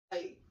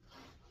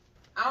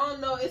I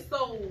don't know, it's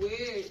so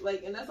weird.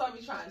 Like, and that's why I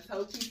be trying to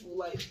tell people.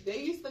 Like,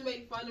 they used to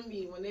make fun of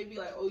me when they be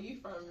like, "Oh, you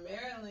from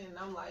Maryland?" And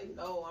I'm like,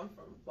 "No, I'm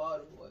from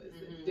Baltimore.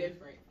 It's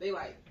different." They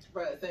like,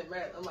 "Bro, it's in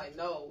Maryland." I'm like,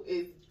 "No,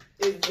 it's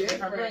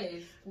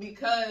different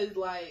because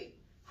like,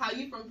 how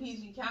you from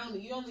PG County?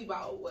 You only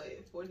about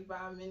what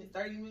 45 minutes,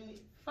 30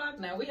 minutes." Fuck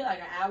no, we like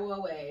an hour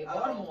away.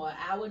 Baltimore, an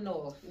hour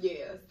north.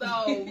 Yeah,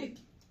 so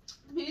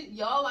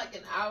y'all like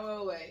an hour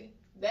away.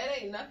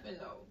 That ain't nothing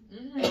though.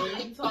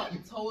 And we talk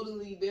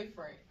totally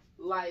different.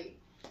 Like,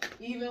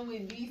 even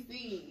with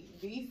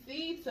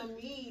DC to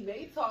me,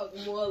 they talk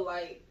more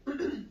like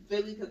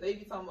Philly because they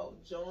be talking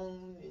about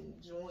Joan and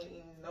joint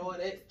and all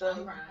that stuff.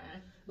 I'm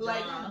crying.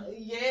 Like,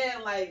 yeah,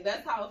 like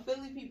that's how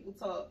Philly people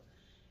talk.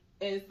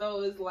 And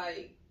so it's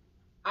like,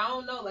 I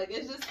don't know, like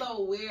it's just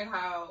so weird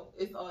how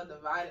it's all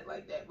divided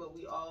like that, but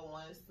we all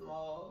one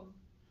small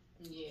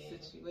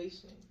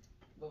situation.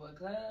 But with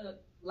club,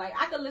 like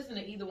I could listen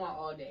to either one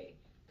all day.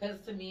 Cause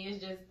to me,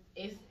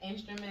 it's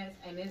instruments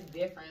and it's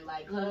different.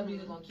 Like club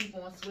music gonna keep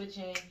on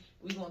switching.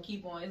 We gonna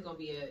keep on. It's gonna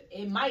be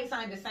it might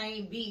sound the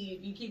same beat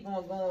if you keep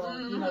on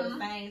going. You know, the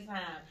same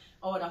time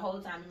or the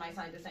whole time it might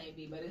sound the same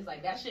beat. But it's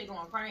like that shit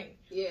gonna crank.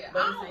 Yeah,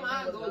 but I don't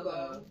mind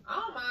go-go. I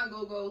don't mind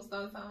go-go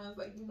sometimes.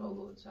 Like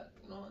Lil Chuck.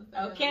 You know what I'm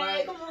saying? Okay,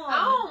 like, come on.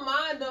 I don't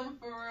mind them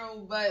for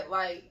real, but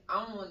like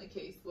I'm on the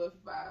K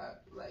Swift vibe.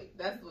 Like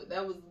that's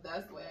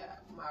where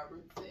my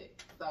roots at.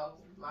 So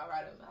my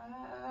rider,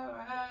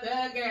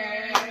 the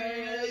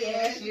girl,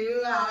 yes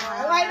you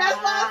are. Like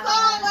that's my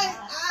song. Like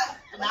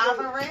not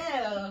for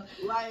real.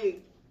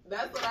 Like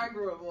that's what I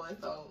grew up on.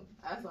 So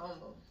that's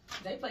almost.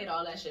 They played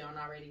all that shit on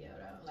our radio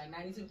though. Like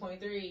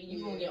 92.3,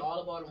 you gonna get all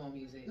the Baltimore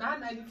music.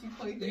 Not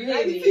 92.3.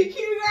 Really? 92Q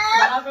girl.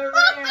 Not for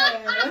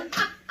real.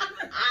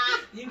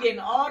 You getting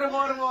all the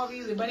Baltimore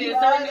music, but in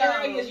certain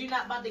areas you're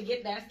not about to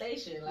get that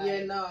station. Like,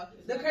 yeah, no.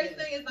 The crazy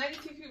thing is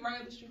 92Q right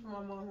up the street from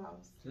my mom's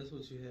house. That's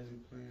what you have me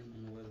playing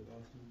on the way to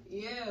Baltimore.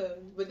 Yeah,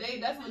 but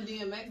that's when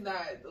DMX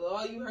died.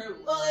 All you heard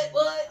was what?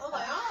 I'm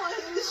like, I don't want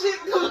to hear this shit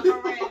come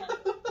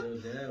Yo,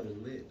 that was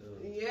lit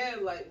though. Yeah,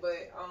 like,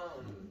 but I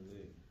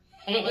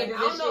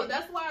don't know.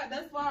 That's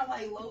why,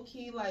 like, low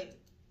key, like,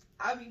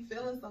 I be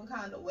feeling some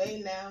kind of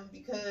way now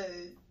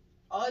because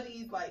all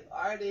these like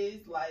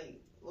artists, like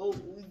Lil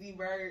Uzi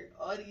Vert,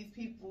 all these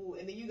people,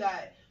 and then you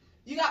got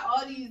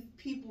all these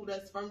people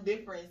that's from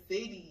different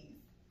cities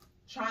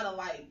trying to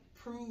like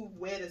prove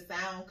where the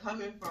sound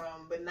coming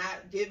from, but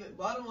not giving.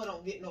 Baltimore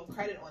don't get no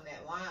credit on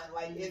that line.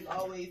 Like it's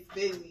always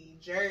Philly,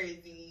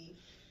 Jersey,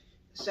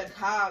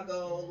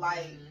 Chicago,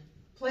 like.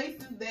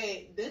 Places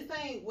that this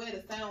ain't where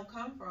the sound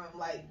come from.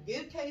 Like,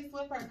 give K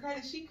Swift her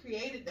credit. She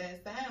created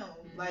that sound.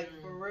 Like,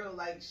 for real.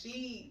 Like,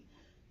 she,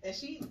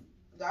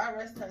 God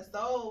rest her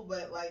soul,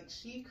 but, like,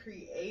 she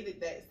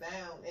created that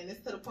sound. And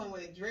it's to the point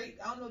where Drake,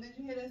 I don't know, did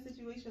you hear that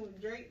situation with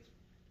Drake?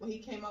 When he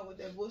came out with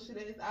that bullshit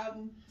ass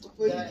album?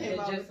 Before he came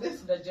out with this?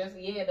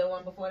 The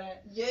one before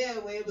that? Yeah,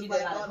 where it was he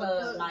like did all the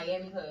club,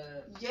 Miami club.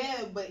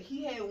 Yeah, but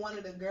he had one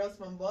of the girls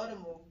from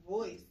Baltimore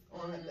voice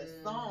on the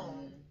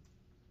song.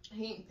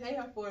 He didn't pay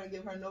her for it and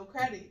give her no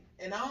credit.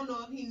 And I don't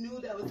know if he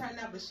knew that was her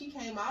now, but she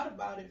came out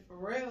about it for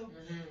real.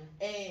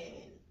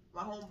 And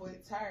my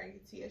homeboy Terry,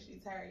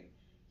 TSG Terry,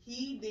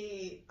 he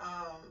did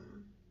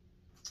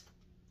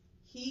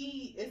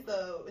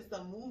it's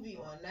a movie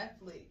on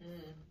Netflix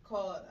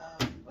called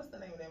what's the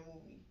name of that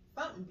movie?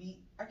 Something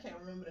Beat. I can't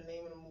remember the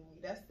name of the movie.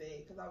 That's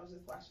it because I was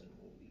just watching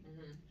the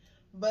movie.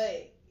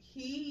 But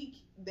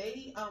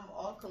they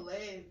all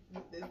collabed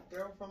with this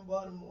girl from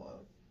Baltimore.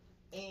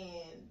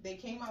 And they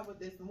came out with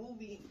this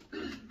movie,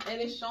 and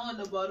it's showing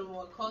the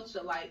Baltimore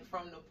culture, like,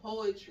 from the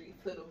poetry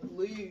to the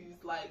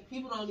blues. Like,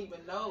 people don't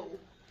even know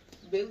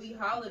Billie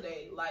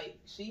Holiday. Like,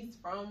 she's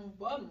from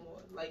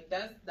Baltimore. Like,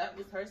 that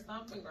was her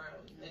stomping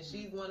ground. And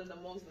she's one of the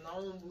most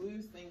known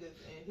blues singers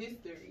in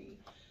history.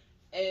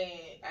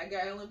 And Edgar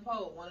Allan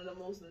Poe, one of the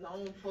most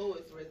known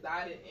poets,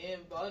 resided in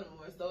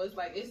Baltimore. So it's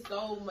like, it's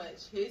so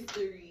much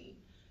history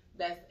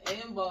that's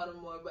in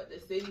Baltimore, but the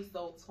city's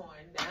so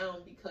torn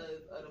down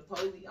because of the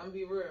police. I'm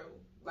be real.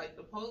 Like,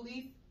 the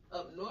police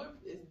up north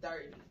is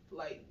dirty.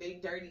 Like, they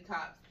dirty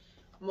cops.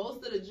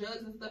 Most of the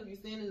drugs and stuff you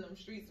seen in them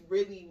streets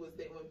really was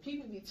that when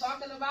people be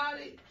talking about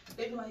it,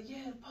 they be like,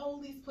 yeah, the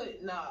police put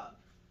it. Nah.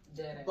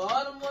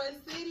 Baltimore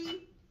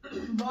City,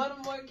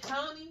 Baltimore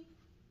County,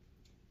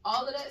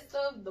 all of that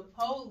stuff, the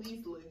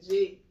police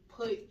legit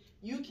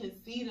you can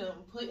see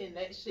them putting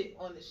that shit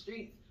on the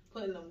streets.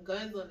 Putting them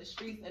guns on the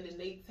streets, and then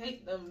they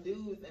take them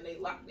dudes and they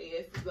lock their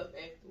asses up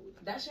afterwards.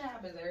 That shit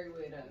happens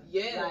everywhere though.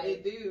 Yeah,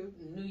 like, they do.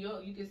 New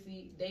York, you can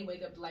see they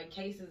wake up to like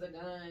cases of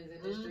guns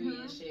in the street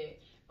and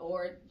shit.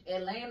 Or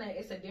Atlanta,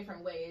 it's a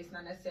different way. It's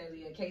not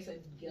necessarily a case of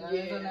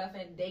guns or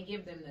nothing. They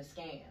give them the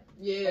scam.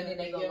 Yeah. And then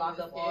they go lock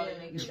up all the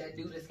niggas that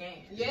do the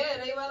scam. Yeah,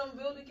 they let them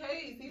build a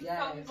case. He was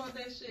talking about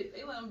that shit.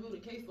 They let them build a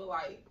case for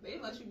like, they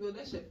let you build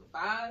that shit for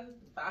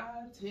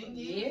 10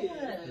 years.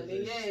 Yeah. And then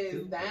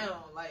it's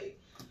down. Like,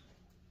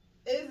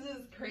 it's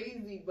just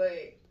crazy,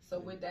 but... So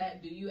with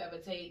that, do you ever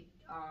take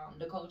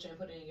the culture and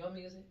put it in your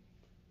music?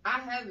 I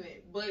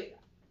haven't, but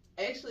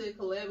actually a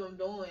collab I'm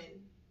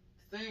doing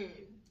soon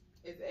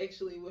is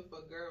actually with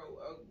a girl,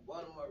 a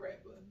Baltimore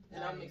rapper.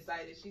 And I'm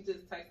excited. She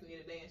just texted me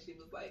today and she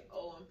was like,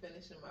 oh, I'm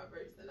finishing my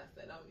verse. And I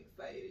said, I'm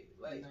excited.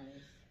 Like,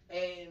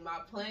 and my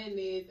plan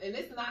is, and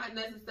it's not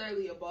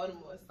necessarily a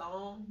Baltimore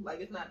song. Like,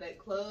 it's not that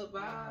club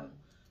vibe.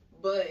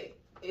 But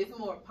it's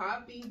more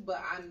poppy.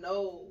 But I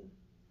know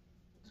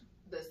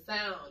the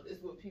sound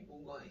is what people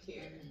going to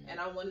hear. And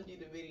I want to do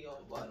the video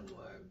in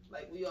Baltimore.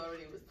 Like, we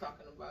already was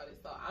talking about it.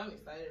 So I'm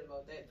excited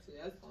about that, too.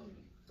 That's going to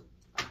be,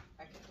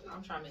 I can't wait.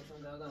 I'm trying to make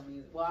some go-go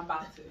music. Well, I'm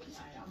about to.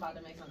 I'm about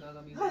to make some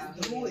go-go music Let's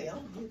out do here.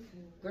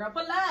 it. Girl,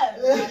 pull up.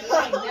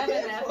 Like,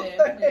 never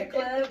nothing. The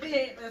club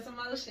hit and some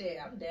other shit.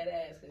 I'm dead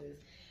ass because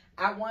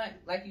I want,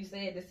 like you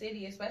said, the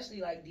city,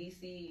 especially like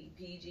DC,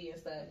 PG and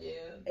stuff. Yeah.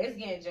 It's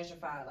getting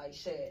gentrified like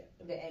shit.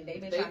 And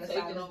they've been They trying to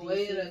taking silence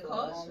away DC the for a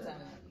long culture. time.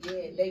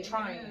 Yeah, they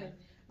trying.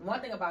 One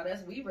thing about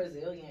us, we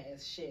resilient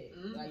as shit.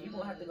 Like, you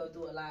gonna have to go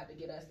through a lot to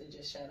get us to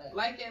just shut up.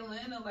 Like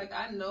Atlanta, like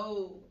I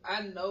know,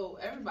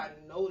 everybody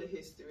know the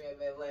history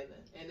of Atlanta.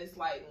 And it's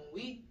like,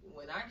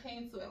 when I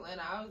came to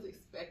Atlanta, I was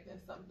expecting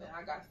something.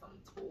 I got something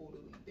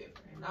totally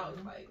different. And I was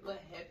like,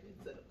 what happened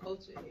to the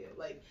culture here?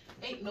 Like,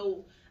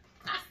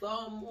 I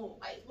saw more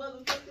white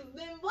motherfuckers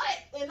than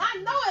black. And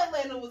I know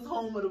Atlanta was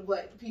home of the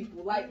black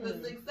people. Like, the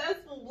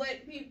successful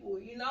black people,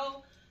 you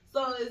know?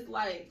 So it's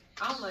like,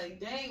 I'm like,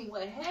 dang,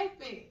 what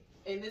happened?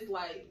 And it's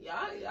like,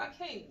 y'all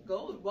can't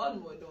go to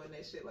Baltimore doing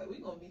that shit. Like, we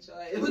gonna beat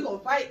your ass. We gonna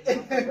fight.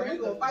 We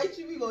gonna fight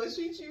you. We gonna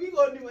shoot you. We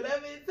gonna do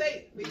whatever it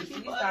takes. We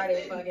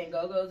started fucking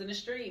go-go's in the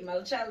street,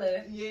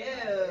 Mochella.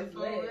 Yeah, for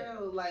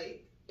real.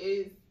 Like,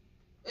 it's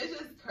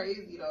just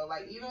crazy, though.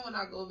 Like, even when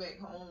I go back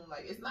home,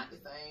 like, it's not the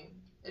same.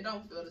 It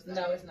don't feel the same.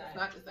 No, it's not. It's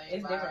not the same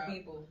It's vibe. different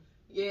people.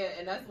 Yeah,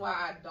 and that's why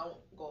I don't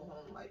go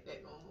home like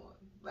that no more.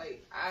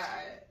 Like,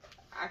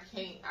 I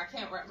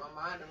can't wrap my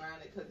mind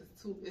around it because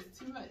it's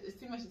too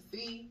much to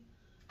see.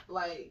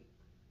 Like,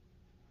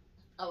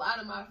 a lot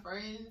of my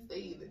friends, they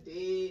either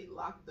dead,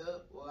 locked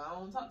up, or I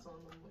don't talk to them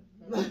no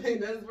more. Like,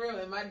 that's real.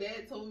 And my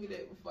dad told me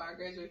that before I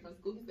graduated from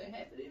school. He said,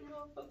 half of them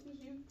motherfuckers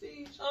you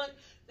see, Sean,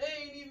 you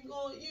ain't even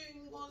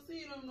gonna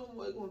see them no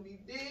more. They're gonna be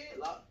dead,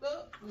 locked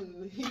up.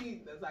 And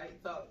that's how he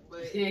talked.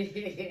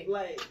 But,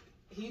 like,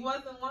 he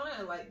wasn't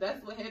lying. Like,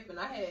 that's what happened.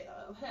 I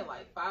had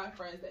like 5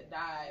 friends that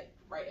died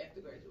right after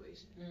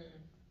graduation.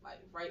 Like,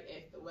 right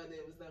after, whether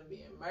it was them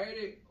being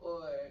murdered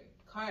or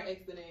car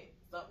accident,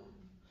 something.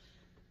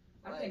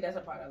 I think that's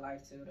a part of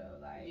life too, though.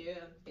 Like,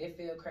 it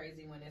feel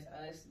crazy when it's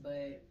us,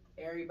 but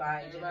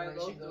everybody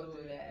generation go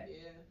through that.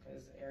 Yeah,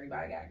 because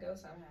everybody got to go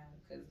somehow.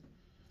 Because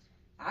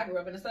I grew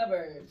up in the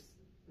suburbs,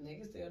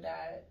 niggas still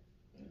died.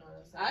 You know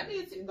what I'm saying?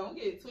 I did too. Don't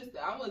get it twisted.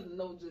 I wasn't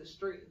no just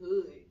straight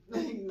hood.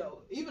 You know,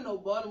 even though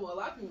Baltimore, a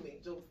lot of people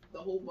make jokes. The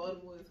whole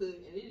Baltimore is hood,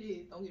 and it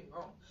is. Don't get me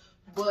wrong,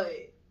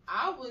 but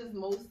I was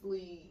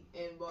mostly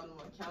in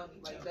Baltimore County.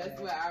 Like, that's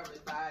where I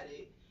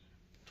resided.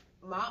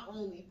 My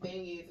only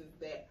thing is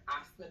that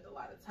I spent a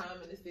lot of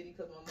time in the city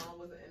because my mom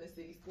was an inner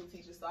city school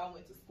teacher, so I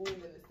went to school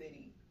in the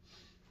city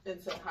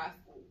until high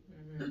school.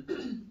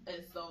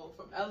 And so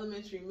from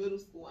elementary, middle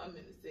school, I'm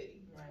in the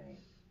city. Right.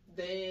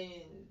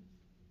 Then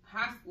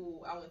high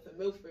school, I went to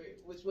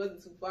Milford, which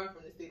wasn't too far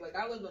from the city. Like,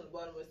 I lived on the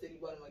Baltimore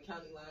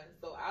County line,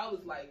 so I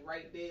was like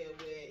right there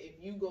where if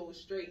you go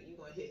straight, you're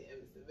going to hit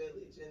Emerson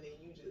Village, and then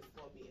you just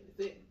going to be in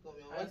the city. Going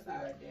to be on one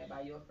side. Right there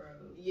by your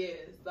road. Yeah,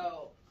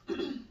 so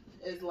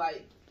it's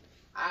like,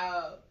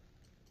 I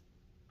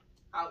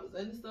was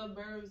in the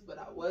suburbs, but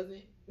I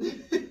wasn't.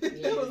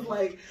 It was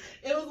like,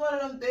 it was one of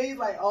them things,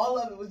 like, all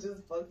of it was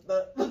just fucked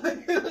up.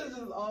 Like, it was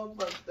just all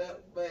fucked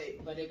up,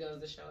 but it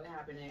goes to show it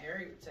happened to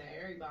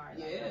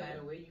everybody. Like, no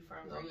matter where you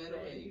from, no matter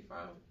where you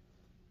from.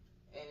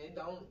 And it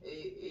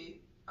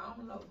I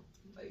don't know,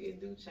 like, it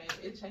do change,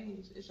 it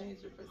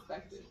changed your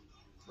perspective.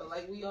 But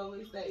like we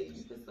always say,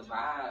 you can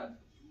survive.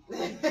 You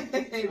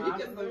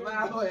can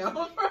survive where I'm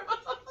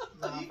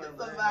from. You can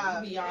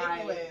survive. You be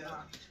alright.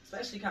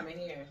 Especially coming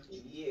here.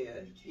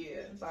 Yeah.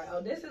 It's like,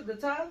 oh, this is the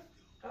tough?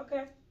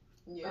 Okay.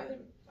 Yeah.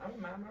 I'm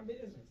mind my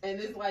business. And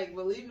it's like,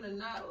 believe it or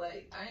not,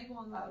 like, I ain't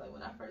gonna lie, like,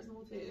 when I first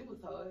moved here, it was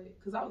hard.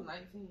 Because I was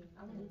 19.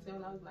 I moved here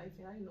when I was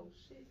 19. I didn't know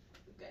shit.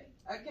 Okay.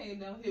 I came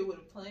down here with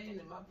a plan,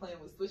 and my plan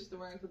was switched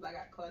around because I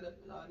got caught up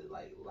in all this,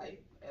 like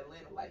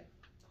Atlanta life,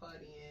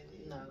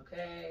 partying and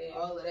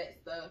all of that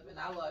stuff. And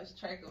I lost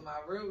track of my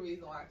real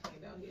reason why I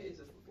came down here. It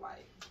just was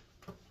like,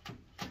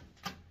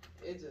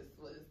 it just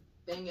was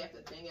thing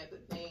after thing after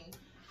thing.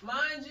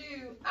 Mind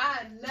you, I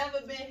had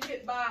never been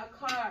hit by a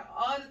car.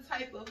 All the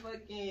type of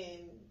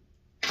fucking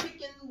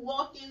kicking,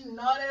 walking, and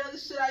all that other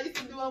shit I used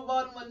to do in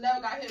Baltimore,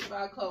 never got hit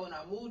by a car. When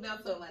I moved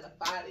down to Atlanta,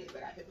 5 days, I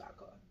got hit by a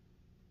car.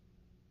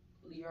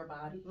 Your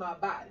body? My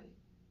body.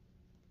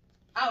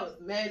 I was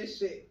mad as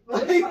shit.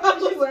 Like, I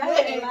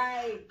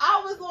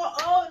was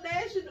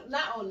on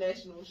not on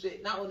national,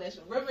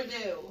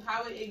 Riverdale,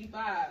 Highway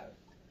 85.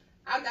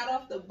 I got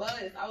off the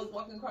bus. I was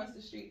walking across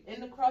the street. In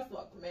the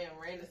crosswalk, man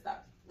ran a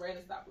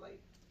stoplight.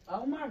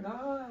 Oh my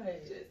God.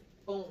 Just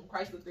boom,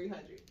 Chrysler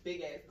 300.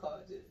 Big ass car,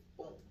 just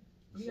boom.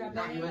 You got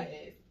knocked that? my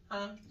ass.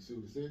 Huh?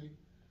 Silver City?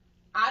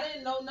 I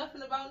didn't know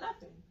nothing about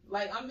nothing.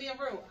 Like, I'm being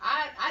real.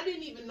 I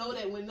didn't even know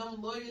that when them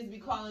lawyers be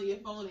calling your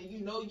phone and you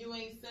know you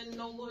ain't sending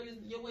no lawyers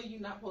your way, you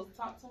not supposed to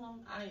talk to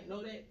them. I didn't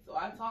know that, so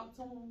I talked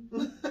to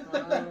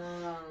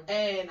them.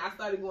 And I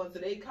started going to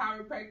their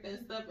chiropractor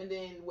and stuff. And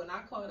then when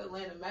I called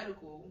Atlanta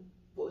Medical,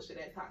 bullshit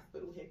ass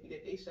hospital hippie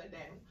that they shut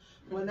down.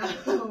 When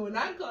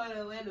I called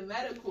Atlanta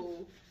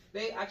Medical,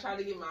 I tried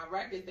to get my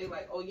records. They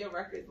like, oh, your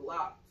record's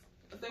locked.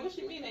 I said, what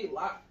you mean they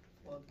locked?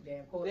 Well,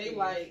 damn,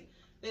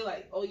 They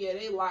like, oh yeah,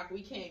 they locked.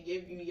 We can't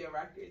give you your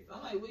records.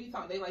 I'm like, what are you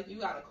talking? They like, you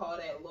gotta call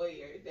that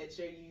lawyer that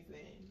you're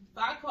using.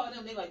 So I called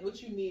them. They like,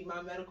 what you need?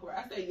 My medical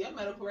records. I said, your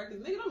medical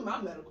records, nigga, them my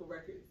medical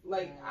records.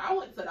 Like, I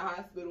went to the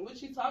hospital.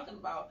 What you talking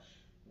about?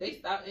 They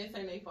stopped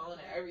answering their phone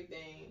and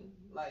everything.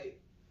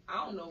 Like,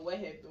 I don't know what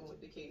happened with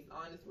the case.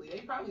 Honestly, they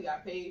probably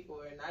got paid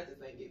for it, and I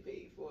just ain't get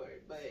paid for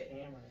it. But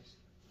Scammers.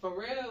 For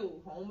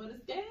real, home of the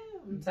scam.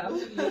 I'm telling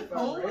you, for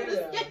home real. Of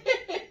the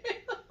scam.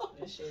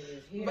 This shit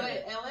is here.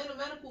 But Atlanta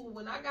Medical,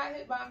 when I got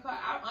hit by a car,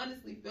 I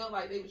honestly felt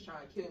like they was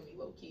trying to kill me,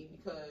 low key,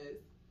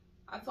 because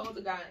I told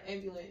the guy in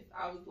ambulance,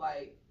 I was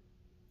like,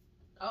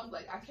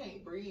 I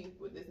can't breathe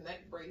with this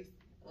neck brace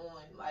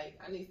on. Like,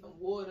 I need some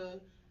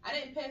water. I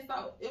didn't pass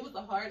out. It was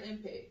a hard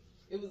impact.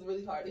 It was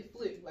really hard. It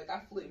flipped. Like,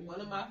 I flipped. Mm-hmm.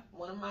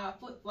 One of my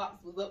flip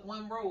flops was up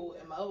one road,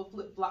 and my other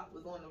flip flop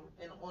was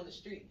on the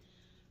street.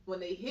 When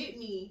they hit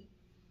me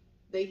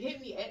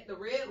at the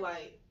red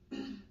light,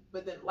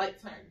 but then the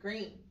light turned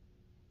green.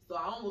 So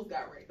I almost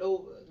got ran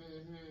over.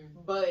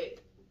 Mm-hmm. But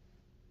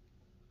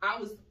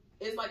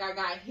it's like I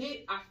got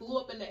hit, I flew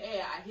up in the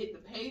air, I hit the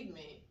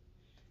pavement,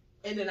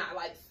 and then I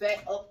like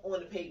sat up on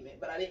the pavement,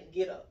 but I didn't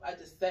get up. I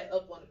just sat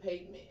up on the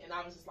pavement, and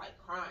I was just like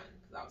crying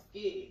because I was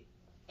scared.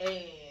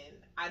 And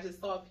I just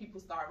saw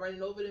people start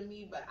running over to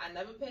me, but I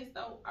never passed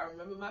out. I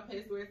remember my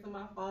passwords to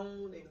my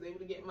phone. They was able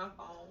to get my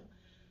phone.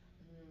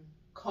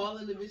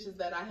 Calling the bitches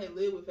that I had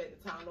lived with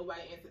at the time,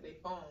 nobody answered their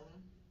phone.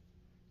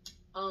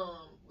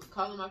 Was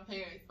calling my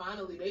parents.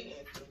 Finally, they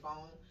answered the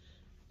phone,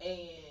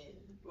 and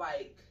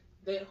like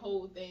that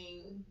whole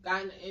thing.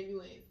 Got in the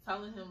ambulance,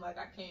 telling him like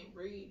I can't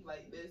breathe.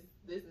 Like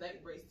this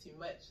neck brace too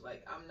much.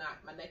 Like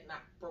my neck not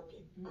broken.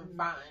 Mm-hmm. I'm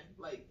fine.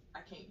 Like I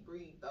can't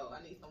breathe though.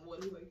 I need some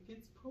water. He's like,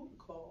 it's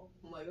protocol.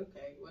 I'm like,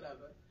 okay,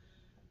 whatever.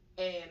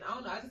 And I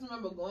don't know. I just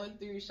remember going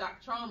through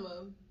shock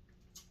trauma.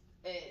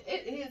 And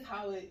it is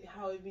how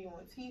it be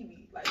on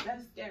TV. Like,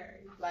 that's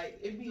scary. Like,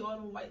 it be all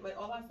them white, like,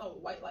 all I saw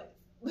was white lights.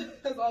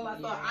 That's all I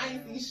saw. I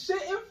ain't see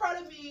shit in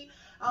front of me.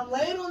 I'm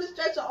laying on the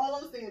stretcher, all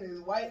I'm seeing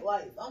is white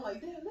lights. I'm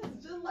like, damn, this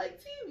is just like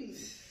TV.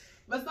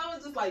 But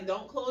someone's just like,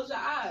 don't close your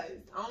eyes.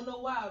 I don't know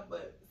why,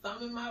 but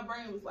something in my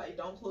brain was like,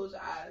 don't close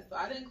your eyes. So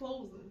I didn't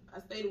close them. I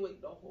stayed awake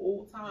the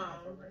whole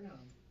time.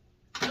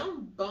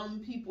 Them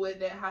bum people at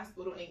that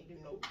hospital ain't do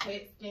no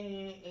CAT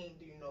scan, ain't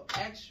do no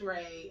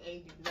x-ray,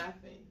 ain't do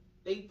nothing.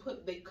 They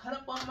cut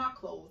up on my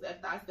clothes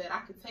after I said I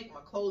could take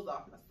my clothes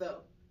off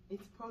myself.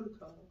 It's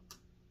protocol.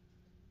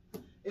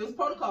 It was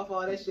protocol for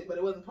all that shit, but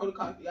it wasn't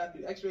protocol for y'all to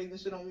do x-rays and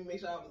shit on me, make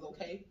sure I was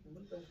okay.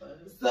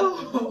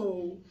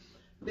 So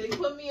they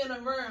put me in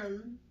a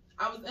room.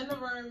 I was in the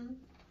room.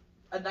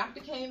 A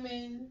doctor came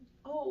in.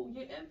 Oh,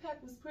 your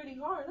impact was pretty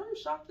hard. I'm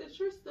shocked that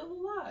you're still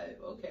alive.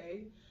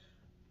 Okay.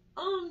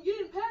 You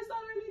didn't pass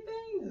out or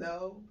anything?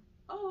 No.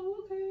 Oh,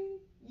 okay.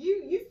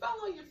 You fell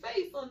on your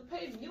face on the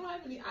pavement. You don't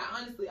have any.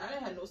 I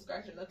didn't have no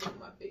scratch or nothing on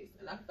my face,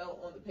 and I fell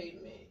on the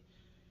pavement.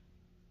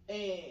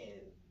 And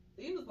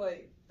he was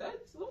like,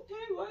 "That's okay.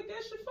 Well, I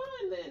guess you're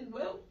fine then.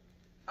 Well,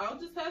 I'll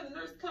just have the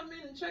nurse come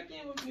in and check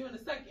in with you in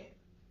a second."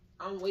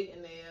 I'm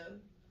waiting there.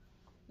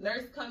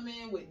 Nurse come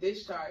in with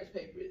discharge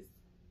papers.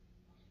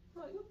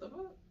 I'm like, what the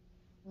fuck?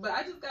 But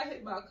I just got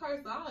hit by a car,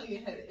 so I don't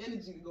even have the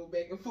energy to go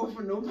back and forth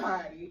with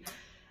nobody.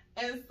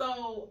 And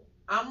so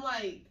I'm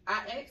like,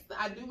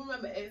 I do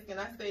remember asking,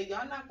 I said,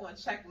 y'all not going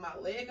to check my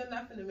leg or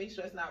nothing to make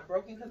sure it's not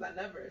broken? Because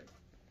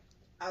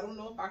I don't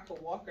know if I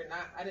could walk or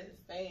not. I didn't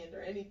stand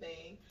or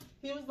anything.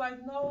 He was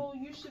like, no,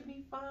 you should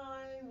be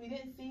fine. We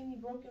didn't see any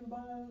broken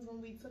bones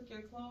when we took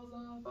your clothes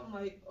off. I'm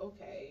like,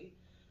 okay.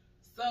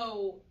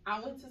 So I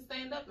went to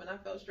stand up and I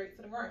fell straight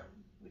to the ground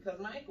because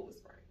my ankle was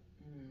sprained.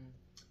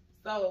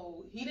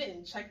 So he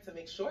didn't check to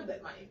make sure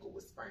that my ankle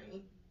was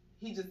sprained.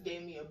 He just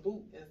gave me a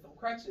boot and some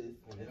crutches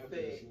and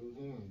said,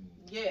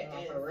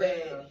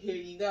 here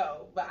you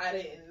go. But I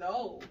didn't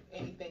know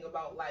anything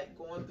about like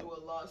going through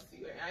a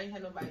lawsuit. I ain't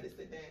had nobody to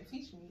sit there and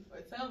teach me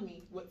or tell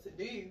me what to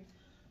do.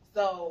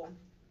 So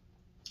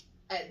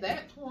at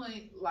that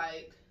point,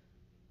 like,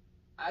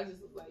 I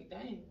just was like,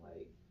 dang,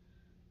 like,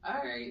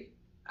 all right,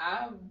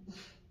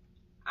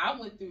 I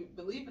went through,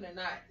 believe it or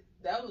not,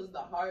 that was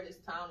the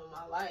hardest time of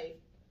my life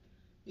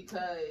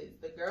because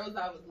the girls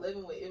I was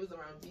living with, it was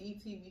around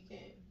BET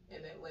weekend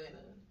in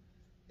Atlanta.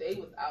 They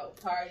was out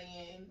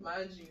partying.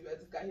 Mind you, I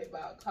just got hit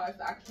by a car,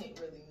 so I can't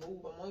really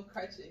move. I'm on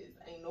crutches.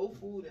 Ain't no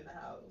food in the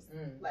house.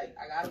 Like,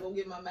 I gotta go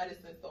get my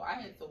medicine, so I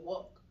had to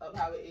walk up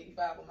Highway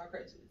 85 on my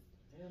crutches.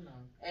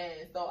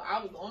 And so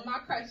I was on my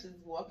crutches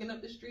walking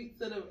up the street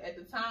at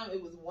the time,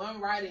 it was one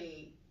Rite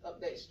Aid up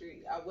that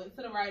street. I went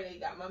to the Rite Aid,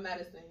 got my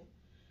medicine,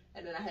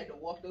 And then I had to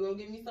walk to go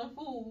get me some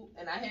food.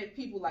 And I had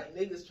people like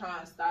niggas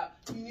trying to stop.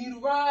 You need a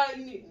ride?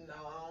 No,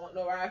 I don't want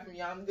no ride from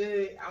y'all. I'm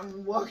good.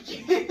 I'm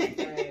walking.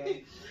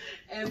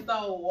 And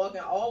so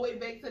walking all the way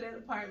back to that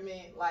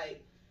apartment,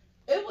 like,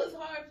 it was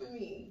hard for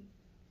me.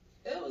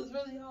 It was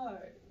really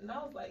hard. And I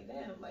was like,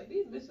 damn, like,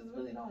 these bitches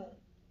really don't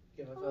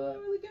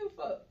really give a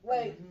fuck.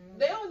 Like,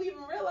 they don't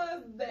even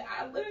realize that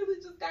I literally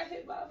just got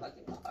hit by a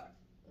fucking car.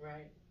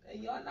 Right.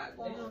 And y'all not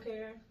going to. They don't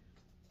care.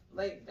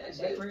 Like, that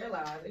They shit.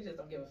 realize they just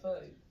don't give a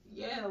fuck.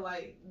 Yeah,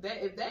 like,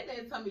 that. If that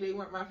didn't tell me they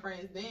weren't my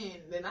friends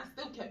then I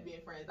still kept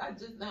being friends. I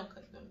just now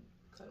cut them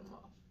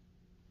off.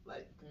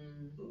 Like,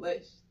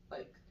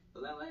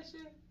 was that last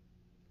year?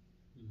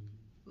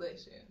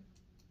 Last year.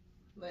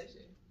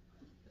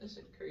 That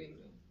shit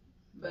crazy.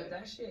 But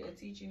that shit, it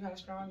teach you how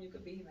strong you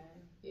could be, man.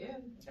 Yeah.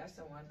 That's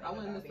the one thing. I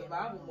went into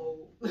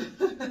survival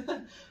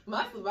mode.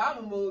 My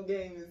survival mode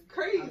game is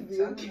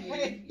crazy,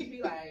 okay? You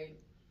be like,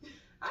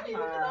 I didn't even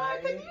know I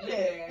could do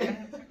that.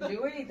 Yeah.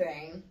 Do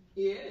anything.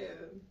 Yeah.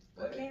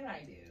 What can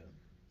I do?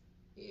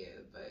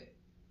 Yeah,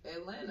 but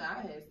Atlanta,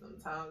 I had some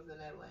times in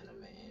Atlanta,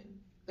 man.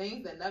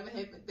 Things that never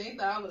happened. Things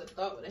that I would have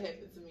thought would have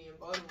happened to me in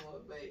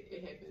Baltimore, but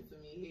it happened to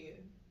me here.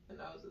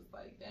 And I was just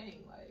like,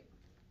 dang, like,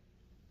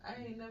 I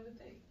ain't never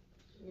think.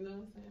 You know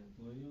what I'm saying?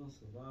 Well, you don't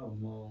survival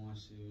mode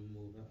once you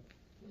move out.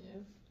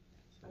 Yeah,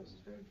 So, that's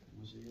true.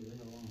 once you get the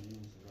hell on, you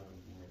don't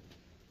survival mode.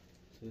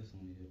 Just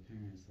when your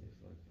parents say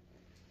fuck it.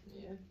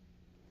 Yeah.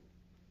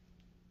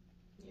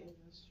 Yeah,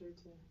 that's true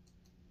too.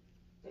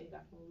 They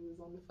definitely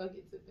was on the fuck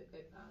it tip at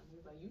that time. He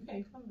was like, you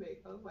can't come back.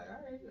 I was like,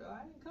 all right, girl,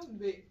 I ain't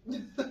coming back.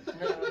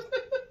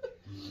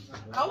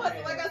 I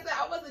wasn't, like I said,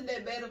 I wasn't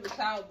that bad of a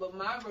child, but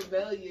my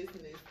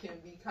rebelliousness can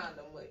be kind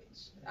of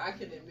much. I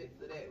can admit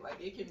to that. Like,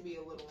 it can be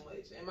a little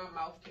much. And my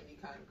mouth can be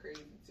kind of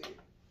crazy, too.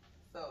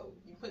 So,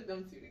 you put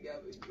them two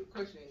together, of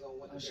course you ain't going to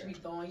want to She be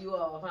throwing you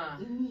off, huh?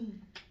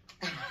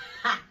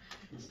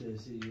 He said,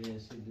 she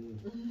do.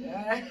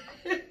 Yeah.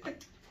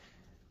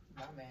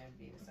 My man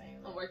be the same.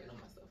 I'm working on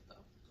myself, though.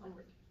 I'm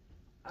working.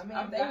 I mean,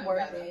 if they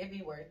worth it, it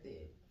be worth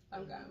it.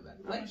 I've gotten better.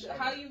 Like,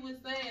 how you was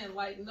saying,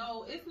 like,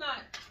 no, it's not.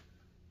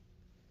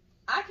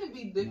 I can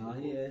be difficult.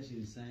 No, he asked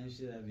you the same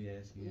shit I be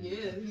asking him.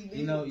 Yeah, he did.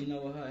 You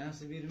know what her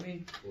answer be to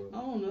me? I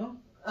don't know.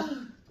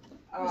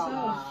 Oh,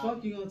 how the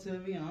fuck you gonna tell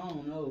me? I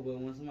don't know. But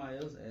when somebody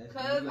else asks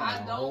me, cause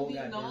I don't be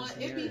knowing.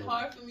 It be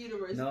hard for me to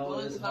respond. No,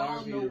 it's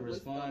hard for you to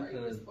respond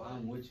because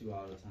I'm with you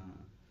all the time.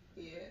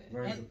 Yeah.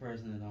 Versus a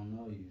person that don't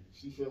know you.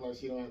 She feel like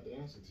she don't have to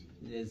answer to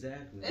you.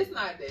 Exactly. It's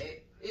not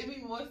that. It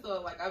be more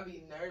so like I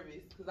be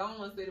nervous because I don't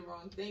want to say the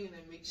wrong thing and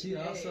then make she you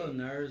mad. also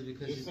nervous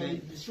because she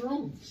think the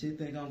truth. She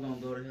think I'm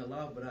gonna go the hell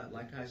off, but I,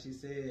 like how she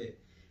said,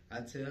 I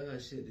tell her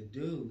shit to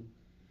do,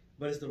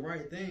 but it's the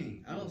right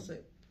thing. I don't say.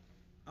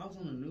 I was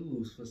on the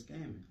news for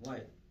scamming,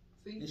 like,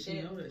 and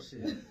she know that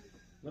shit.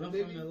 But I'm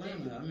from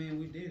Atlanta. I mean,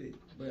 we did it,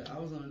 but I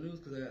was on the news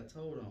because I got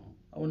told on.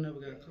 I would never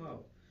got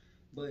caught.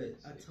 But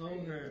I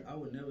told her I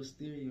would never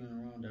steer you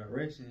in the wrong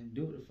direction.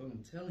 Do what the fuck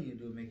I'm telling you to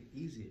do it, make it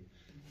easier.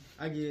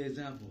 I give you an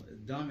example, a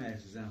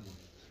dumbass example.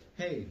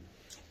 Hey,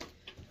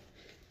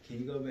 can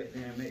you go back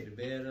there and make the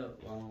bed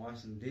up while I'm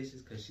washing the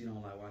dishes? Because she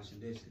don't like washing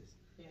dishes.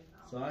 Yeah,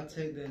 no. So I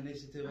take the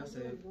initiative. I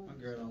say, my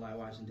girl don't like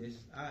washing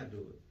dishes. I do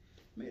it.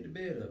 Make the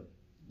bed up.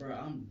 Bro,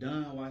 I'm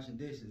done washing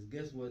dishes.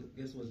 Guess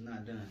what's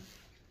not done?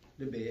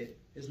 The bed.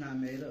 It's not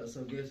made up.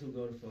 So guess who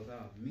go the fuck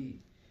off? Me.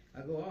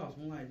 I go off.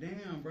 I'm like,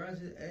 damn, bro, I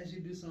just asked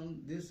you to do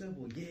something this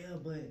simple. Yeah,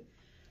 but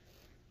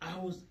I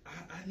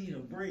need a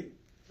break.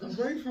 A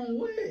break from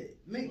what?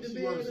 Make the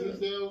bed up. 6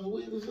 hours a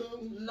week or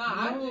something?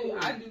 Nah, no.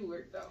 I do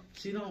work though.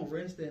 She don't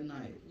rest at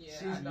night. Yeah,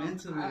 she's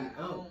mentally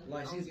up.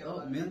 Like she's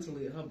up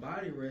mentally. Her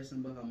body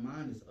resting, but her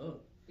mind is up.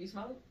 You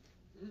smoke?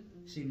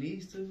 She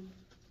needs to.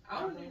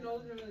 I don't even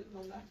know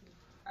nothing.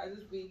 I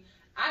just be.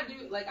 I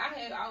do like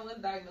I was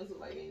diagnosed with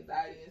like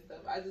anxiety and stuff.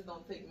 I just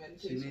don't take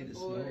medication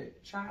for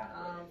it. Try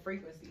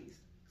frequencies.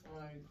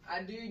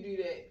 I do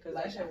that because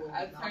like,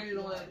 I turn it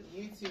on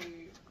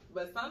YouTube,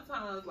 but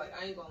sometimes like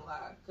I ain't gonna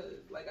lie, because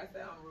like I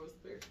said, I'm real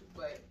spiritual,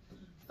 but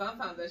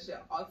sometimes that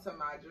shit alter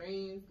my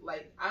dreams.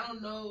 Like I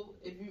don't know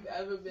if you've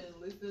ever been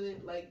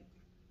listening. Like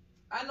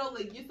I know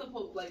like you're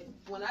supposed like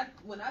when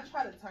I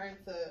try to turn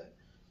to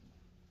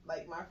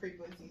like my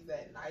frequencies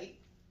at night.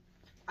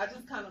 I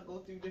just kind of go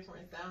through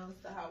different sounds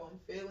to how I'm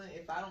feeling.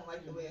 If I don't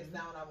like the way it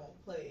sounds, I won't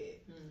play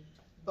it.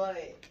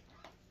 But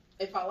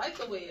if I like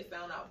the way it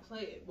sounds, I'll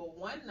play it. But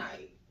one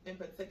night, in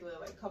particular,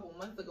 like a couple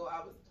months ago, I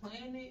was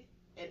playing it,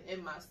 and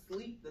in my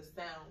sleep, the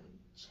sound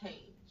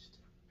changed.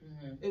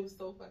 It was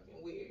so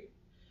fucking weird.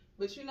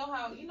 But you know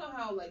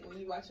how like when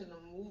you're watching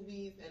the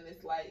movies and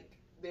it's like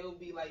they'll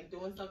be like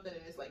doing something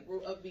and it's like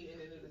real upbeat and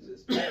then it'll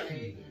just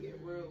drag and get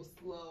real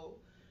slow.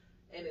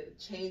 And it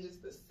changes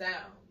the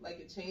sound,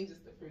 like it changes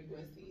the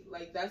frequency.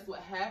 Like that's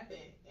what happened,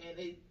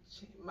 and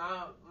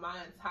my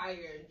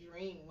entire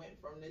dream went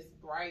from this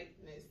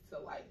brightness to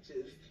like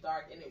just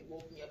dark, and it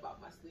woke me up out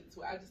my sleep.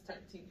 So I just turned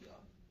the TV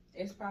off.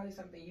 It's probably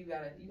something you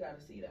gotta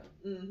see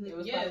though. Mm-hmm. It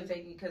was probably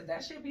taking because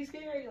that should be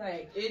scary.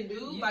 Like it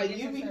do.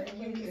 You be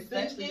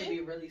especially thinking. to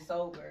be really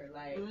sober.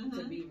 Like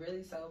to be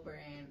really sober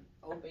and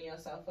open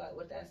yourself up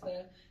with that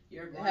stuff.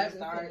 You're going to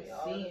start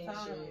seeing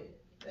shit.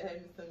 It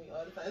happens to me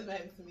all the time. It's been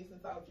happening to me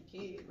since I was a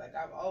kid. Like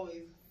I've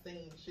always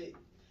seen shit,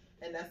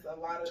 and that's a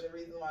lot of the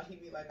reason why he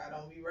be like, I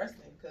don't be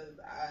resting because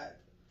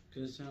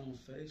Cause she don't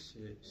face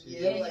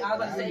shit. I was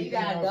about to say you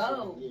gotta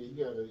go.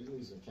 Yeah, you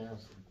need some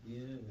counseling.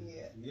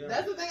 Yeah.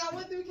 That's the thing. I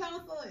went through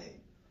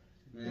counseling.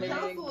 Man,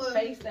 counselor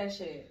face that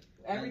shit.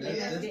 Everything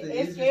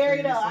it's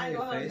scary though. I ain't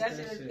gonna hold that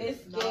shit.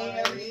 It's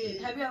scary.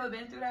 Have you ever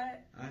been through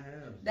that? I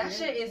have. That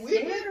shit is we've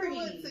scary. Been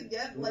through it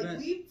together.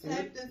 We've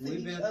tapped into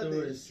We've been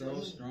through it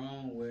so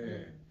strong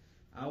where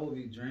Mm. I would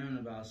be dreaming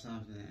about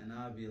something and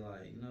I'd be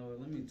like, you know what,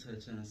 let me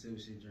touch her and see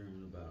what she's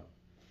dreaming about.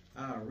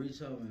 I'll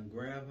reach over and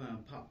grab her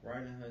and pop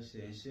right in her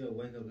shit and she'll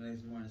wake up the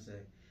next morning and say,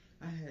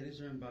 I had this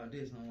dream about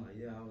this. And I'm like,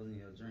 yeah, I was in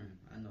your dream.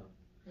 I know.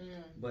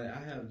 But I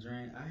had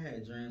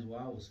dreams where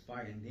I was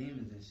fighting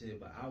demons and shit,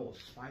 but I would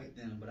fight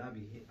them, but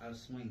I'd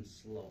swing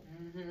slow.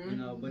 You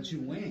know, but you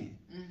win.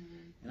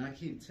 And I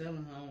keep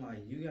telling her, I'm like,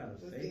 you gotta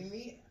face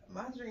me.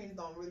 My dreams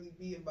don't really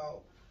be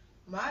about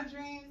my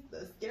dreams.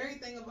 The scary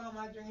thing about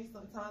my dreams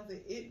sometimes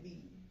it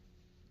be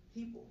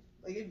people.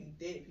 Like it be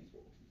dead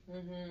people.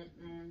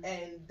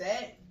 And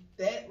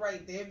that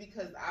right there,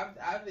 because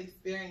I've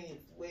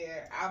experienced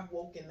where I've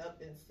woken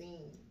up and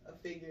seen a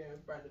figure in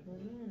front of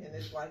me, and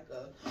it's like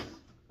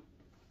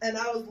and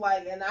I was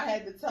like, and I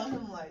had to tell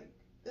him like,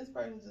 this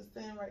person was just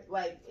saying right,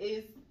 like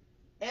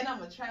and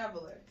I'm a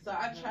traveler, so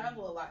I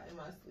travel a lot in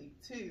my sleep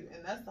too,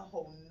 and that's a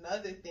whole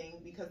nother thing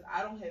because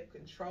I don't have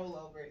control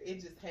over it.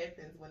 It just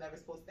happens whenever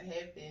it's supposed to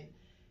happen,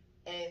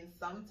 and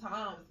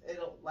sometimes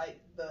it'll like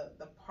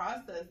the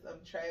process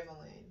of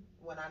traveling.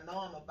 When I know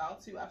I'm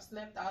about to, I've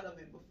snapped out of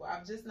it before.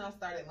 I've just now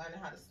started learning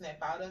how to snap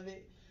out of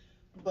it.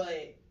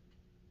 But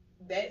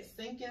that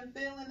sinking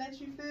feeling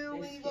that you feel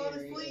when you go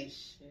to sleep,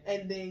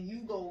 and then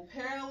you go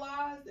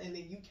paralyzed, and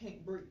then you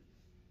can't breathe.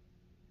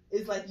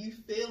 It's like you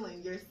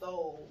feeling your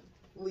soul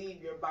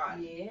leave your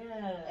body.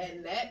 Yeah.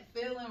 And that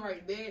feeling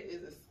right there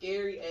is a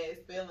scary ass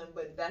feeling,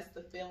 but that's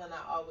the feeling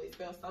I always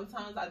feel.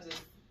 Sometimes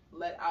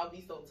I'll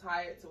be so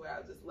tired to where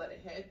I'll just let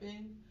it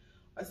happen.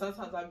 Or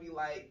sometimes I'll be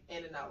like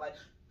in and out like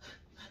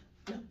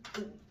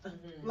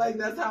like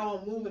that's how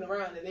I'm moving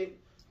around, and it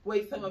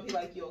wakes him up. He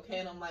like, you okay?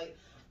 And I'm like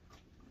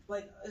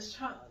it's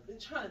trying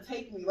to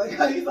take me. Like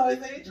how he's always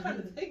saying, it's trying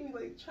to take me,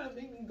 like trying to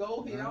make me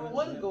go here. I don't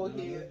want to go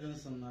here. It's been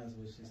so nice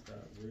when she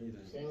stopped breathing.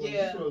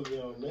 Yeah. You supposed to be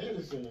on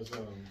medicine or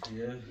something.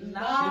 Yeah.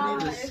 Nah,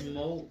 she needs to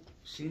smoke.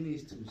 She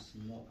needs to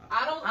smoke.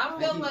 I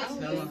feel like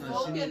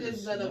smoking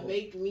is gonna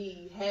make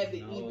me have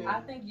it even.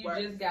 I think you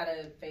just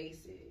gotta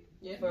face it.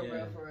 Yeah. For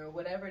real.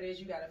 Whatever it is,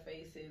 you gotta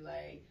face it.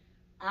 Like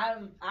I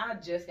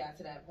just got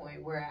to that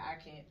point where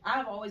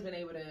I've always been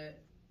able to,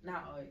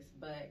 not always,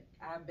 but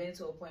I've been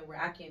to a point where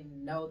I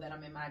can know that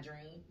I'm in my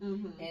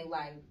dream and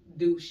like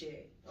do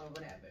shit or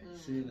whatever.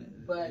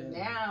 But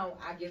now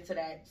I get to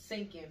that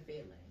sinking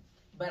feeling.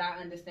 But I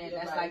understand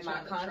that's like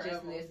my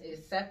consciousness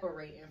is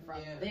separating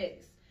from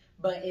this.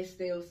 But it's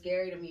still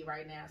scary to me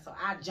right now, so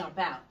I jump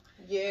out.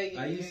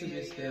 I used to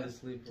be scared of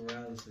sleep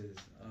paralysis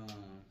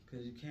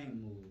because you can't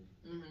move.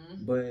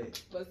 But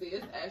see,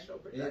 it's astral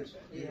projection.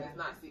 It's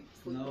not sleep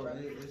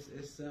paralysis.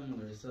 It's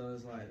similar. So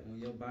it's like when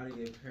your body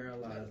gets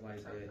paralyzed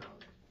like that.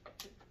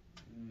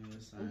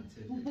 It's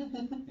scientific.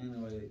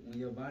 Anyway, when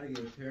your body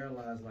gets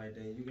paralyzed like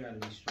that, you gotta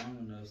be strong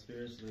enough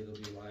spiritually to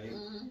be like,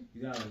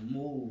 you gotta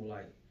move.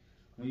 Like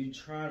when you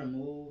try to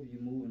move,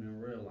 you're moving in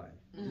real life.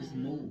 Just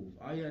move.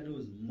 All you gotta do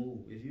is move.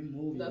 If you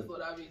move, that's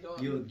what I be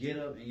doing. You'll get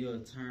up and you'll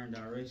turn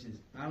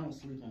directions. I don't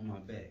sleep on my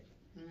back.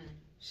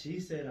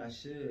 She said I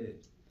should.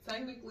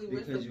 Technically,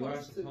 because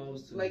we're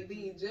supposed to. Like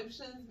the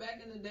Egyptians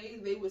back in the day,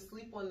 they would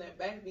sleep on their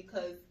back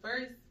because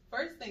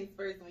first things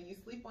first, when you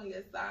sleep on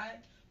your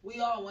side,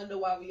 we all wonder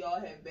why we all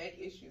have back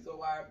issues or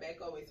why our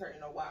back always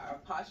hurting or why our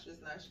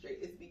posture's not straight.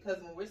 It's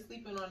because when we're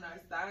sleeping on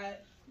our side,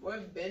 we're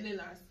bending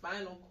our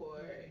spinal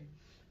cord.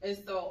 And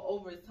so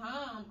over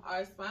time,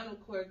 our spinal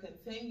cord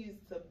continues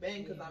to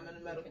bend, because I'm in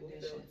the medical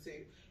field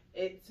too.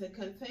 It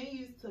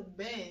continues to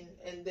bend,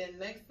 and then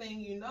next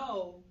thing you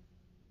know,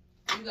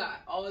 you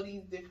got all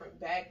these different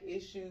back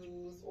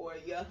issues or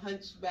you're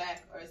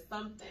hunchback or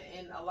something.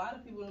 And a lot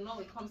of people don't know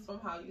it comes from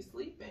how you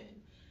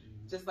sleeping.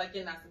 Just like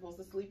you're not supposed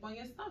to sleep on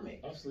your stomach.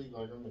 I sleep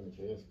like I'm in a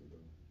casket though.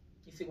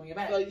 You sleep on your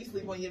back. So you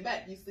sleep on your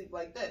back. You sleep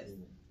like this.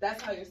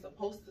 That's how you're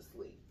supposed to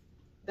sleep.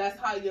 That's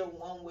how you're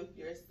one with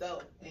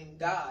yourself and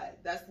God.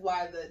 That's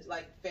why the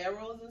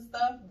pharaohs and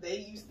stuff, they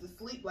used to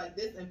sleep like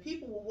this, and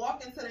people would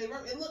walk into their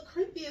room. It looked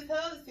creepy as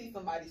hell to see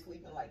somebody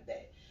sleeping like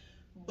that.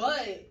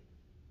 But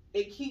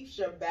it keeps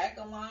your back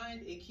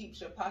aligned, it keeps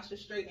your posture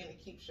straight, and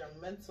it keeps your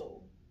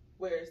mental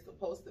where it's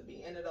supposed to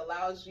be. And it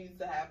allows you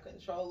to have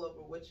control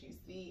over what you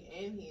see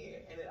in here.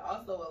 And it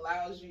also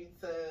allows you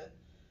to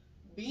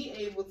be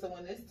able to,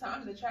 when it's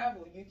time to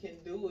travel, you can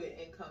do it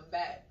and come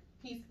back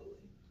peacefully.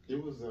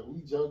 It was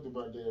we joked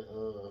about that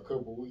a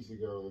couple weeks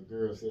ago. A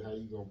girl said, "How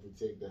you gonna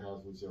protect the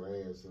house with your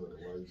ass up?"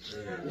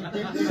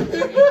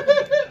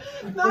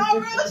 No,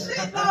 real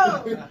shit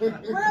though.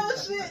 Real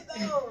shit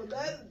though.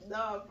 That's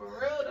no for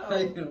real though.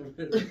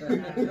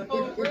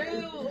 For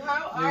real,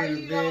 how are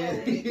you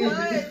though?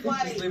 Because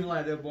like sleeping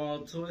like that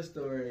ball Toy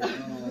Story.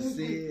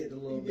 Sid, the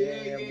little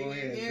bad boy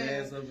had his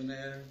ass up in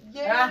there.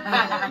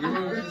 Yeah, you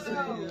remember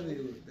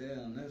saying?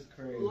 Damn, that's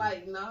crazy.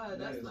 Like nah,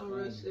 that's some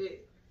real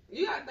shit.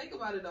 You gotta think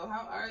about it though.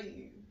 How are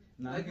you?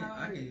 No, like,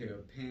 I can hear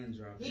a pin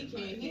drop. He can.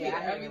 Like, He hear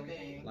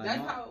everything. Like that's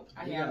how.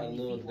 We got a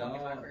little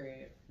dog.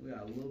 We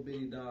got a little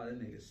bitty dog.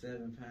 That nigga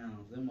 7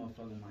 pounds. That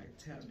motherfucker might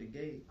tap the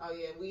gate. Oh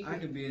yeah, I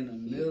could be in the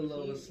middle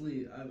of a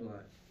sleep. I'd be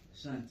like,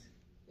 Shanti.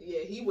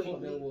 Yeah, he wake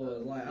me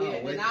up. Like,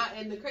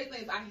 and the crazy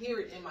thing is I hear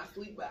it in my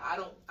sleep, but I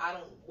don't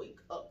wake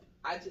up.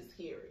 I just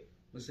hear it.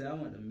 But see, I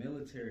went to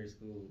military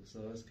school,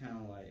 so it's kind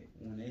of like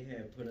when they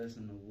had put us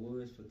in the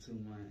woods for 2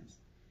 months.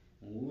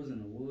 When we was in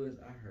the woods,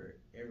 I heard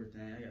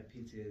everything. I got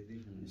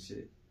PTSD from this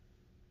shit.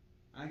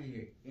 I can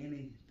hear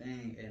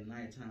anything at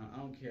nighttime. I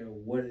don't care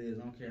what it is.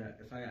 I don't care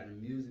if I got the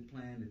music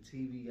playing, the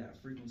TV got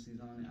frequencies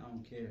on it. I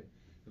don't care.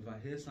 If I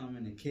hear something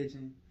in the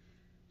kitchen,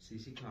 see,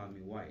 she called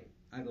me white.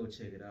 I go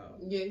check it out.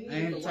 Yeah, I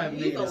ain't the type of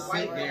nigga to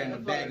sit there in the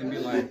back and be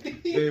like,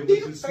 hey, what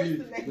you see?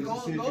 What you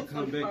see if you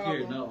come back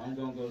here? No, I'm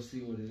going to go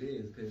see what it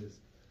is, because...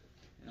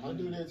 I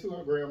do that too.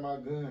 I grab my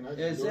gun. I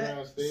just go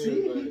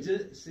downstairs.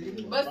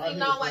 But see,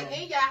 no, like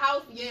in your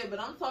house, yeah. But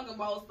I'm talking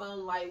about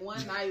some like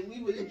one night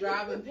we was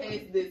driving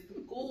past this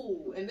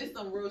school, and this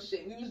some real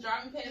shit. We was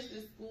driving past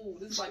this school.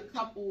 This like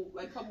couple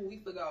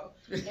weeks ago,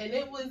 and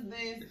it was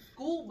this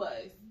school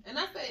bus. And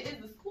I said, "Is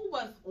the school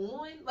bus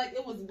on?" Like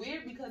it was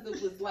weird because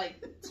it was like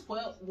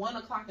 1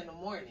 o'clock in the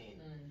morning.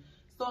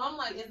 So I'm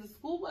like, "Is the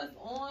school bus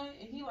on?"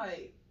 And he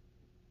like,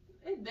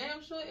 it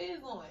damn sure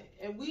is on.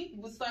 And we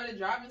started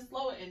driving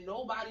slower and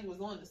nobody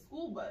was on the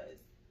school bus.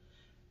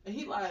 And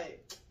he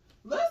like,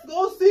 let's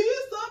go see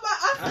somebody.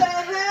 I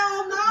said,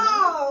 hell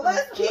no.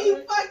 Let's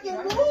keep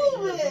fucking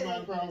moving.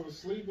 Somebody probably was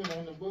sleeping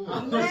on the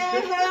bus.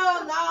 Man,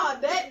 hell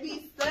no. That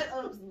be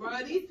setups,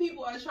 bro. These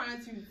people are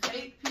trying to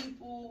take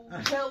people,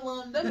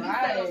 kill them. That be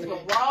setups for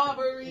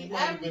robbery,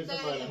 everything.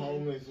 Somebody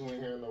homeless who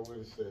ain't have nowhere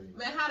to stay.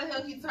 Man, how the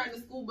hell he turned the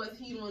school bus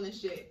heat on and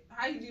shit?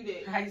 How you do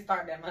that? How you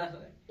start that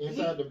mother?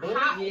 Inside the bus?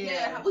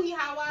 Yeah. How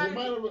wired?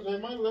 They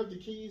might have left the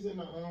keys in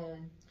the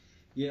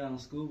Yeah, on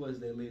school bus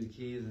they leave the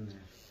keys in there.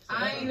 So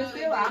I ain't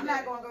still. I'm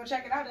not gonna go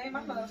check it out. It ain't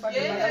my motherfucking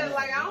bus.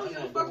 Like I don't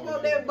give a fuck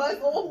about that bus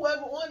or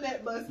whoever on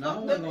that bus. No,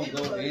 I'm not gonna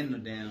go in the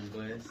damn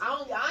bus.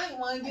 I ain't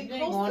want to get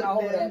close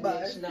to that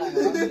bus. No. I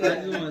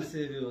just want to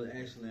see if it was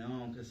actually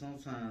on, because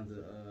sometimes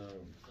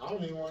I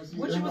don't even want to see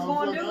what you was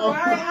going to do.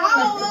 Right? I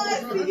don't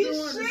want to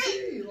see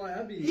shit.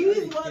 Like,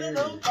 He's one of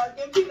them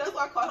fucking people. That's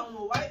why I call him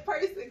a white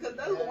person, because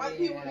that's what white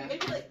people do. They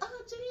be like,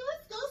 oh, Jenny,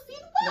 let's go see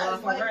the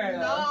bus.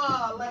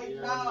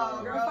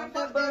 No, girl, fuck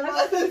that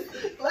bus.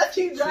 Let's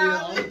keep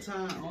driving. See,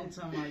 only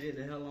time I get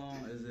the hell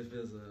on is if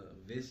it's a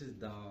vicious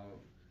dog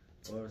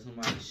or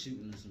somebody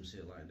shooting or some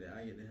shit like that.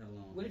 I get the hell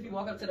on. What if you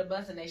walk up to the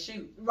bus and they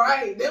shoot?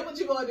 Right, then what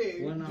you gonna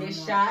do? Well, no, get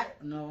shot?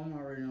 No, I'm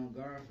already on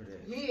guard for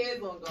that. He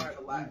is on guard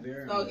a lot.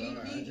 So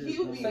he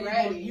will be so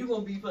ready. You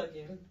gonna be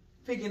fucking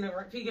peeking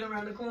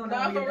around the corner.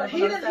 No,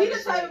 he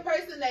the type of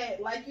person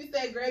that, like you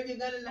said, grab your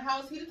gun in the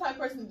house. He the type of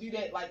person to do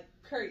that, like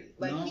Curry.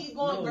 Like he's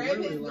gonna grab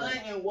his gun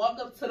and walk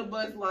up to the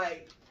bus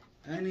like.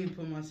 I ain't even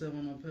put myself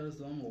on no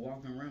pedestal. I'm a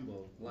walking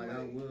Rambo. Like, right.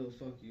 I will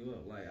fuck you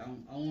up. Like,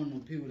 I want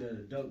them people that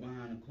are duck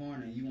behind the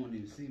corner and you won't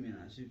even see me and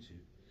I shoot you.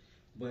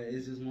 But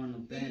it's just one of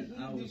them things.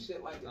 He do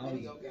shit like a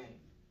video game.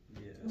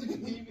 Yeah.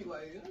 You be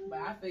like, but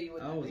I feel you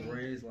with I was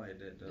raised like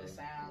that, though. The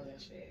sound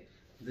and shit.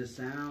 The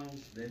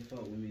sounds, they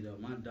fuck with me, though.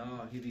 My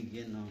dog, he be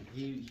getting on.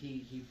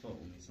 He fuck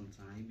with me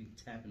sometimes. He be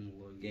tapping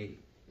the little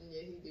gate.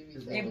 Yeah, he do be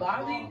tapping. They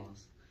bother you?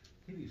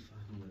 He be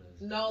fucking with us.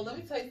 No, let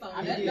me tell you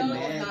something. That dog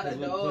is not a dog.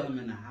 We put him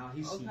in the house.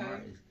 He's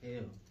smart as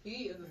hell.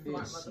 He is a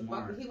smart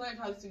motherfucker. He learned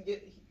how to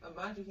get,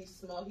 mind you, he's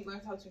small. He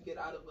learned how to get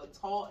out of a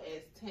tall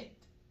ass tent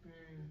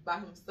by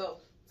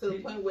himself to the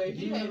point where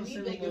he had me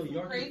thinking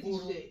some crazy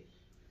shit.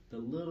 The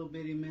little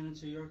bitty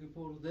miniature Yorkie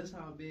poodle, that's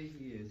how big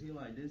he is. He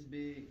like this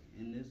big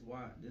and this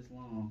wide, this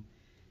long.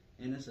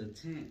 And it's a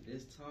tent,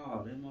 this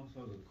tall. That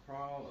motherfucker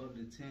crawl up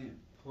the tent,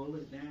 pull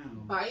it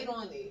down. Bite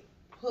on it.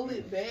 Pull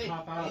it back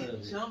pop out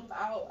and jump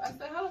out. I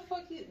said, how the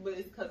fuck he? But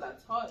it's because I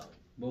taught him.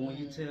 But when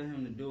you tell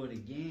him to do it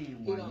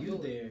again while you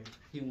there,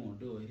 he won't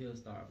do it. He'll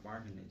start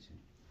barking at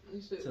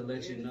you to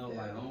let you know,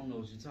 like, I don't know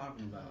what you're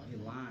talking about. He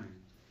lying.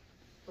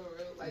 For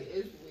real, like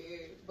it's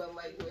weird. But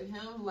like with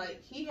him,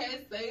 like he has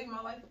saved my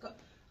life.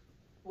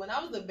 When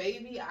I was a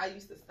baby, I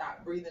used to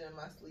stop breathing in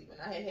my sleep, and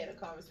I had a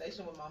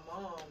conversation with my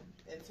mom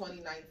in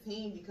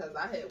 2019 because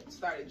I had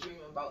started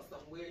dreaming about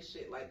some weird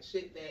shit, like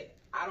shit that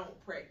I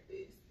don't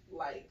practice.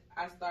 Like,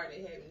 I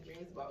started having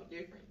dreams about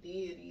different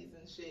deities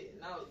and shit,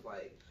 and I was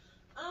like,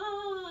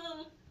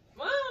 I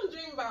don't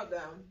dream about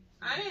them.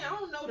 I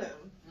don't know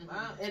them.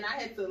 And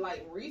I had to,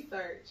 like,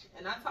 research,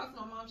 and I talked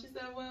to my mom. She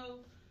said,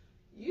 well,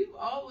 you've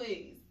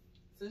always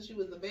since she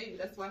was a baby,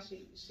 that's why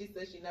she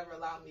said she never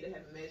allowed me to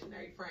have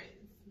imaginary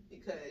friends,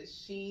 because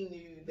she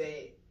knew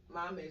that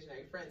my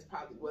imaginary friends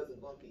probably wasn't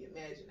going to be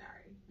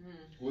imaginary.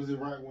 Was it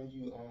right when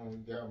you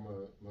got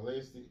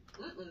molested?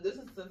 This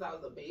is since I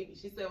was a baby.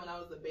 She said when I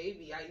was a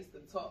baby, I used to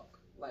talk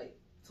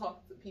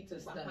to people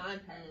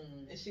behind her,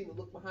 and she would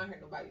look behind her,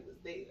 nobody was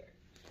there.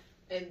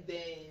 And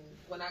then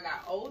when I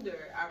got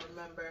older, I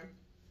remember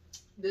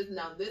this.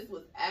 Now this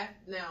was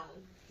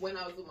when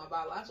I was with my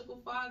biological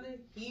father,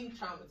 he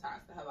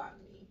traumatized the hell out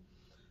of me.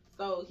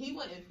 So he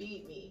wouldn't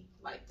feed me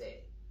like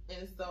that,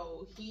 and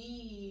so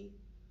he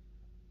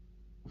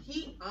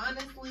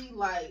honestly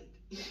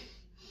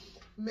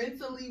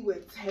mentally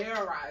would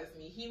terrorize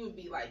me. He would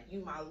be like,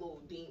 "You my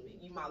little demon,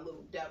 you my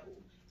little devil."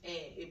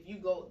 And if you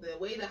go, the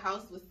way the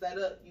house was set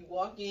up, you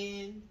walk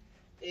in,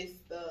 it's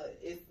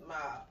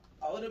my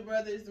older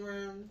brother's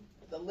room,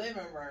 the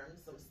living room,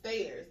 some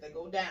stairs that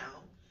go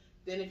down.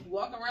 Then if you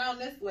walk around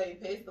this way,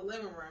 past the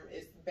living room,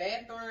 it's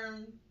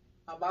bathroom,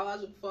 my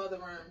biological father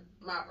room,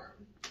 my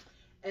room.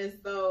 And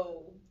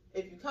so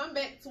if you come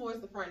back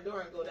towards the front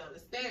door and go down the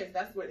stairs,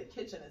 that's where the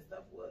kitchen and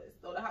stuff was.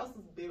 So the house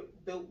was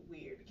built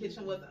weird. The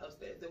kitchen wasn't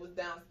upstairs. It was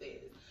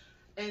downstairs.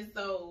 And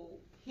so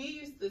he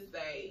used to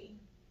say,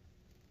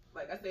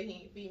 like I said,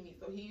 he ain't feed me.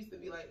 So he used to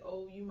be like,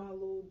 "Oh, you my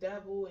little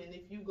devil. And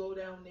if you go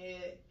down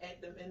there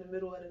in the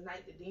middle of the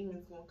night, the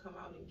demon's going to come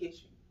out and get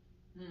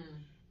you."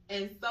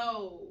 And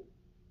so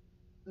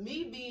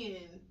me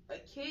being a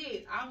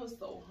kid, I was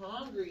so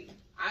hungry.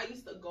 I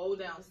used to go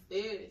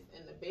downstairs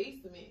in the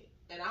basement,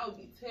 and I would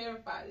be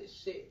terrified as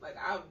shit. Like,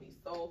 I would be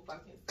so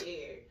fucking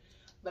scared.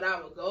 But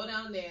I would go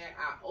down there,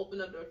 I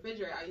open up the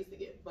refrigerator, I used to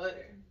get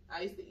butter.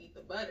 I used to eat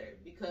the butter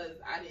because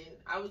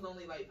I was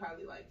only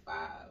probably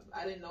 5.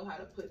 I didn't know how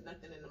to put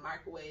nothing in the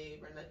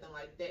microwave or nothing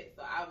like that.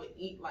 So I would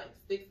eat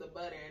sticks of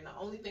butter. And the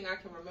only thing I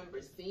can remember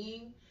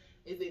seeing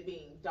is it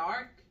being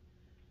dark,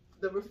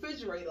 the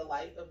refrigerator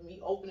light of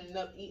me opening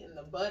up, eating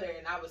the butter,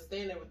 and I was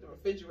standing there with the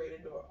refrigerator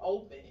door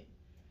open.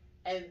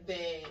 And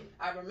then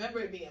I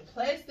remember it being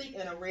plastic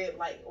and a red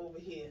light over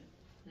here.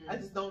 I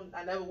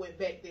never went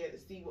back there to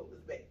see what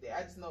was back there.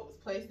 I just know it was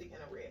plastic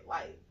and a red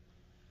light.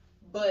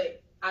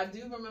 But I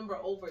do remember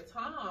over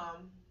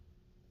time,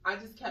 I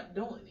just kept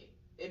doing it.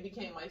 It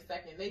became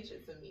second nature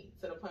to me,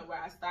 to the point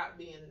where I stopped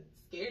being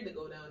scared to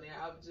go down there.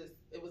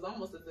 It was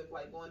almost as if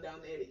going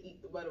down there to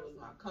eat the butter was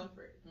my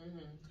comfort.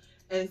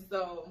 And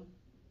so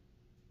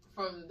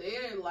from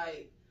there,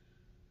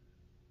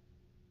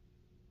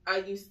 I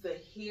used to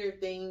hear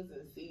things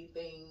and see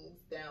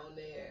things down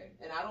there,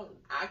 and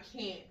I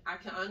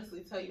can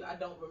honestly tell you I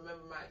don't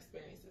remember my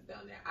experiences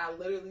down there. I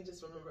literally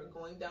just remember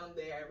going down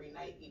there every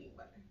night eating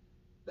butter.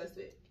 That's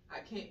it. I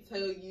can't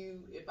tell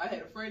you if I had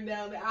a friend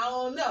down there. I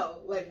don't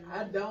know.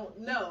 I don't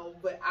know,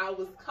 but I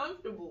was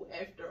comfortable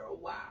after a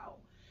while.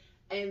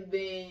 And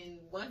then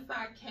once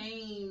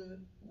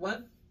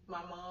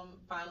my mom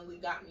finally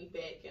got me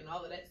back and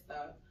all of that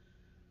stuff,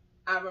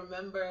 I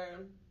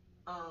remember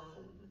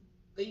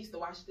they used to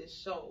watch this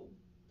show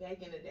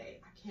back in the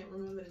day. I can't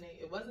remember the name.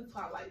 It wasn't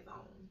Twilight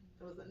Zone.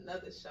 It was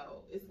another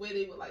show. It's where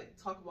they would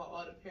talk about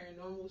all the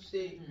paranormal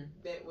shit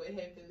that would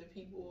happen to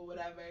people or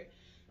whatever.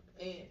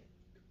 And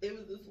it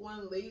was this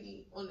one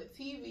lady on the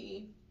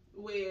TV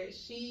where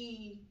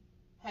she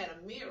had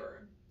a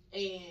mirror,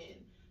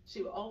 and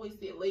she would always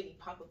see a lady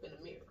pop up in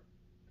the mirror.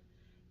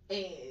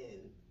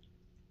 And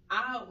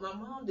my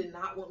mom did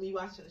not want me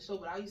watching the show,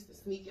 but I used to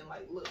sneak and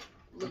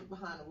look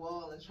behind the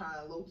wall and try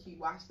and low-key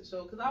watch the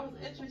show because I was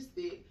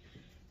interested.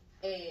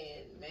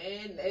 And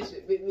man, that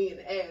shit bit me in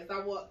the ass.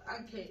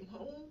 I came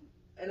home,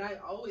 and I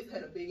always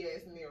had a big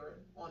ass mirror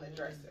on the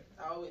dresser.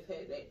 I always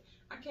had that.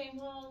 I came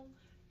home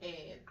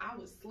and I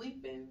was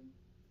sleeping,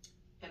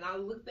 and I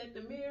looked at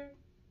the mirror,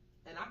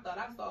 and I thought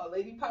I saw a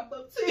lady pop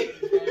up too.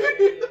 And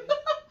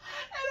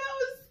I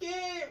was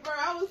scared, bro.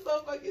 I was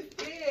so fucking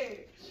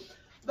scared.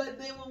 But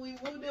then when we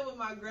moved in with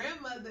my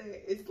grandmother,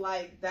 it's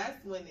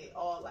that's when it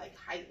all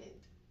heightened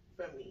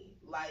for me.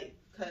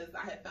 Cause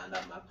I had found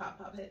out my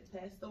pop had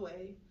passed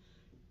away,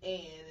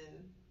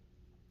 and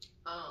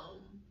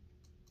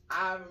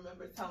I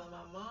remember telling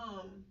my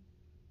mom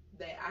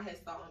that I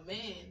had saw a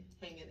man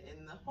hanging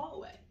in the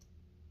hallway,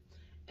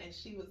 and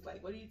she was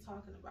like, "What are you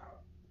talking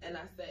about?" And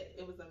I said,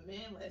 "It was a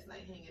man last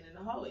night hanging in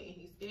the hallway, and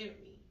he scared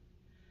me."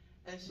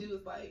 And she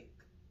was like,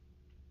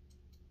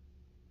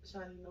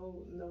 "Shawty,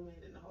 no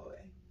man in the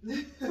hallway."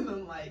 And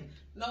I'm like,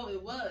 "No,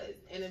 it was."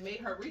 And it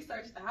made her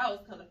research the house,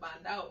 come to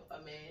find out a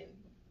man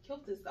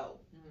killed himself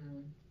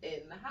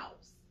in the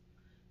house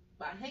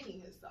by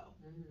hanging himself.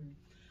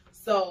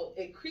 So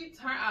it creeped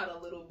her out a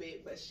little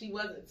bit, but she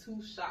wasn't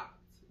too shocked.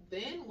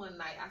 Then one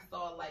night I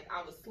saw,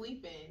 I was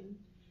sleeping.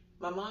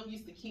 My mom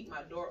used to keep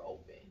my door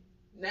open.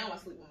 Now I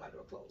sleep with my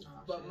door closed.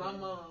 But my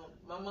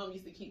mom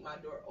used to keep my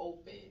door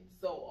open.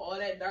 So all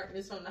that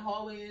darkness from the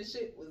hallway and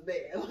shit was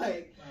there.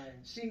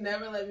 She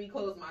never let me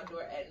close my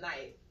door at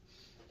night.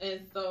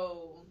 And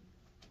so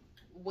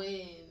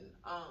when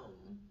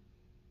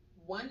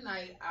one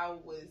night I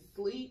was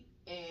asleep,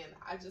 and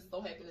I just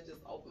so happened to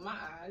just open my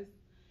eyes,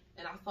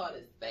 and I saw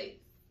this face.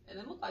 and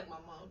it looked like my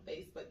mom's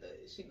face, but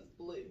she was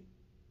blue.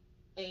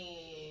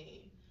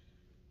 And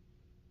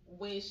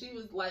when she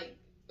was like,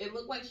 it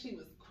looked like she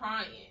was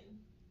crying.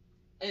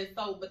 And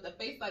so, but the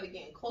face started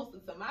getting closer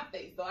to my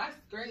face, so I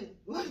screamed.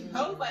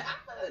 I was like,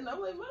 and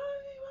I'm like,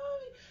 mommy,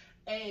 mommy.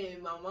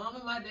 And my mom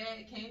and my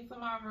dad came to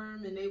my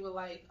room, and they were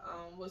like,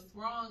 what's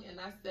wrong? And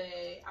I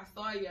said, I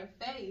saw your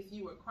face,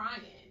 you were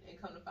crying. And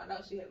come to find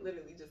out, she had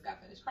literally just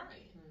got finished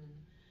crying.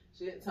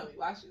 She didn't tell me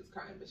why she was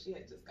crying, but she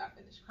had just got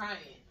finished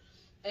crying.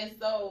 And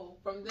so,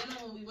 from then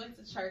on, we went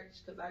to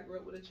church, because I grew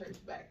up with a church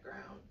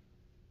background.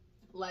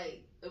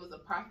 Like, it was a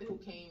prophet who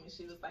came, and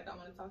she was like, I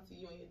want to talk to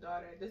you and your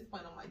daughter. At this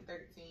point, I'm like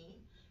 13.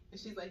 And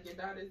she's like, your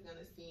daughter's going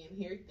to see and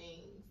hear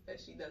things that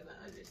she doesn't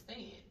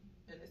understand.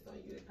 And it's on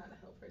you to kind of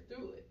help her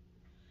through it.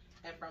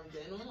 And from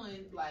then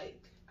on, like,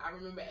 I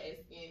remember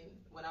asking,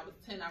 when I was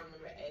 10, I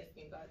remember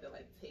asking God to,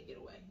 like, take it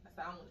away. I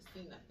said, I don't want to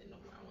see nothing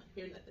no more. I don't want to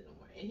hear nothing no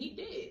more. And he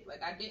did.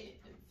 Like, I didn't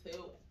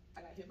until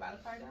I got hit by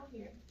the car down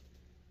here.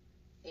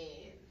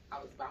 And I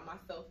was by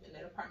myself in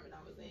that apartment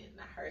I was in. And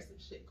I heard some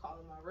shit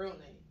calling my real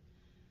name.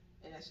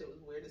 And that shit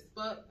was weird as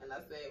fuck. And I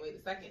said, wait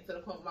a second. To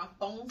the point my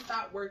phone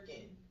stopped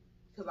working.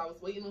 Because I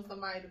was waiting on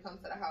somebody to come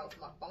to the house.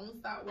 My phone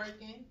stopped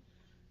working.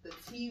 The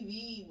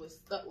TV was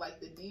stuck. Like,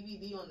 the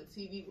DVD on the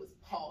TV was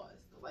paused.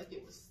 Like,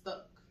 it was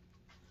stuck.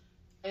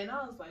 And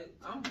I was like,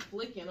 I'm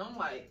flicking. I'm,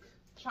 like,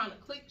 trying to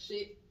click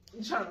shit.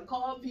 I'm trying to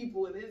call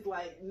people. And it's,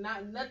 like,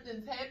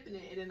 nothing's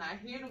happening. And then I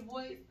hear the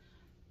voice.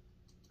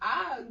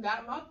 I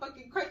got my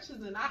fucking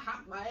crutches and I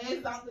hopped my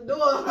ass out the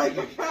door. Like,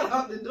 I got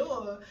out the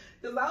door.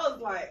 Because I was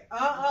like,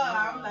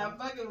 I'm not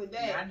fucking with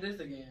that. Not this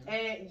again.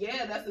 And,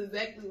 yeah, that's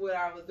exactly where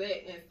I was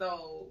at. And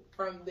so,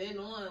 from then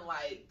on,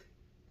 like,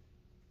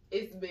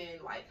 it's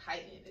been, like,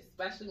 heightened.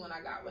 Especially when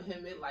I got with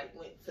him, it, like,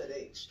 went to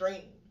the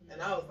extreme.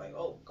 And I was like,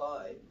 oh,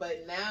 God.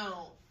 But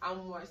now,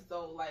 I'm more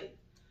so, like,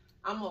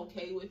 I'm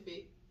okay with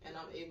it. And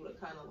I'm able to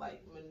kind of,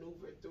 like,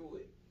 maneuver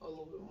through it a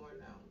little bit more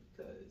now.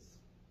 Because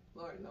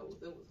Lord knows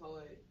it was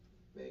hard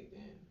back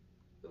then.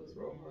 It was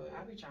real hard.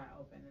 I be trying to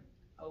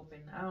open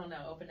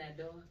that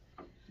door.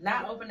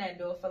 Not open that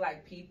door for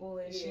like people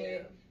and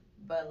shit,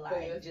 but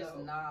like just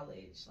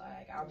knowledge.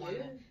 Like I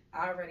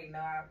already know.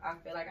 I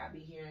feel like I be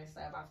hearing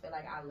stuff. I feel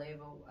like I live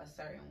a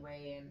certain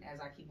way, and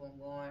as I keep on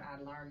going,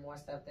 I learn more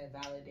stuff that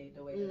validate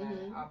the way that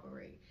I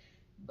operate.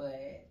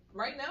 But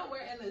right now we're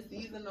in a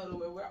season though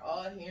where we're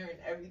all hearing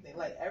everything.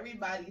 Like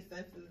everybody's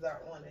senses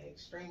are on an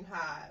extreme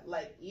high.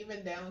 Like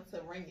even down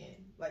to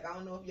ringing. Like I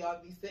don't know if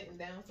y'all be sitting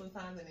down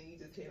sometimes and then you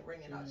just hear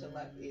ringing out your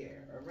left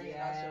ear or ringing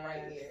out your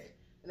right ear,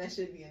 and that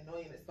should be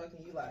annoying as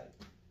fucking. You like,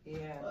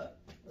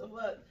 the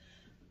fuck.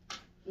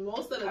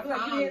 Most of the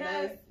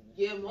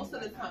time, most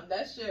of the time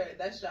that's your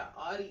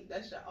audience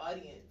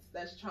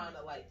that's trying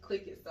to like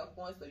click itself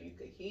on so you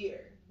could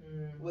hear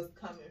what's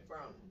coming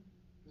from.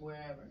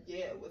 Wherever.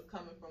 Yeah, what's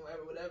coming from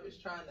whatever's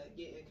trying to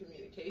get in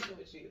communication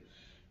with you.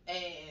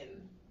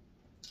 And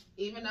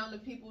even down to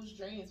people's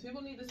dreams.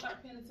 People need to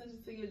start paying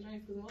attention to your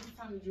dreams because most of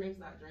the time your dreams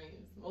not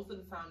dreams. Most of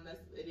the time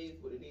it is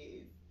what it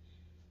is.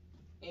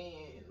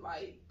 And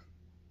like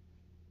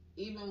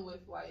even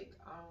with like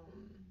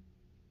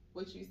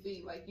what you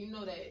see, like you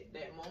know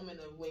that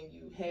moment of when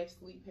you half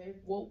sleep, half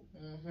woke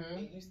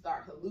and you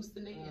start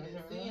hallucinating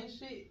and seeing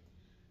shit.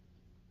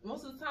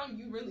 Most of the time,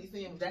 you really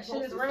see him. That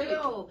shit is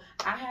real.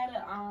 I had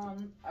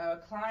a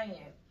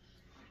client,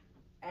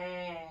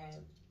 and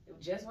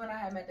just when I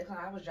had met the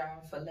client, I was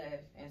driving for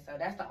left, and so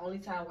that's the only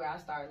time where I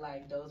start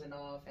like dozing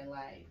off and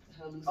like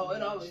hallucinating. Oh,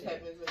 it always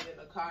happens when you're in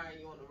a car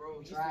and you on the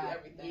road. You see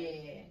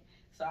everything. Yeah.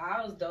 So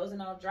I was dozing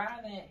off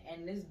driving,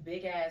 and this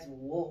big ass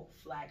wolf,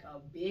 like a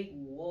big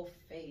wolf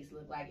face,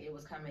 looked like it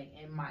was coming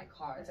in my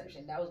car. Type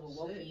shit. That was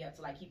what woke me up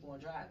to like keep on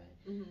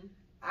driving.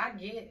 I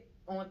get.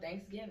 On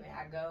Thanksgiving,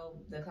 I go,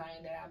 the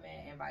client that I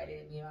met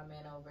invited me and my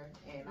man over,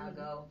 and I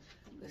go,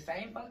 the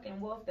same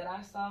fucking wolf that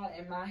I saw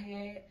in my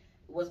head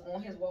was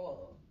on his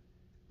wall.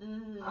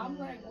 I'm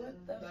like,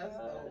 what the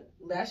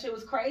fuck? That shit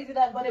was crazy,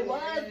 but it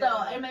was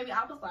though. And maybe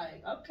I was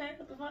like, okay,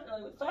 what the fuck?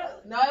 Like, what's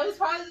up? No, it was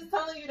probably just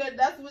telling you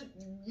that's what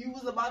you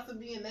was about to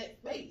be in that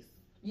space.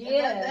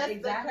 Yeah, that's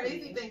exactly. the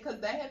crazy thing, because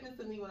that happened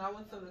to me when I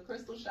went to the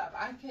crystal shop.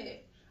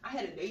 I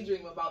had a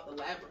daydream about the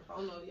Labyrinth. I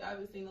don't know if y'all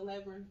ever seen the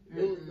Labyrinth.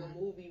 It was a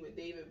movie with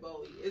David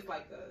Bowie. It's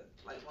like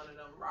one of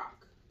them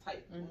rock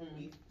type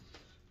movies.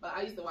 But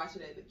I used to watch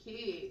it as a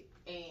kid,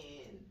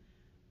 and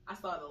I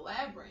saw the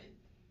Labyrinth,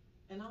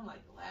 and I'm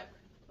like, the Labyrinth.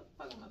 What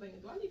the fuck am I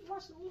thinking? Do I need to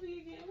watch the movie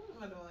again? What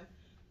am I doing?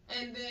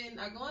 And then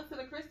I go into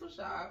the crystal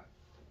shop,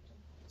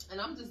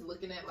 and I'm just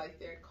looking at like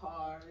their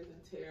cards and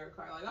tarot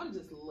cards. Like I'm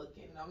just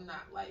looking. I'm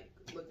not like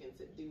looking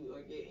to do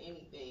or get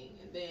anything.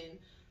 And then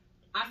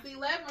I see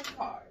Labyrinth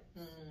cards.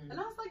 And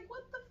I was like,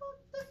 what the fuck?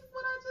 This is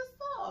what I just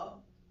saw.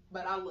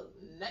 But I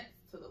looked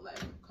next to the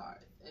Labyrinth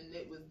cards, and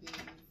it was these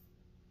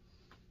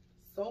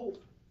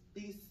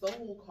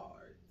soul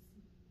cards.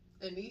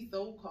 And these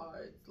soul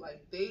cards,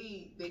 like,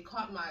 they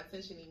caught my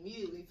attention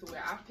immediately to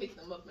where I picked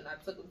them up and I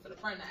took them to the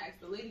front. And I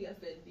asked the lady, I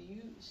said,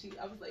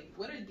 I was like,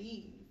 what are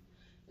these?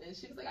 And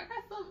she was like, I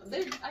got some.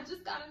 I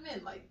just got them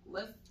in. Like,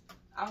 let's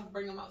I'll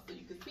bring them out so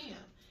you could see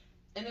them.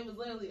 And it was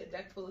literally a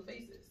deck full of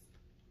faces.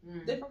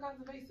 Different kinds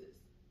of faces.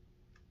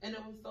 And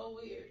it was so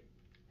weird.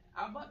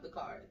 I bought the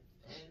cards.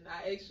 And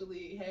I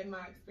actually had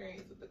my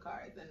experience with the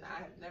cards. And I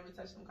have never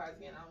touched them cards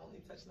again. I've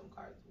only touched them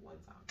cards one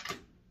time.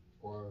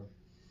 Why?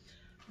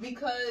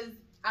 Because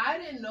I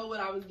didn't know what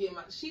I was getting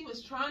she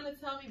was trying to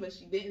tell me, but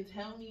she didn't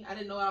tell me. I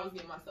didn't know what I was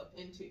getting myself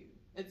into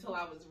until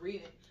I was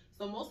reading.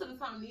 So most of the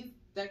time, these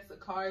decks of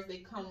cards, they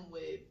come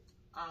with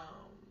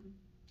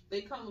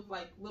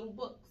like little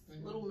books,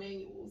 little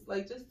manuals,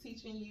 like just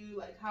teaching you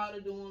like how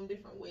to do them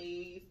different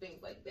ways,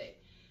 things like that.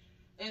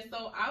 And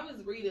so I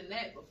was reading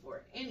that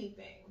before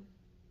anything.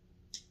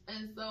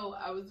 And so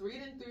I was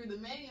reading through the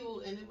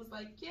manual, and it was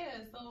like,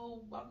 yeah,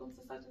 so welcome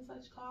to such and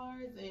such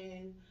cards,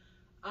 and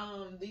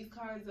these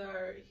cards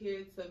are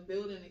here to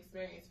build an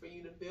experience for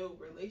you to build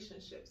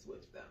relationships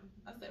with them.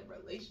 I said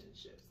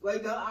relationships.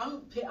 Like,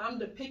 I'm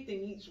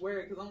depicting each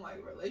word because I'm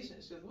like,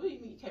 relationships? What do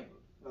you mean you can't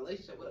have a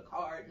relationship with a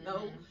card?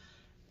 No.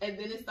 And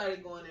then it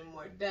started going in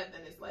more depth,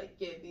 and it's like,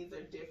 yeah, these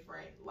are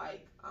different,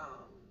 like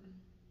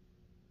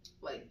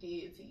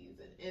deities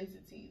and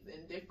entities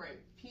and different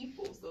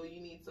people. So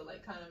you need to,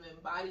 like, kind of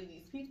embody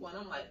these people. And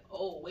I'm like,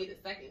 oh, wait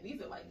a second.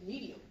 These are, like,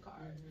 medium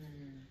cards.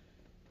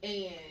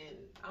 And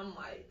I'm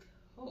like,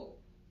 oh,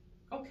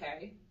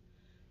 okay.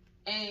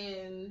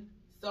 And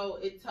so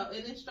it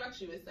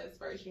instructs you. It says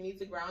first you need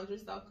to ground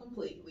yourself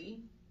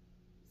completely.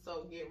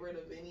 So get rid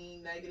of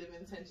any negative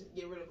intention.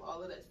 Get rid of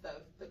all of that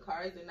stuff. The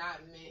cards are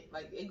not meant,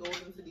 like, it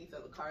goes into detail.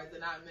 The cards are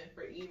not meant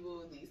for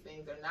evil. These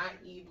things are not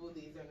evil.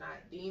 These are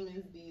not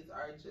demons. These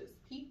are just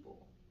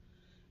people.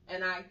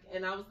 And I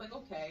was like,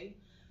 okay.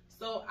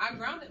 So I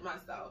grounded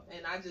myself,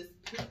 and I just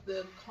picked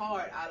the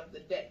card out of the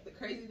deck. The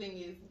crazy thing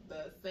is,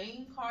 the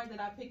same card that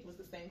I picked was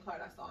the same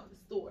card I saw in the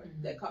store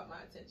that caught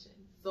my attention.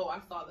 So I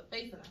saw the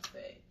face, and I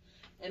said,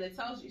 and it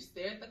tells you,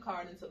 stare at the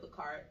card until the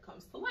card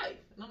comes to life.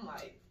 And I'm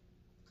like,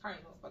 card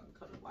ain't no fucking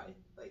come to life.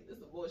 Like, this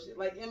is bullshit.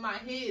 Like, in my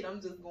head,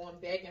 I'm just going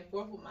back and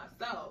forth with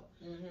myself.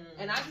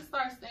 And I just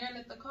start staring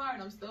at the card.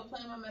 I'm still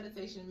playing my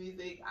meditation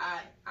music.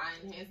 I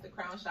enhance the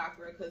crown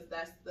chakra because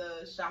that's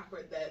the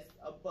chakra that's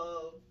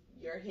above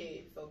your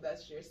head. So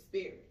that's your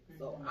spirit.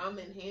 So I'm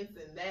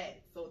enhancing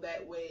that so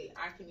that way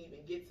I can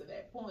even get to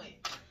that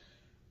point.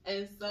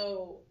 And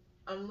so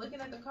I'm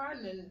looking at the card,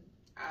 and then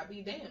I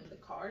be damned, the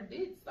card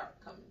did start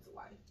coming to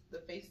life. The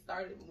face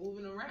started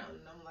moving around,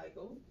 and I'm like,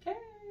 okay,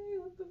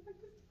 what the fuck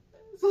is this?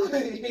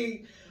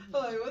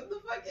 Like, what the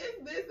fuck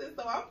is this? And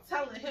so I'm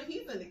telling him,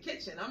 he's in the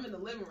kitchen, I'm in the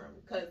living room,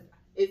 because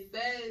it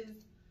says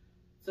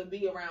to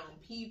be around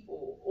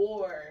people,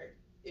 or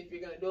if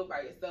you're going to do it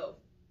by yourself,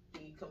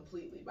 be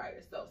completely by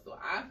yourself. So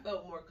I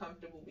felt more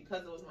comfortable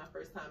because it was my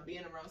first time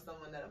being around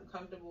someone that I'm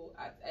comfortable.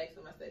 I asked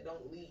him, I said,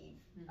 don't leave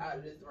out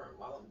of this room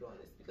while I'm doing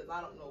this, because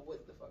I don't know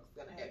what the fuck's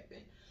going to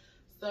happen.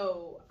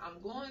 So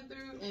I'm going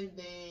through, and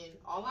then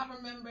all I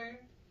remember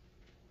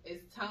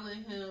is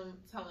telling him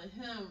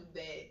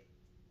that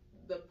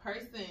the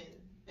person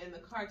in the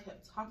car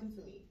kept talking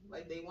to me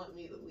like they want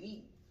me to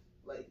leave.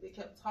 Like, they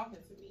kept talking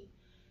to me.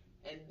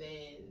 And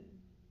then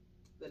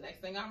the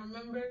next thing I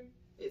remember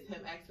is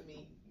him asking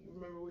me, you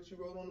remember what you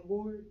wrote on the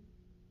board?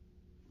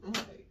 I'm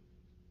like,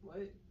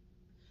 what?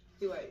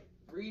 He like,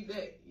 read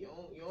that. You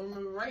don't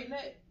remember writing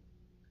that?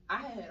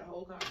 I had a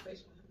whole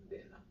conversation with him,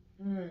 didn't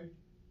I?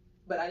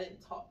 But I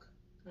didn't talk.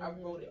 I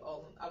wrote it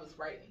all. I was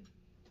writing.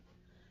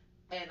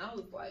 And I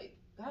was like,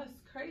 that's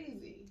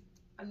crazy.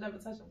 I never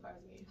touched him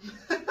cards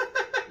again.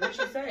 What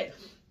you say?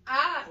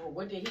 Or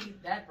what did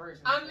that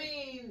person I say?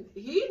 mean,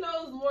 he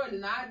knows more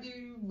than I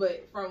do,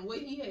 but from what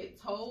he had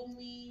told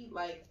me,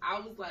 like, I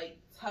was, like,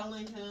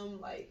 telling him,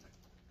 like,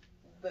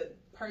 the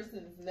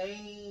person's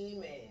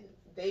name, and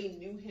they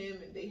knew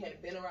him, and they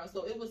had been around.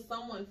 So it was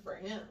someone for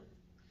him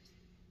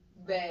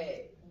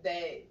that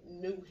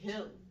knew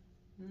him,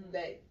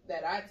 that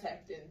I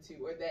tapped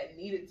into, or that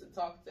needed to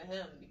talk to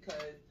him,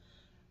 because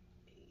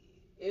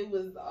it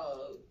was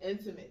an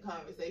intimate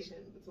conversation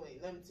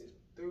between them two,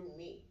 through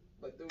me,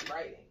 but through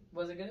writing.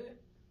 Was it good?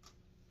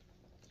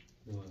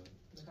 What?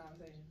 The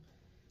conversation?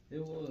 It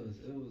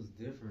was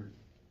different,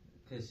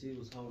 because she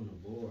was holding the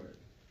board,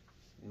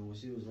 and when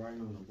she was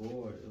writing on the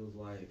board, it was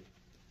like,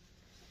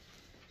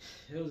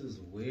 it was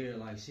just weird.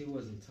 Like, she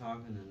wasn't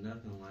talking or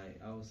nothing.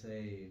 Like, I would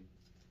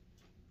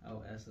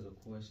ask her the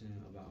question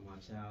about my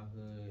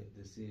childhood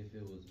to see if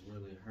it was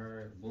really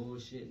her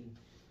bullshitting,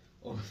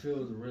 or if it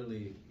was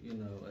really,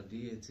 a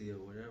deity or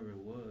whatever it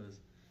was.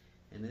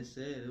 And it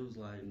said, it was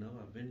like, no,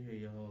 I've been here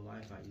your whole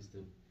life. I used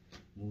to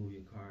move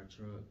your car,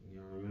 truck,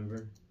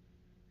 remember?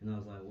 And I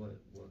was like, what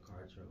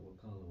car, truck,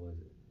 what color was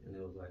it? And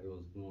it was like, it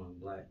was blue and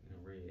black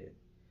and red.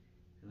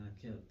 And I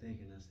kept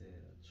thinking, I said,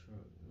 a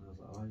truck. And I was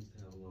like, oh, I used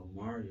to have a little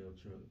Mario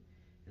truck.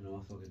 And the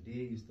motherfucker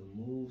did used to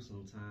move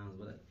sometimes,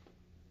 but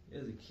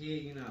as a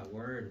kid, you're not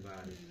worried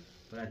about it.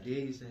 But I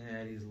did used to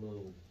have these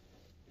little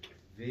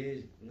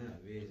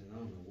not vision, I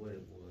don't know what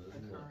it was. A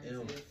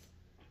little elf.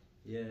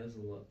 Yeah, it was a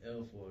little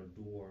elf or a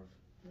dwarf,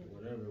 or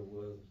whatever it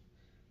was.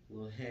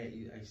 Little hat,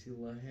 I see a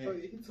little hat. Oh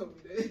yeah, he told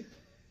me that.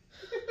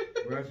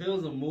 Bro, if it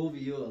was a movie,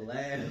 you would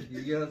laugh.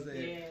 You know what I'm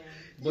saying? Yeah.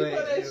 But you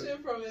know that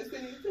shit from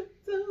Infinity to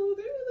the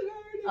garden.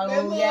 Oh,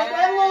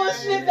 that little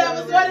shit that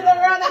was running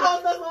around the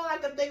house. That's all I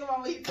could think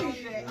about when he told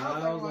me that.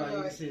 I was like,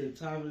 you can see the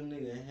top of the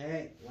nigga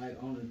hat,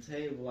 like, on the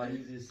table. Like, you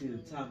just see the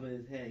top of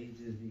his hat. He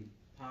just be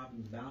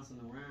popping, bouncing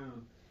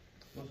around.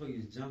 Motherfuckers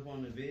used to jump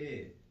on the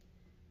bed.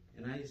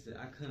 And I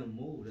couldn't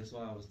move. That's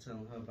why I was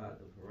telling her about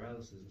the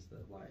paralysis and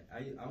stuff. Like,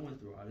 I went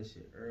through all this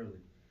shit early.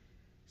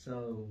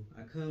 So,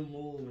 I couldn't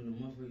move, and the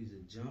motherfucker used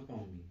to jump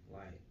on me.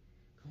 Like,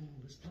 come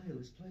on, let's play. And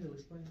I'm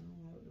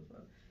like, what the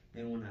fuck?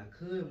 And when I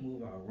could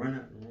move, I'd run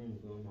out the room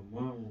and go in my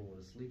mom's room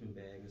with a sleeping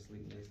bag and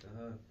sleep next to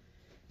her.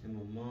 And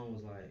my mom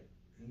was like,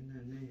 ain't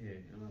nothing in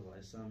here. And I was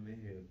like, something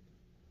in here.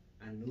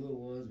 I knew it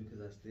was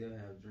because I still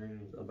have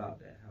dreams about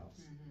that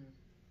house. Mm-hmm.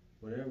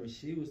 Whatever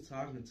she was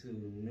talking to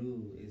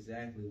knew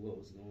exactly what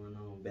was going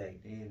on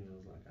back then. It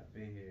was like, I've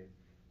been here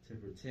to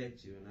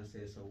protect you. And I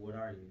said, so what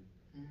are you?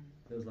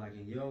 Mm-hmm. It was like,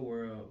 in your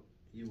world,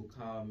 you would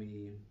call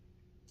me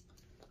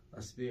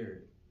a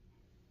spirit.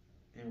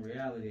 In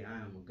reality, I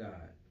am a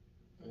god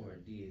or a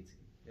deity.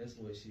 That's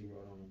what she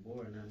wrote on the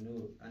board, and I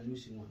knew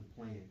she wasn't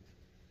playing.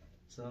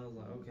 So I was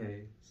like,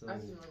 okay. So I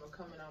just remember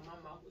coming out, my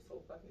mouth was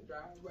so fucking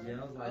dry, bro.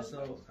 Yeah,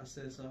 I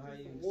said, so how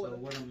you? So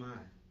what am I?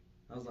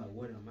 I was like,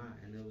 what am I?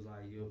 And it was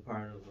like, you're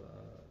part of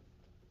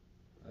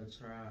a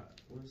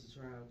tribe. What's the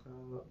tribe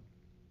called?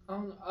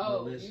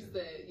 Militia. You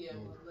said,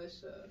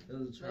 militia. It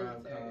was a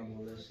tribe called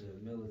militia,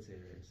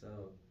 military.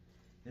 So,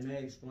 and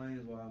that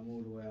explains why I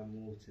moved the way I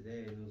moved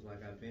today. And it was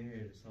like, I've been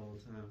here this whole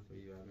time for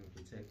you. I've been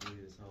protecting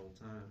you this whole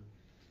time.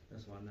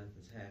 That's why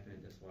nothing's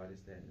happened. That's why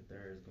this, that, and the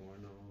third is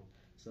going on.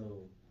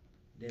 So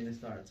then they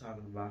started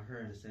talking about her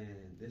and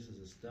saying, this is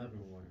a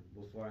stubborn one.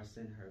 Before I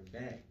send her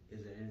back,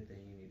 is there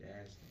anything you need to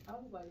ask me? I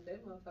was like,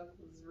 that motherfucker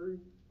was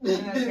rude.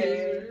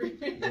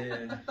 Yeah.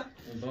 And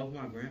both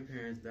my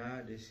grandparents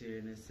died this year,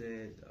 and it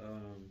said,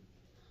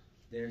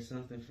 there's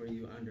something for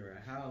you under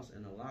a house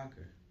in a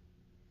locker.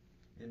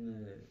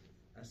 And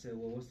I said,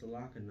 well, what's the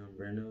locker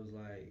number? And it was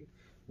like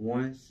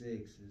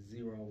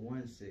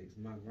 16016.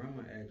 My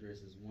grandma's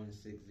address is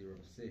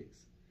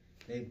 1606.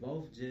 They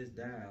both just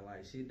died.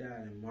 Like, she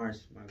died in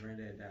March. My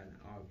granddad died in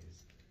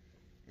August.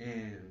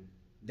 And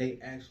they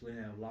actually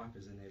have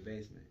lockers in their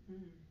basement.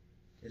 Mm-hmm.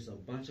 It's a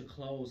bunch of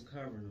clothes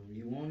covering them.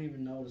 You won't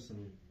even notice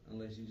them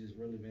unless you just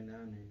really been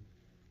down there.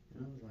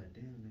 And I was like,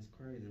 damn, that's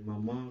crazy. And my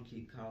mom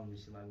keep calling me.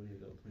 She's like, we need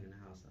to go clean the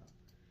house out.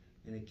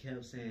 And it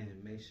kept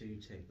saying, make sure you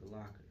check the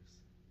lockers.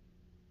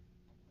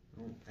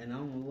 And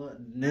I'm a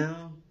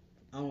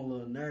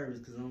little nervous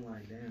because I'm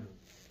like, damn.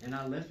 And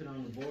I left it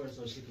on the board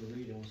so she could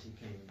read it when she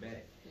came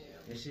back. Yeah.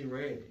 And she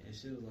read it, and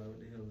she was like, what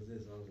the hell is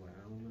this? I was like,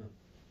 I don't know.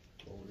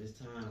 But when it's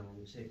time, I'm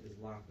going to check this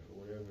locker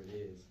or whatever it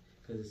is.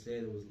 Because it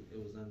said it was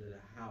under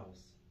the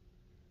house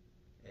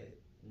at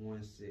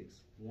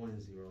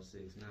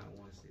 16106, not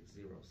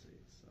 1606.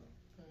 So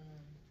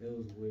it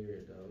was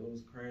weird, though. It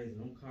was crazy.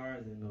 Them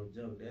cars ain't no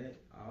joke.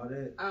 All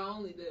that. I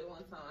only did it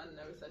one time. I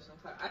never touched them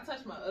cars. I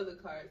touched my other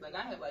cars. Like,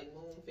 I have, like,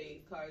 moon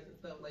phase cars and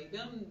stuff. Like,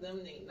 them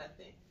ain't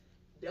nothing.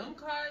 Them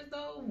cars,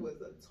 though,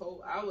 was a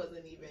total. I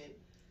wasn't even.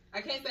 I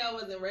can't say I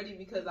wasn't ready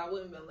because I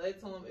wouldn't have been led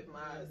to them if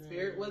my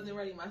spirit wasn't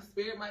ready. My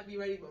spirit might be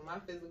ready, but my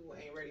physical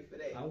ain't ready for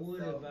that. I would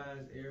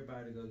advise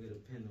everybody to go get a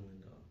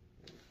pendulum, though.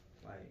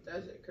 Like,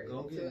 that's just crazy.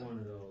 Go get one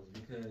of those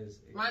because.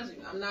 Mind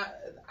you,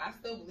 I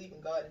still believe in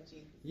God and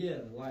Jesus.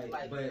 Yeah, but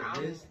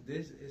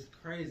this is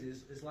crazy.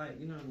 It's like,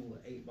 you know, the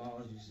 8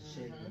 balls you should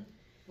shake them.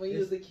 When you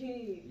was a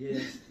kid.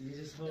 Yes, you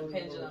just hold the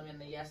pendulum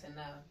and the yes and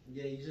no.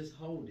 Yeah, you just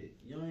hold it.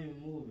 You don't even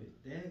move it.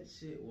 That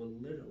shit will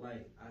literally,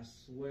 like, I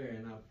swear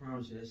and I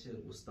promise you, that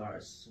shit will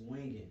start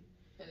swinging.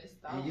 And it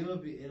stops. And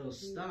it'll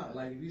stop.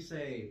 Like, if you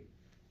say,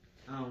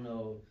 I don't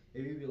know,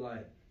 if you be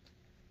like,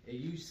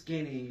 if you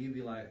skinny and you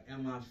be like,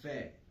 am I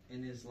fat?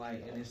 And it's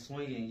like, and it's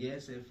swinging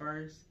yes at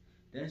first,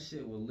 that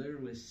shit will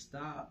literally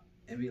stop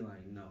and be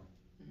like, no.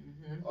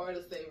 Mm-hmm. Or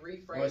to say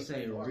rephrase.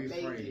 Or rephrase.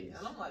 Maybe.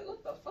 And I'm like,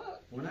 what the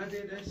fuck? When I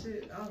did that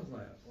shit, I was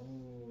like,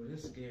 oh,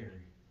 this is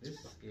scary. This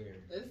is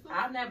scary.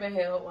 I've never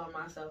held one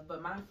myself,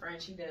 but my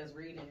friend, she does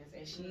readings,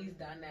 and she's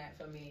done that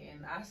for me.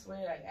 And I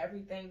swear, like,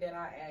 everything that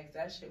I asked,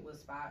 that shit was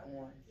spot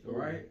on.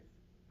 Right?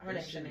 Her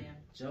name's Shanann.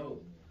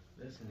 Joke.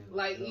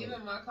 Like,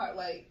 even my car,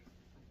 like,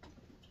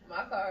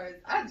 my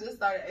cards, I just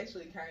started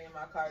actually carrying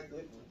my cards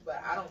with me,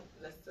 but I don't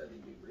necessarily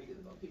do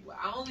readings on people.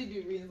 I only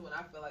do readings when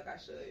I feel like I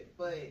should,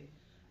 but,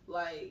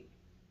 like,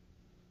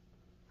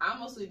 I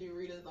mostly do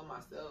readings on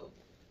myself.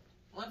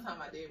 One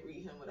time I did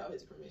read him without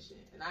his permission,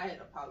 and I had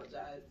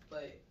apologized,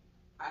 but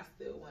I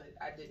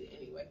did it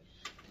anyway.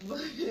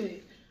 But,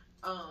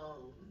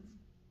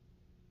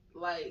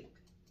 like,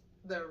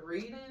 the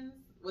readings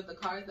with the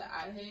cards that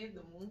I had,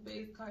 the moon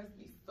phase cards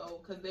be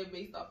so, because they're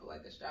based off of,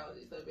 like,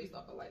 astrology, so they're based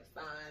off of, like,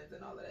 signs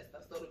and all of that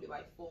stuff. So it'll be,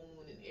 like, full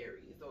moon in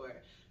Aries or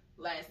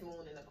last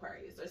moon in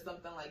Aquarius or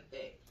something like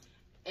that.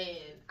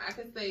 And I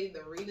could say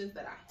the readings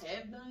that I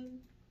have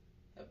done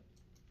have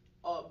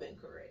all been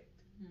correct.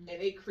 Mm-hmm. And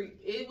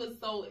it was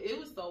so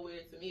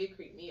weird to me. It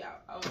creeped me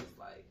out. I was just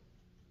like,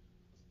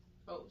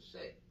 oh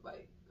shit.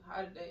 Like,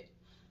 how did that?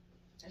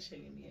 That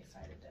should get me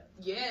excited though.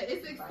 Yeah,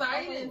 it's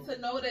exciting to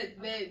know that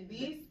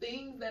these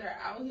things that are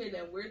out here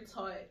that we're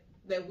taught,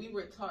 that we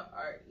were taught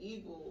are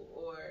evil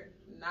or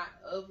not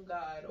of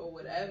God or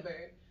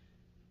whatever.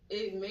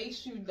 It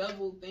makes you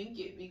double think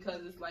it,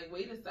 because it's like,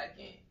 wait a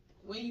second.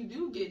 When you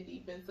do get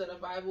deep into the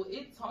Bible,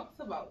 it talks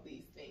about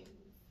these things.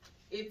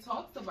 It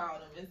talks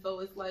about them, and so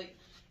it's like,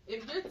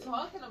 if you're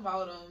talking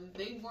about them,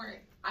 they weren't.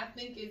 I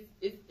think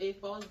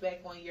it falls back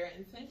on your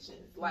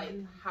intentions. Like,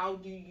 how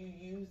do you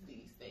use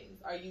these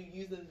things? Are you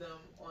using them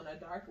on a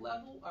dark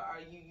level, or are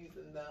you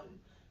using them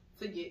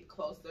to get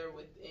closer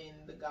within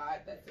the God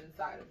that's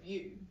inside of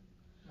you?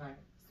 Right.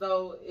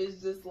 So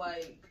it's just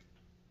like,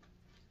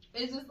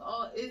 it's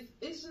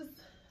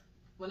just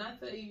when I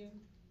tell you,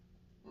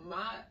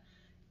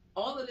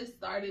 all of this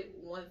started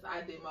once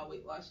I did my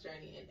weight loss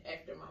journey and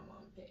after my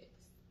mom passed.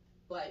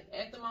 Like,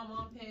 after my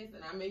mom passed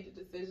and I made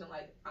the decision,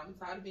 like, I'm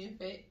tired of being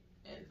fat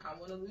and I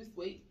want to lose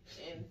weight,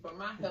 and for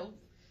my health,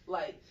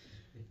 like,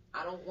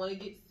 I don't want to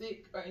get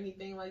sick or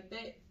anything like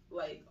that.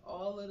 Like,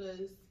 all of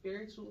the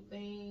spiritual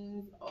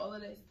things, all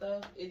of that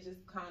stuff, it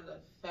just kind of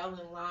fell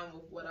in line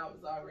with what I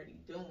was already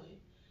doing.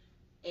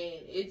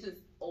 And it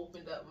just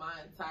opened up my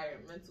entire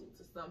mental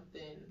to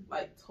something,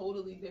 like,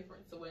 totally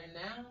different. To where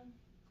now,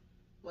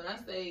 when I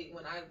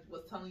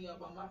was telling you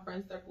about my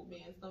friend circle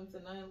being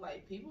something to none,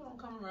 like, people don't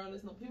come around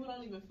us. No, people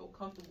don't even feel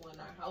comfortable in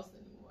our house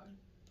anymore.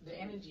 The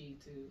energy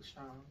too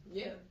strong.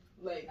 Yeah.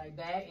 Like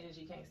bad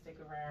energy can't stick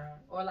around.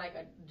 Or like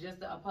just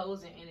the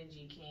opposing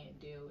energy can't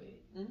deal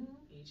with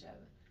each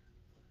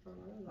other.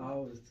 I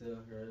always tell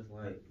her, it's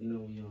like, you know,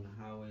 when you're on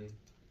the highway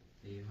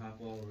and you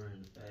hop over in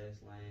the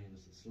fast lane,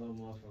 it's a slow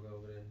motherfucker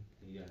over there,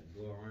 and you got to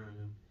go around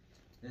them.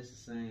 That's the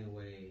same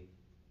way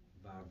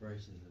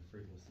vibrations and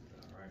frequencies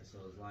are, right? So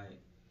it's like,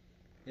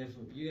 if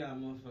you got a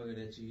motherfucker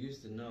that you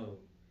used to know,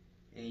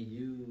 and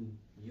you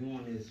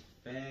on this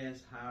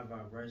fast, high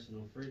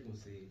vibrational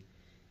frequency,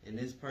 and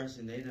this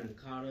person, they done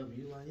caught up, and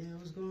you like, yeah,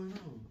 what's going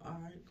on?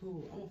 All right,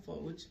 cool, I'm gonna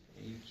fuck with you,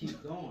 and you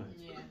keep going.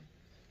 Yeah.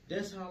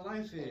 That's how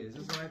life is.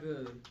 It's like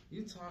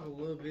you talk a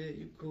little bit,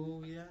 you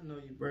cool, yeah, I know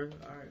you, bro.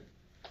 All right.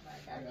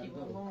 Like, I keep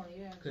on going,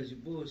 yeah. Because you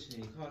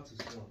bullshitting, caught too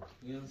slow.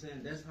 You know what I'm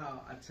saying? That's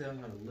how I tell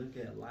her to look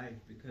at life,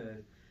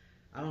 because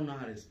I don't know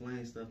how to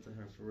explain stuff to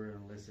her for real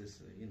unless it's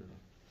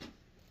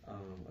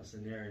a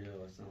scenario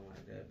or something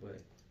like that.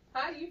 But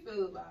how you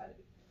feel about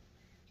it?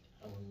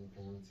 I wasn't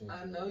paying attention.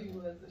 I know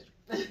you wasn't.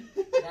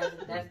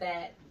 that's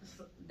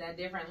that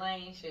different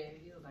lane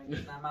shit. He was like,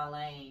 it's not my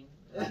lane.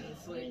 I can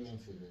switch.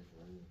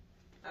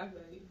 I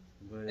feel you.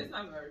 But it's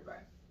not for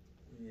everybody.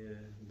 Yeah,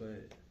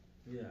 but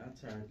yeah, I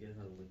try to get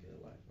her to look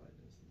at life like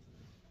this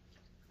sometimes.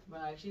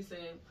 But like she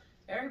said,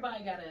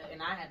 everybody gotta,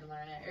 and I had to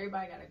learn that,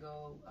 everybody gotta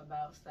go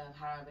about stuff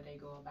however they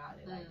go about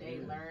it. Like, they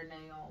learn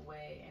their own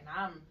way, and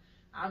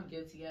I'm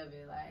guilty of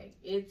it. Like,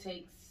 it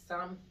takes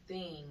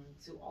something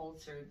to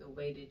alter the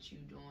way that you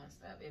doing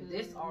stuff. If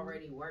this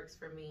already works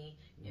for me,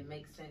 it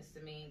makes sense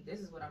to me, this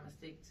is what I'm gonna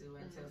stick to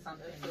until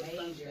something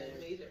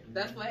major.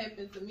 That's what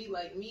happened to me.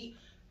 Like, me,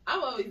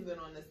 I've always been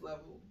on this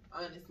level,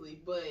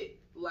 honestly, but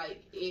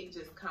like, it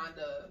just kind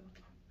of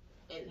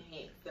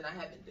enhanced, and I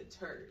haven't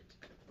deterred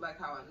like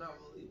how I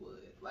normally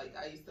would. Like,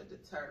 I used to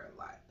deter a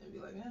lot and be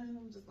like,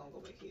 I'm just gonna go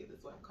back here, this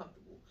is where I'm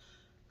comfortable,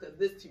 because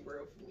this too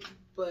real for me.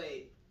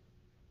 But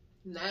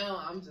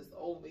now I'm just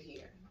over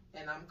here,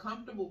 and I'm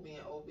comfortable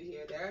being over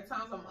here. There are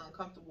times I'm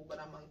uncomfortable, but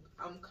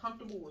I'm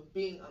comfortable with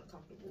being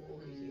uncomfortable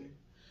over here.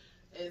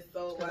 And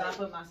so, like, I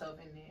put myself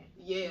in there.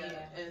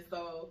 Yeah. And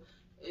so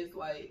it's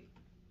like,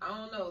 I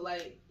don't know,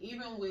 like,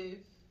 even with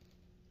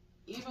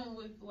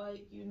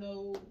like, you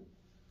know,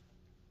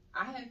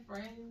 I had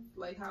friends,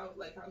 like how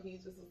he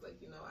just was like,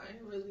 you know, I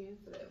ain't really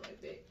into that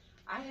like that.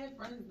 I had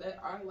friends that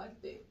are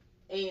like that.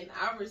 And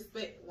I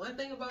respect, one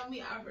thing about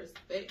me, I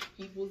respect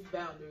people's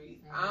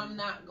boundaries. I'm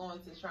not going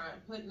to try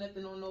and put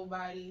nothing on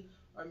nobody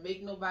or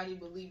make nobody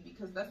believe,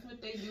 because that's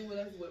what they do with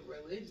us with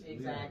religion.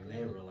 Exactly.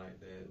 Never like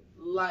that.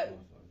 Like,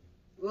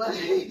 oh my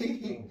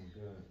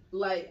God.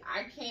 Like,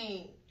 I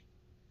can't,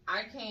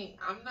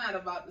 I'm not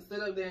about to sit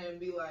up there and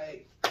be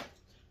like,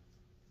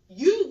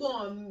 you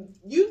going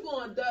and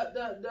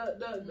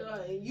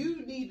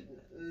you need,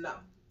 no.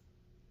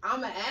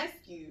 I'm going to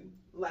ask you,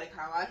 like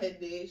how I had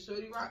did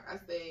Shorty Rock. I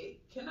said,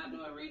 can I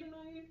do a reading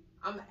on you?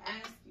 I'm going to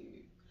ask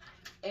you.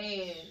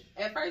 And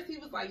at first he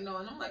was like, no.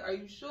 And I'm like, are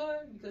you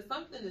sure? Because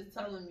something is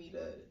telling me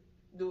to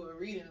do a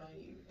reading on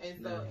you. And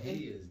so, no,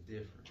 he is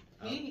different.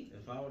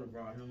 If I would have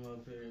brought him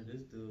up here,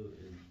 this dude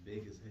is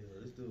big as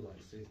hell. This dude like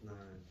 6'9".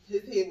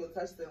 His head was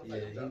touchdown.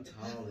 Yeah, he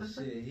tall as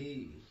shit.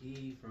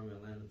 He from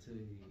Atlanta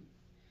too.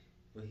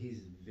 But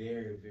he's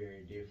very,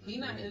 very different. He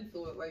not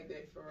into it like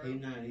that for real. He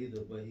not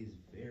either, but he's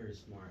very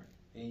smart.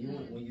 And you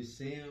when you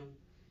see him,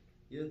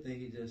 you'll think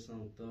he's just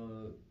some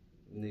thug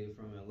nigga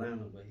from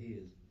Atlanta, but he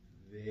is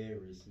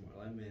very smart.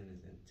 That man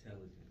is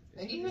intelligent.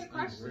 And he had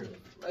questions.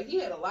 Like, he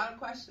had a lot of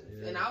questions.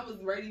 Yeah. And I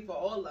was ready for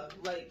all of them.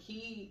 Like,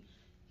 he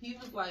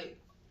was like,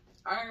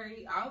 all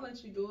right, I'll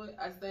let you do it.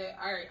 I said,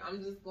 all right,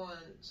 I'm just going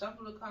to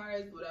shuffle the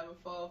cards, whatever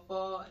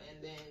fall,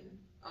 and then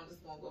I'm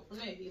just gonna go from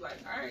there. He like,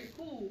 all right,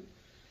 cool.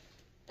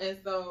 And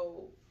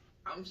so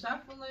I'm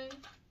shuffling,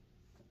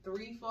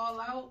 3 fall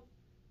out,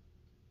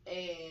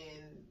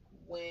 and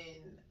when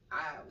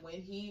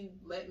he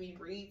let me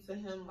read to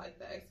him like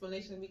the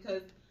explanation,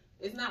 because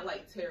it's not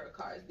like tarot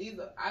cards.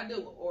 I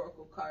deal with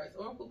oracle cards.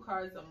 Oracle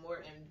cards are more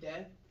in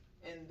depth,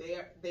 and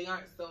they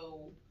aren't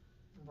so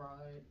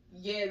broad.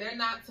 Yeah, they're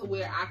not to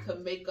where I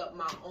could make up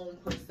my own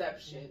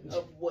perception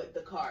of what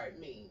the card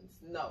means.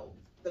 No,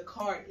 the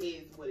card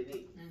is what it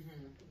is.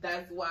 Mm-hmm.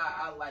 That's why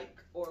I like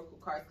oracle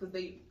cards, because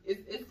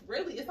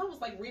it's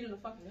almost like reading a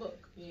fucking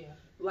book. Yeah,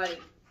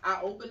 like. I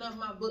open up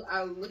my book,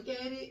 I look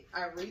at it,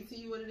 I read to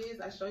you what it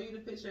is, I show you the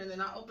picture, and then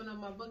I open up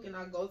my book and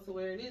I go to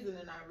where it is, and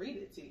then I read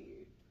it to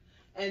you.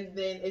 And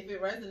then if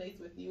it resonates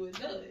with you, it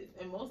does.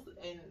 And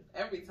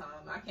every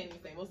time, I can't even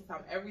say most of the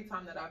time, every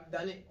time that I've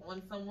done it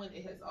on someone,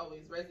 it has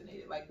always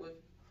resonated. Like with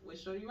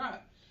Shorty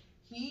Rock,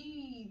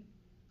 he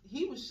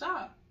was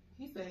shocked.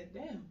 He said,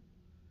 "Damn,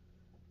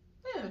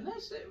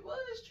 that shit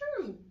was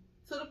true."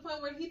 To the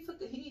point where he took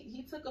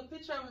a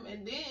picture of him,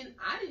 and then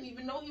I didn't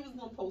even know he was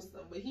gonna post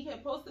them, but he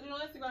had posted it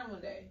on Instagram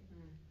one day,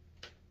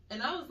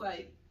 and I was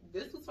like,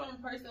 "This was from a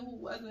person who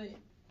wasn't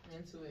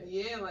into it."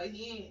 Yeah, like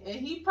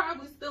he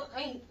probably still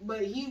ain't,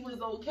 but he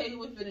was okay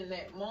with it in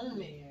that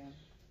moment. Yeah.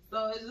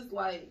 So it's just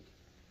like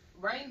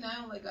right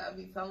now, like I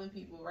be telling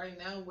people, right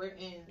now we're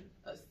in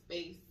a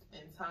space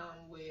and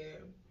time where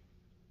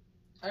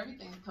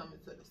everything's coming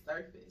to the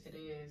surface. It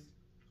is,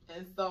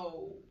 and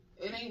so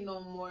it ain't no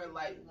more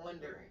like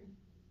wondering.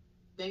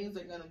 Things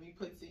are gonna be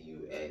put to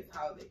you as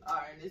how they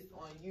are, and it's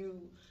on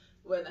you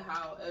whether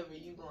however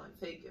you gonna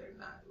take it or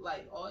not.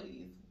 Like all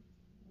these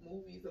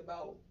movies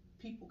about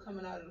people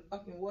coming out of the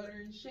fucking water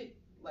and shit.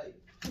 Like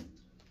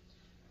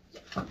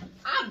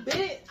I've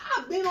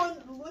been on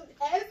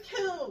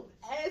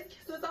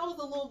since I was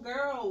a little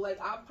girl. Like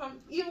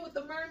even with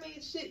the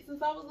mermaid shit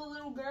since I was a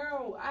little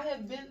girl. I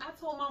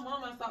told my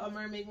mom I saw a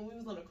mermaid when we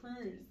was on a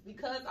cruise,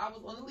 because I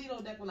was on the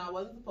Lido deck when I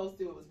wasn't supposed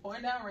to. It was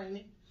pouring down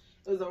raining.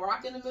 It was a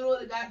rock in the middle of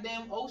the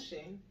goddamn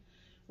ocean.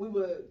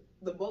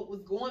 The boat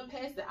was going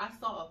past it. I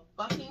saw a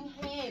fucking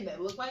hand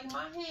that looked like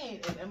my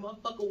hand, and that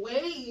motherfucker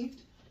waved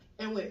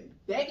and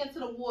went back into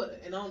the water,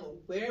 and I don't know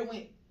where it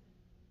went.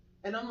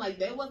 And I'm like,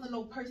 there wasn't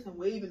no person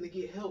waving to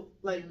get help.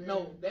 Like,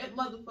 no, that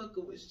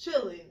motherfucker was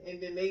chilling,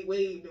 and then they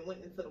waved and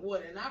went into the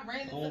water, and I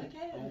ran into the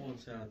cabin. I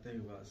want y'all to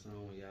think about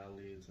something when y'all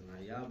leave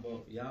tonight. Y'all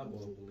both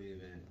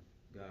believe in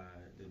God,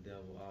 the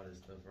devil, all this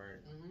stuff,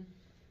 right?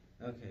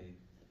 Mm-hmm. Okay.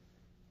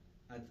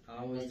 I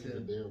always tell the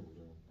devil,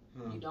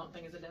 though. You don't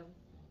think it's a devil?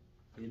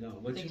 You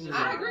don't. But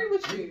I agree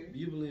with you.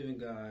 You believe in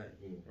God,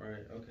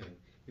 right? Okay.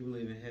 You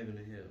believe in heaven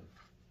and hell,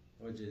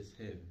 or just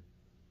heaven?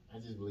 I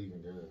just believe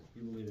in God.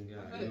 You believe in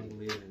God. You don't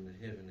believe in the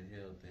heaven and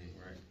hell thing,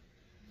 right?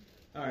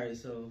 All right.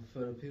 So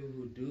for the people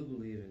who do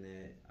believe in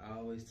that, I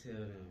always tell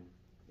them,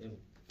 if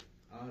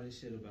all this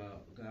shit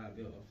about God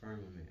built a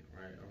firmament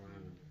right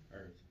around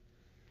Earth,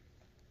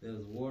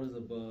 there's waters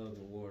above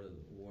and waters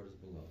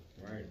below,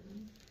 right?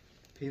 Mm-hmm.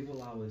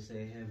 People always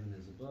say heaven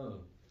is above.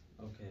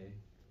 Okay.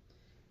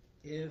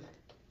 If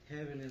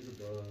heaven is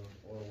above,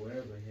 or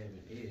wherever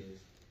heaven is,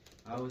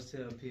 I always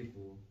tell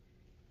people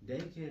they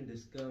can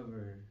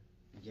discover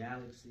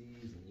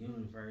galaxies and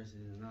universes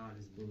and all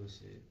this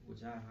bullshit, which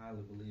I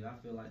highly believe. I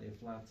feel like they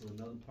fly to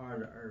another part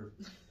of the Earth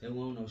they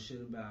won't know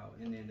shit about,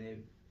 and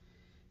then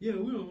we're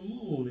on the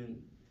moon,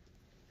 and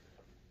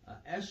an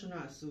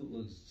astronaut suit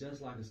looks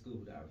just like a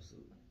scuba diver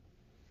suit.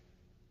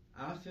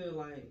 I feel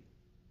like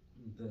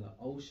the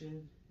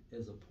ocean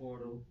is a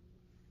portal,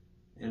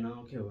 and I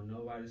don't care what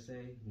nobody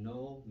say,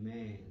 no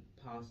man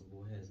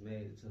possible has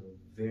made it to the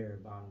very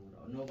bottom of the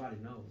ocean. Nobody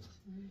knows.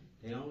 Mm-hmm.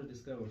 They only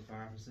discovered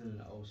 5% of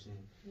the ocean.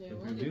 Yeah, the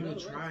Bermuda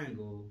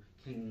Triangle,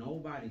 can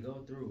nobody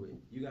go through it.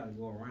 You got to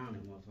go around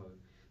it, motherfucker.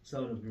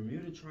 So the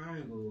Bermuda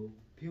Triangle,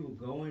 people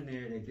go in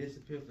there, they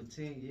disappear for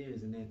 10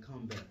 years and then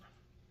come back.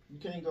 You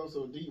can't go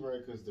so deep,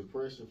 right? Because the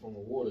pressure from the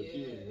water kills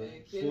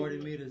you, right? 40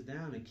 meters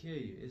down to kill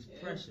you. It's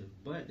pressure.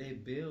 But they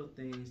build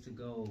things to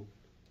go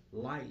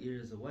light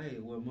years away,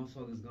 where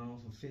motherfuckers gone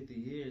for 50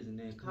 years and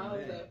then come back. How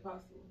is that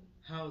possible?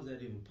 How is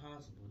that even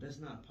possible? That's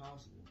not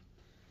possible.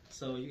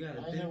 So you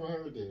gotta think. I never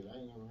heard that. I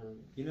ain't never heard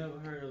it. You never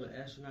heard of an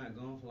astronaut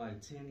going for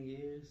like 10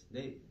 years?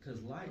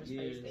 Cause light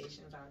years. Space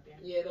stations out there.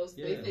 Yeah, those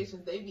space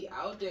stations, they be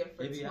out there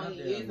for 20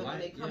 years, and when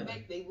they come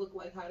back, they look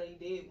like how they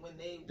did when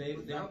they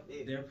was out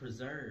there. They're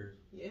preserved.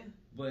 Yeah.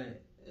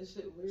 But that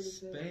shit weird as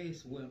hell.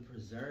 Space wouldn't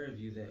preserve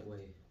you that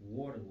way.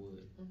 Water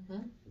would.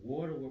 Mm-hmm.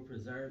 Water will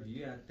preserve you.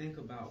 You gotta think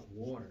about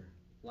water.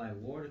 Like,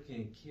 water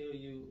can kill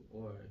you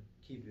or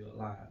keep you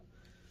alive.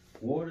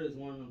 Water is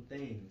one of them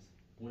things.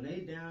 When they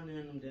down there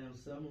in them damn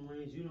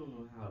submarines, you don't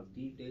know how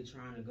deep they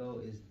trying to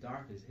go. It's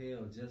dark as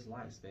hell, just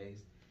like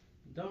space.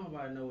 Don't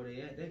nobody know where they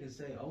at. They can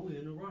say, oh, we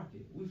in a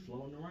rocket. We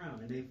floating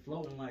around. And they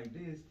floating like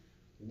this.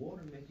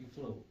 Water make you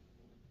float.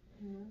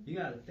 Mm-hmm. You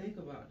got to think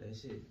about that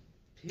shit.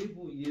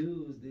 People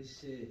use this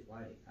shit,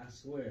 like, I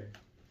swear.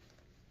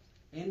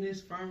 In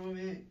this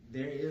firmament,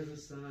 there is a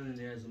sun and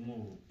there's a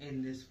moon.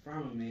 In this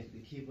firmament, to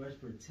keep us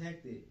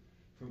protected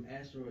from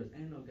asteroids.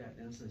 Ain't no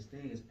goddamn such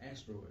thing as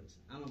asteroids.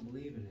 I don't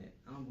believe in that.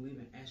 I don't believe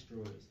in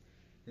asteroids.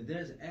 If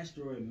there's an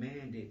asteroid,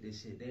 man did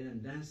this shit. They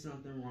done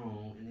something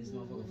wrong, and this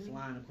motherfucker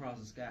flying across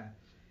the sky.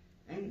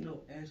 Ain't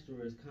no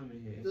asteroids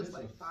coming here. Just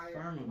like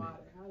fire and water.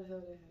 How the hell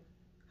that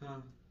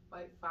happen? Huh?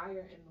 Like fire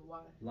in the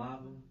water.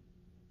 Lava?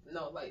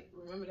 No, like,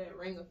 remember that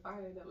ring of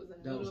fire that was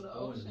in the middle of the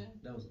ocean?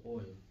 That was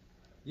oil.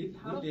 We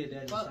did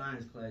that in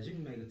science class. You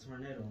can make a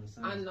tornado in science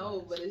class. I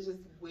know, but it's just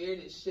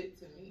weird as shit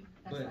to me.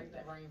 That's like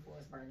that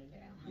rainforest burning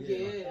down.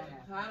 Yeah.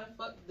 How the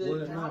fuck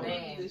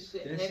this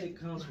shit? That shit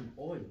comes from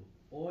oil.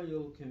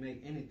 Oil can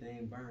make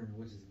anything burn,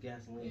 which is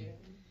gasoline. Yeah.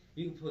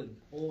 You can put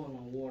oil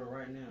on water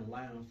right now and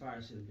light it on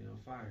fire, shit'll be on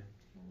fire.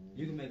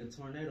 You can make a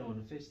tornado in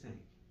a fish tank.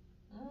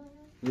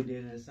 We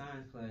did it in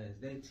science class.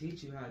 They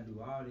teach you how to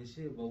do all this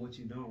shit, but what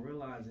you don't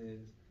realize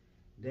is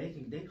they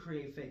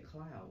create fake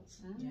clouds.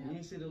 You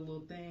ain't see the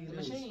little thing that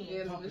was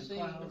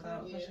pumping clouds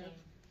out.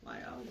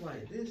 Like, I was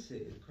like, this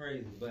shit is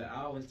crazy. But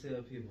I always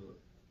tell people,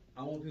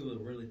 I want people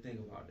to really think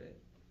about that.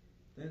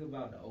 Think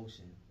about the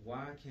ocean.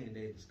 Why can't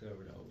they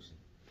discover the ocean?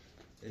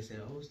 They say,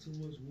 oh, it's too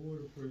much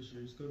water pressure.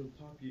 It's gonna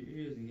pop your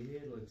ears and your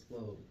head will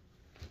explode.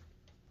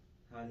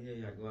 How the hell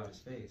y'all go out of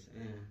space?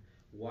 And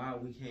why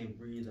we can't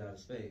breathe out of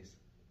space?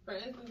 For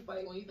instance,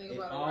 like when you think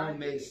about a rocket, it all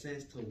makes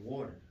sense to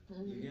water.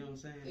 You get what I'm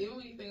saying? Even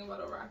when you think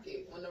about a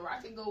rocket, when the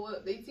rocket go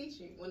up, they teach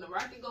you when the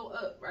rocket go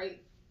up,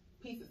 right?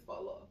 Pieces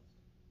fall off.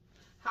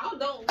 How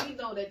don't we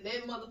know that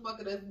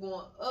motherfucker that's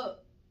going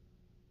up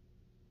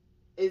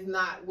is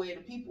not where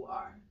the people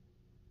are?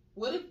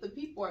 What if the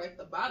people are at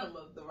the bottom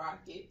of the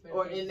rocket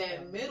or in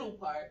that middle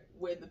part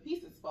where the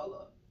pieces fall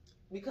off?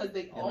 Because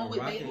they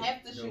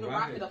have to shoot a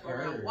rocket up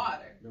around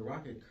water. The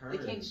rocket curves.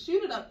 They can't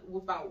shoot it up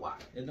without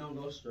water. It don't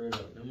go straight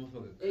up. That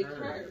motherfucker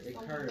curves. It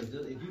curves.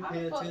 If you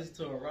pay attention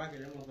to a rocket,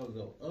 that motherfucker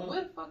go up.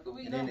 Where the fuck are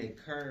we and then they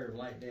curve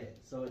like that.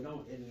 So it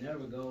never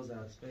goes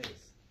out of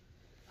space.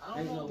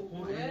 I don't know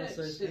where that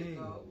shit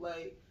go.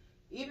 Like,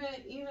 even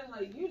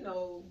like, you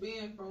know,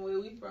 being from where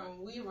we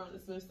from, we around the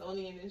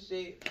Smithsonian and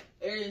shit.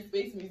 Air and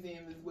Space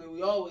Museum is where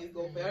we always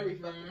go for every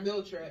fucking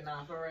field trip.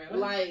 Nah, for real.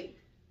 Like,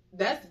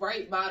 that's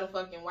right by the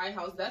fucking White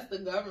House. That's the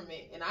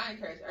government, and I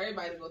encourage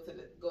everybody to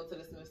go to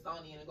the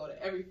Smithsonian and go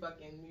to every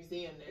fucking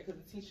museum there because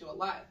it teaches you a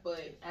lot.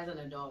 But as an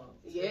adult,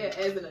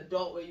 as an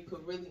adult, where you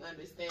could really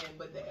understand.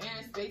 But the Air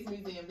and Space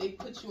Museum, they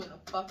put you in a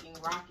fucking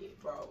rocket,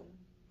 bro.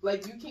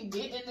 Like, you can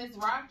get in this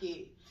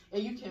rocket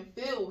and you can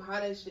feel how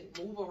that shit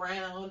move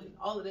around and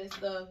all of that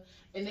stuff,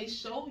 and they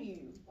show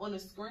you on the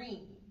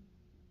screen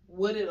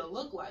what it'll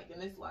look like,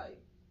 and it's like.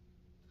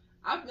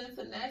 I've been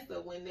to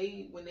NASA when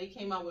they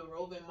came out with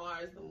Roving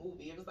Mars, the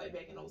movie. It was like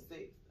back in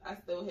 2006. I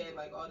still had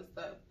like all the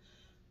stuff,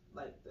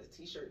 like the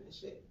t-shirt and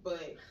shit.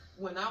 But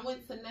when I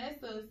went to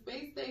NASA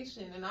space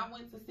station and I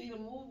went to see the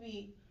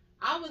movie,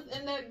 I was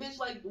in that bitch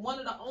like one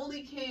of the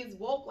only kids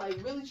woke,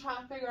 like really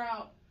trying to figure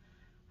out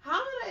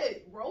how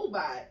that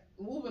robot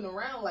moving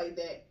around like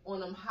that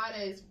on them hot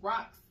ass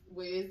rocks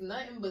where it's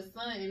nothing but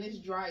sun and it's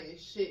dry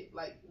as shit.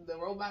 Like, the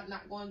robot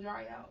not going to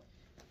dry out.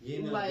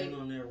 You know, been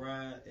on that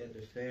ride at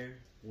the fair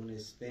when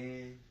it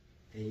spin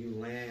and you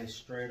land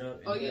straight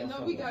up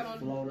and we got on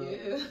float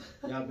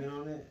up. Y'all been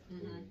on that?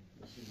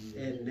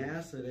 At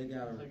NASA,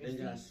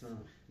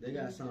 they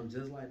got something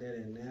just like that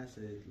at NASA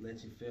that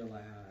let you feel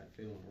like how it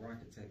feel when a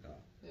rocket take off.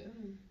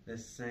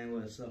 That's the same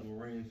way a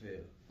submarine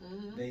feel.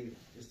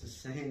 It's the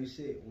same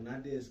shit. When I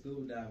did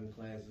scuba diving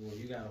classes, when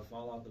you gotta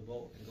fall off the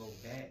boat and go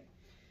back,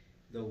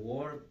 the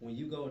water, when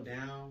you go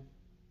down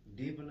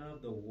deep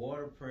enough, the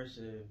water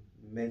pressure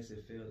makes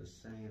it feel the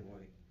same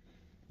way.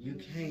 You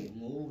can't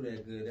move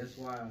that good. That's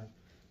why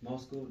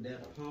most school,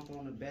 that pump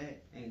on the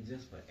back ain't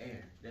just for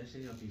air. That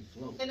shit help you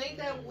float. And ain't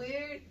that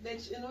weird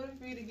that in order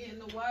for you to get in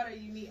the water,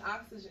 you need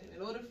oxygen.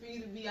 In order for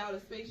you to be out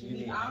of space, you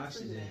need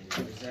oxygen.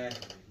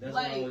 Exactly. That's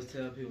why I always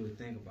tell people to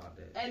think about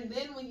that. And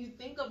then when you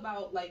think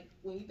about,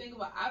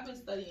 I've been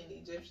studying the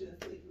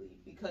Egyptians lately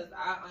because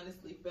I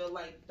honestly feel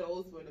like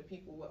those were the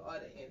people with all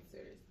the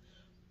answers.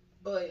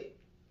 But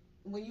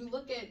when you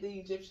look at the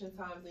Egyptian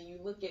times and you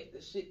look at the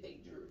shit they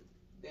drew,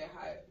 their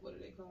what do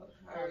they call it?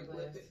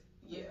 Hieroglyphics.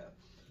 Yeah.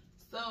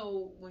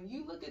 So when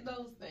you look at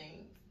those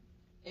things,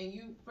 and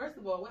you, first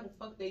of all, where the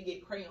fuck they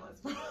get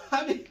crayons from?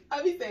 I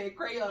be saying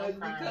crayons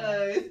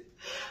because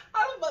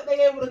how the fuck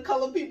they able to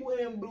color people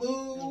in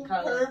blue,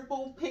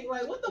 purple, pink?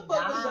 Like, what the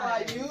fuck was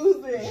y'all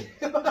using?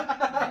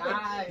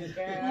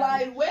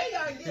 Like, where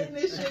y'all getting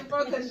this shit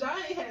from? Because y'all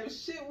ain't have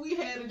shit we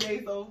had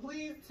today, so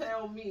please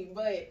tell me.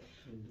 But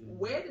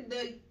where did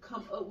they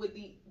come up with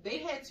they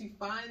had to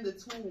find the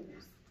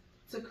tools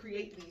to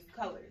create these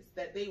colors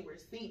that they were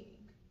seeing.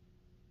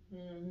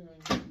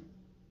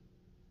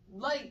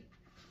 Like,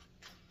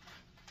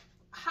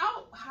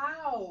 how?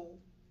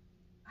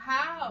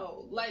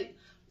 Like,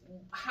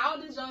 how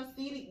did y'all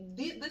see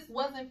this?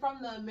 Wasn't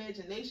from the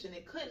imagination.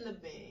 It couldn't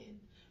have been,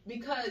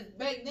 because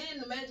back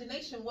then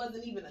imagination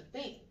wasn't even a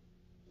thing.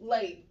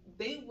 Like,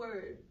 they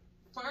were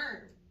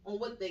firm on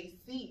what they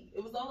see.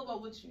 It was all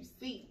about what you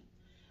see.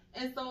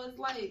 And so it's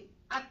like,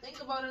 I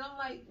think about it, I'm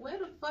like, where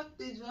the fuck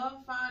did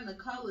y'all find the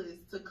colors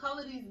to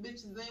color these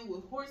bitches in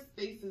with horse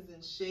faces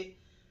and shit?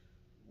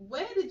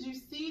 Where did you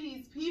see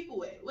these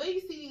people at? Where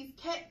you see these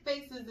cat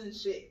faces and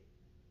shit?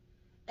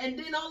 And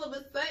then all of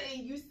a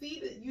sudden you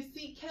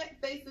see cat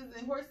faces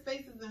and horse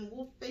faces and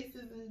wolf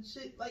faces and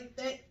shit like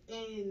that,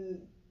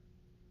 and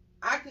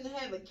I can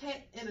have a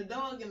cat and a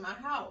dog in my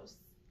house.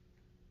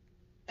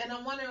 And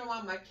I'm wondering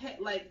why my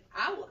cat, like,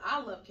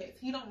 I love cats.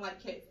 He don't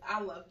like cats. I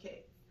love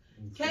cats.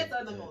 Cats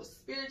are the most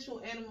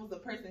spiritual animals a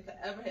person could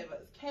ever have.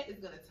 A cat is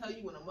gonna tell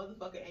you when a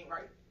motherfucker ain't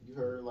right. You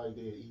heard like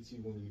they'll eat you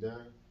when you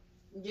die?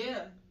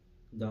 Yeah.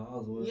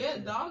 Dogs will. Yeah,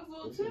 dogs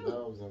will too.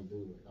 Dogs don't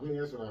do it. I mean,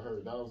 that's what I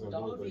heard. Dogs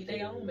don't do it. Eat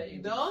their own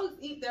babies. Dogs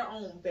eat their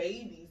own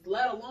babies.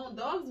 Let alone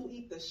dogs will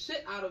eat the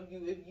shit out of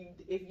you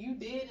if you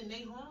did and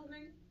they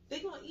hungry. They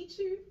gonna eat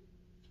you.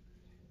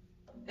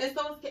 And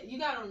so you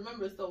gotta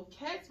remember, so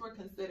cats were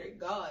considered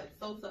gods.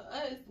 So to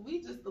us,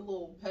 we just the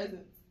little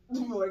peasants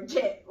for a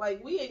cat.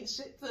 Like, we ain't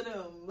shit to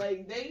them.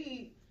 Like,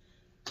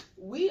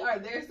 we are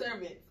their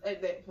servants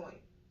at that point.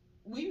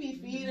 We be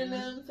feeding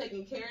them,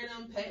 taking care of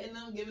them, petting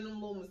them, giving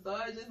them little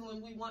massages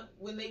when they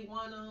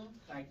want them.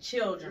 Like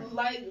children.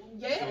 Like,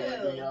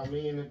 yeah. So, y'all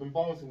mean if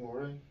impossible,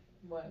 right?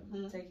 What?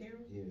 Take care of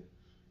them? Yeah.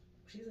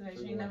 She said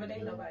she ain't never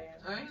dated nobody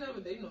else. I ain't never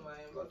dated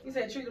nobody else. He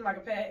said treat them like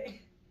a pet.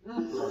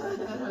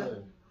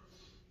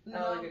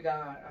 No, like a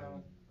god.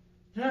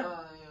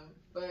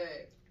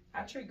 But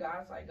I treat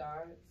gods like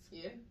gods.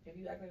 Yeah. If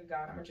you act like a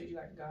god, I'm gonna treat you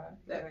like a god.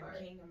 That like part. a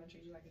king, I'm gonna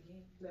treat you like a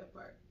king. That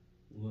part.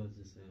 What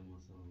does it say in my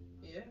song?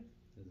 Yeah.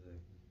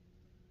 Exactly.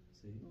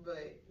 See?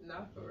 But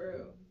not for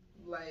real.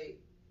 Like,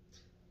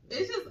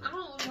 it's just, I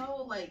don't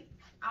know. Like,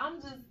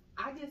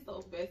 I get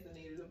so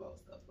fascinated about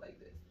stuff like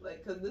this.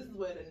 Like, cause this is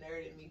where the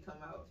nerd in me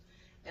come out.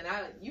 And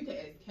you can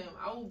ask him.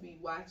 I will be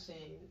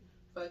watching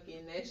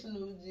fucking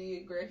National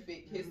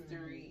Geographic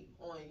history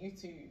on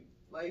YouTube,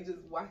 like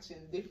just watching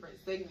different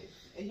segments,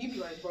 and he be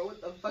like, bro, what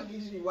the fuck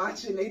is you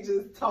watching? They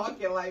just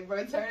talking, like,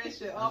 bro, turn that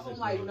shit off. I'm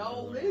like,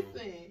 no,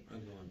 listen.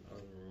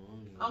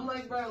 I'm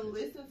like, bro,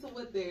 listen to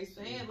what they're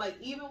saying. Like,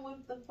 even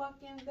with the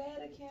fucking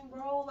Vatican,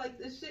 bro, like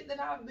the shit that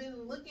I've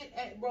been looking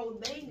at, bro,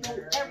 they know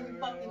every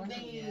fucking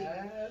thing.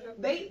 Yeah.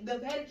 The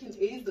Vatican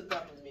is the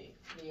government.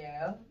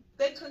 Yeah.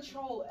 They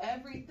control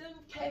everything.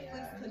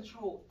 Catholics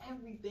control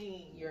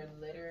everything. Your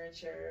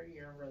literature,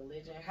 your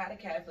religion. How the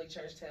Catholic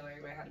Church tell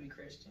everybody how to be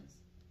Christians?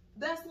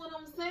 That's what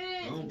I'm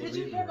saying. Did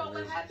you hear about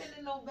what happened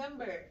in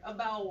November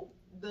about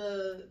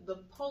the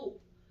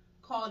Pope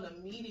called a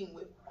meeting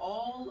with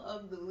all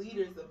of the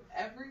leaders of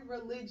every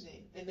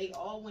religion, and they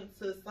all went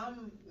to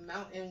some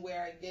mountain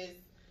where I guess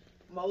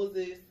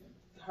Moses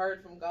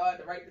heard from God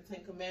to write the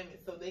 10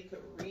 Commandments so they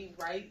could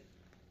rewrite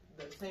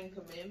the 10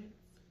 Commandments?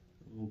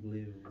 I don't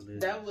believe in religion.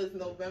 That was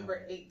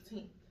November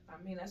 18th.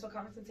 I mean, that's what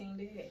Constantine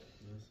did.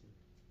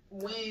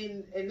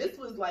 And this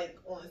was like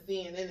on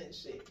CNN and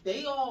shit.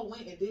 They all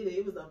went and did it.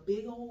 It was a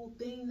big old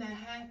thing that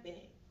happened.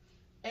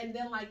 And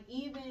then, like,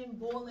 even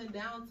boiling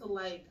down to,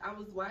 like, I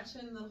was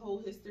watching the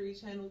whole History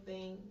Channel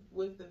thing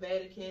with the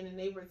Vatican, and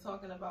they were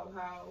talking about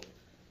how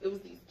it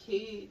was these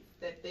kids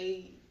that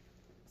they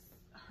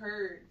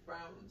heard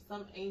from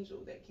some angel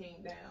that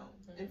came down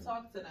and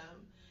talked to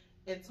them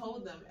and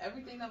told them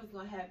everything that was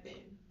going to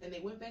happen. And they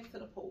went back to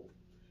the Pope.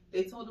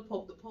 They told the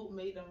Pope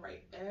made them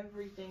write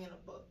everything in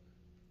a book.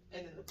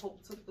 And then the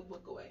Pope took the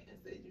book away and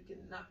said, you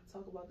cannot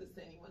talk about this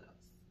to anyone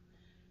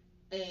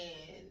else.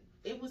 And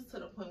it was to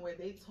the point where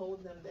they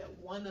told them that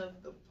one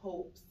of the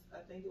popes, I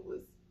think it was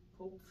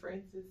Pope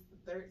Francis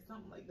III,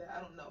 something like that, I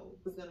don't know,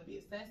 was going to be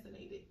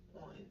assassinated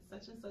on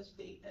such and such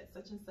date at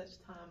such and such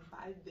time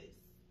by this.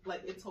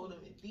 Like, it told them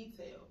in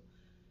detail.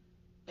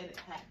 And it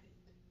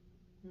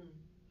happened.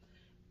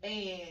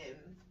 And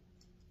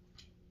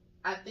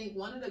I think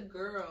one of the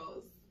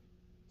girls,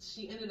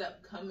 she ended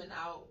up coming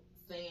out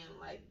saying,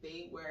 like,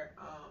 they were,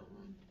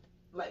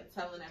 like,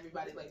 telling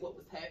everybody, like, what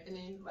was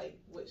happening, like,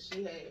 what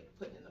she had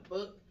put in the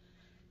book.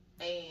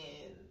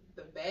 And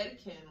the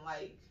Vatican,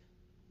 like,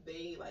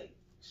 they, like,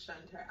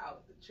 shunned her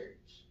out the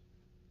church.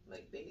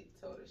 Like, they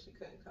told her she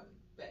couldn't come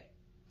back.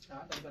 Oh, I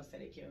thought you were going to say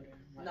they killed her.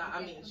 Like, nah,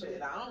 I mean,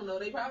 shit, I don't know.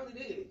 They probably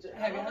did.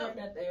 Have you heard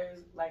that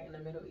there's, like, in the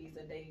Middle East,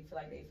 that they feel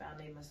like they found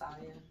their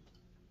Messiah?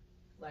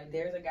 Like,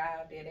 there's a guy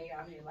out there, they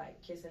out here,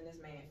 like, kissing this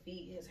man's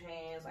feet, his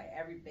hands, like,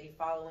 they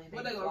following him.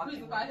 What, they gonna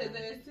crucify his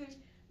ass too?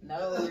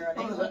 No, girl,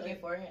 they looking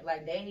for him.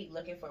 Like, they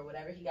looking for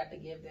whatever he got to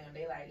give them.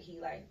 They, like, he,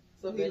 like,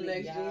 so he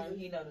really young,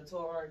 he know the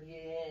Torah,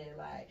 yeah,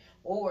 like,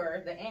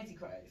 or the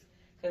Antichrist.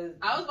 Cause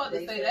I was about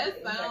to say,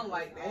 that sounds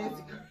like the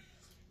Antichrist.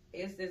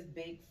 It's this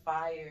big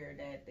fire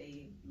that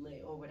they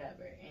lit or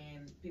whatever,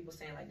 and people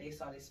saying, like, they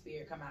saw this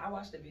spirit come out. I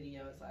watched the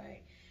video, it's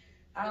like,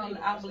 I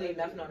don't believe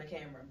nothing on the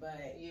camera,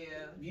 but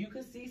yeah, you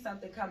could see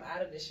something come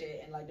out of the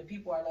shit, and, like, the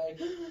people are like,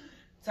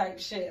 type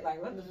shit,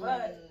 like, what the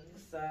fuck?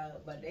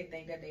 So, but they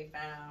think that they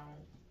found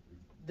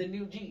the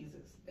new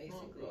Jesus, basically.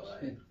 Oh,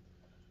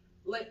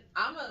 like,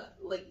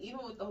 even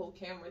with the whole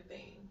camera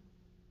thing,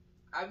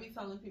 I be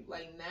telling people,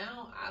 like,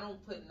 now I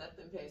don't put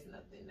nothing past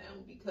nothing now,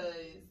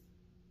 because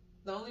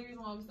The only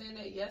reason why I'm saying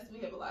that, yes, we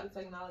have a lot of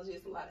technology,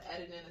 it's a lot of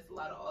editing, it's a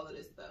lot of all of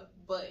this stuff.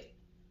 But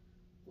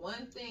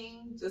one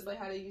thing, just like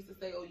how they used to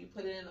say, oh, you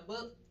put it in a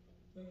book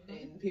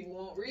and people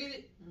won't read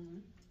it.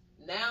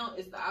 Now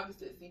it's the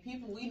opposite. See,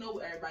 people, we know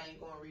everybody ain't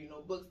going to read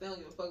no books. They don't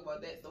give a fuck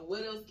about that. So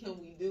what else can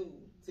we do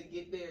to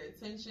get their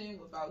attention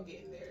without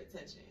getting their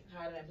attention?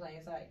 Hide it in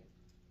plain sight.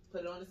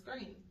 Put it on the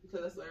screen,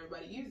 because that's what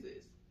everybody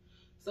uses.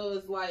 So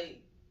it's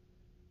like,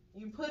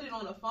 you put it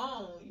on a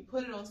phone, you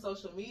put it on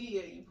social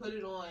media, you put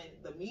it on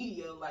the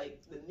media, like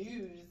the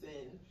news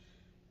and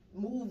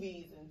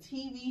movies and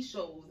TV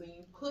shows, and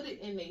you put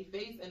it in their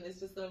face, and it's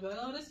just gonna be like,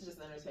 oh, this is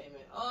just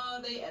entertainment. Oh,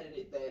 they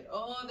edited that.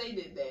 Oh, they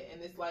did that.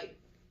 And it's like,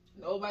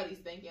 nobody's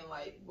thinking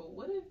like, but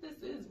what if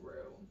this is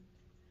real?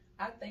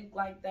 I think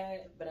like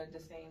that, but at the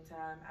same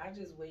time, I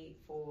just wait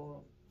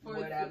for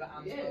whatever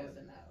I'm supposed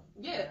to know.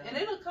 Yeah, you know? And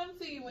it'll come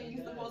to you when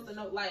you're supposed to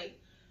know. Like,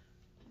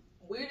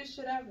 weirdest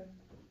shit ever.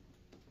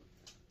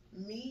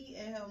 Me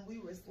and him, we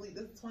were asleep.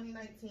 This is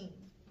 2019.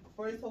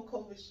 Before this whole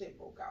COVID shit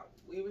broke out,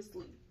 we were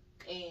asleep.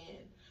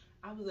 And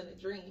I was in a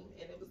dream,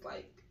 and it was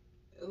like,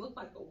 it looked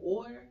like a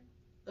war.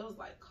 There was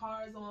like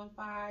cars on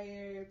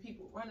fire,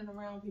 people running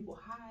around, people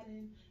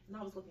hiding, and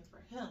I was looking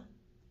for him.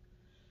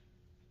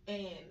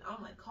 And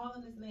I'm like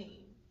calling his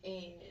name,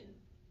 and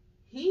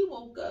he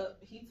woke up.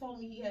 He told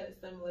me he had a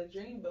similar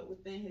dream, but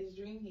within his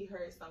dream, he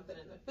heard something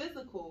in the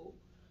physical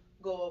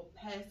go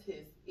past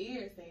his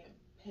ear saying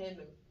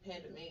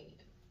pandemonium.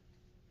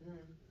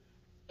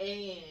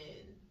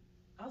 And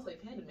I was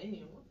like,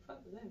 pandemonium? What the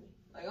fuck does that mean?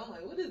 Like, I'm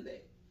like, what is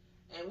that?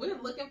 And we're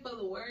looking for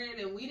the word,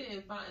 and we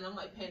didn't find. And I'm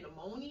like,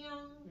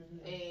 pandemonium?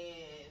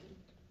 And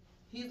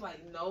he's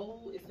like,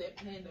 no, it said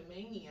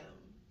pandemonium.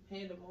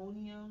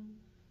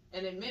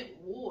 And it meant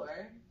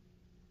war.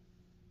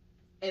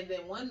 And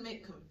then one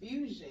meant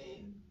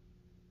confusion.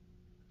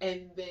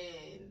 And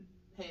then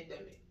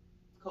pandemic.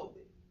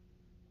 COVID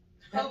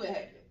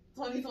happened.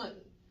 2020.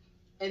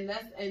 And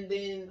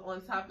then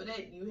on top of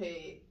that, you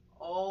had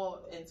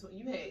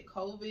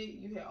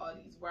COVID, you had all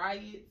these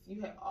riots,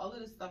 you had all of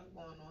this stuff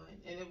going on,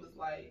 and it was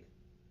like,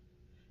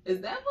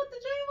 is that what the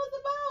dream was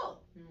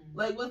about?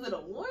 Like, was it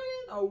a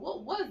warning, or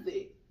what was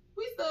it?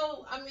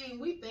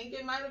 We think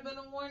it might have been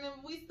a warning,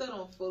 but we still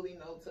don't fully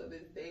know to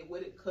this day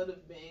what it could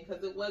have been,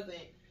 because it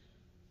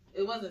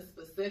wasn't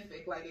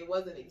specific, like, it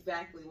wasn't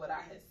exactly what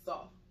I had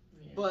saw.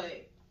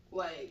 But,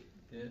 like...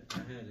 Yeah, I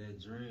had that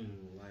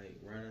dream,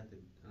 like, right after,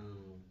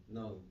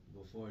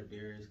 before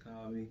Darius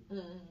called me,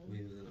 when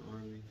he was in the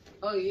army.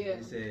 Oh, yeah.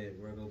 He said,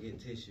 we're going to get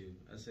tissue.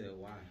 I said,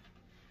 why?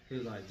 He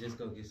was like, just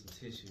go get some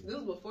tissue. This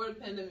was before the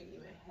pandemic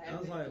even happened. I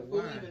was like,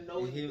 why?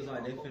 And he was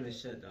like, they finna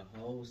shut the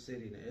whole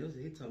city down.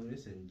 He told me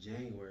this in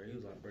January. He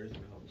was like, bro, they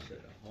finna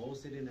shut the whole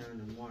city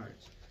down in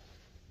March.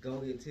 Go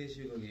get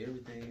tissue, go get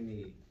everything you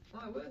need. I'm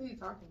like, what is he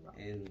talking about?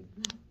 And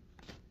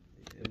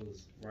it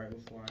was right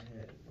before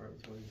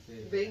he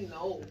said. They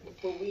know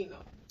before we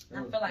know.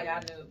 I feel like I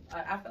knew.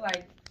 I feel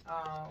like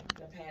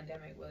the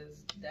pandemic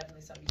was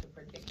definitely something you could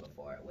predict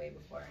way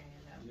beforehand.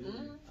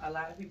 A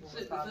lot of people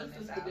were calling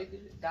this out.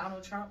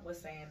 Donald Trump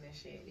was saying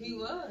this shit. He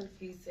was.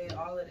 He said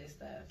all of this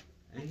stuff.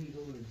 Ain't he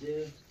going to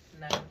jail?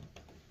 No.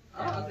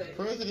 Okay.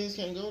 Presidents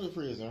can't go to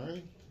prison,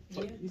 right?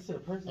 Yeah. You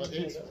said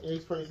president.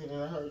 Ex-president,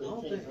 I heard that. I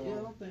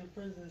don't think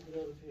presidents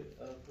go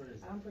to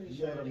prison. I'm pretty You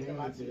sure got they could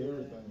lock immunity to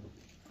everything.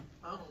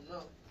 I don't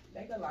know.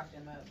 They could lock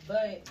them up,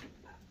 but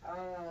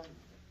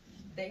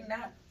they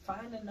not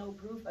finding no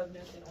proof of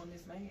nothing on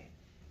this man.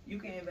 You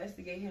can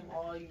investigate him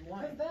all you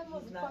want. Because that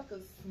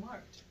motherfucker's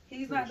smart.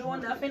 He's not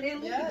doing nothing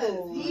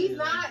illegal. Yes, he's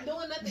not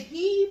doing nothing.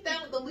 He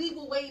found the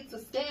legal way to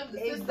scam the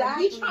system.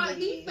 Exactly.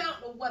 He found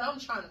what I'm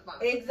trying to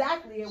find.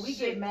 Exactly, and we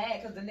get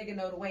mad because the nigga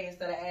know the way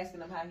instead of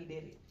asking him how he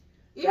did it.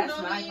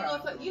 That's my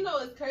problem. You know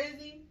it's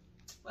crazy?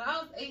 When I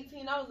was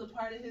 18, I was a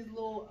part of his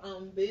little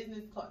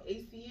business called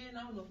ACN.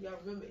 I don't know if y'all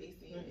remember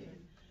ACN.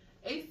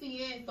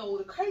 ACN, so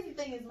the crazy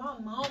thing is my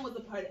mom was a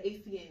part of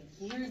ACN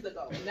years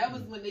ago. And that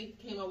was when they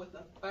came out with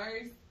the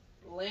first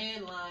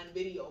landline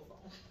video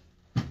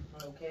phone.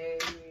 Okay.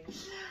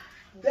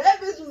 That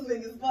bitch was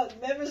big as fuck.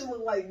 That bitch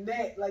looked like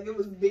that. Like it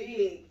was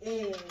big.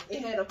 And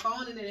it had a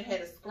phone and then it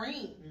had a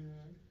screen.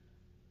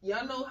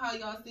 Y'all know how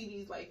y'all see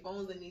these like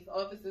phones in these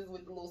offices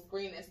with the little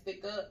screen that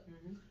stick up?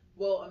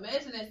 Well,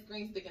 imagine that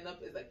screen sticking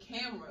up is a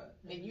camera.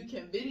 And you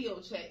can video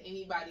chat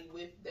anybody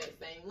with that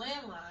same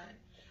landline.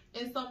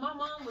 And so my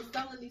mom was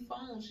selling these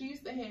phones. She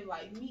used to have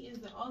like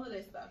meetings and all of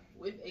that stuff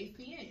with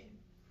ACN.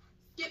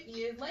 Skip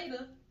years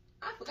later,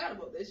 I forgot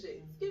about that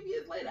shit. Skip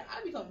years later,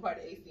 I become part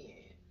of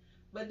ACN.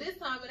 But this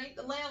time it ain't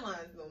the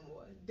landlines no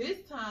more.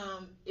 This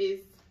time this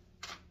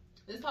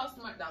how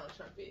smart Donald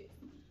Trump is.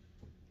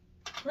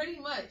 Pretty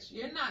much,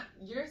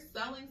 you're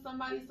selling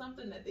somebody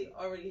something that they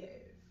already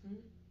have.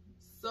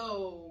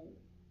 So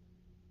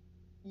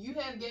you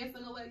have gas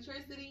and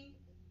electricity.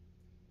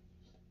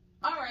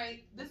 All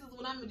right, this is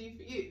what I'm going to do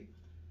for you.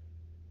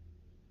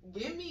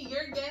 Give me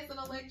your gas and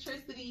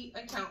electricity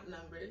account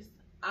numbers.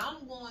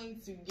 I'm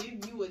going to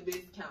give you a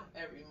discount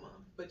every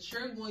month, but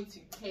you're going to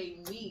pay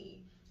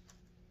me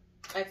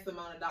X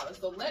amount of dollars.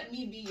 So let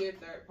me be your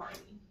third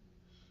party.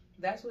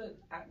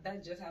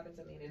 that just happened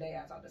to me today.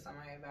 I talked to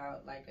somebody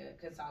about like a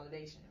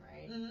consolidation,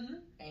 right? Mm-hmm.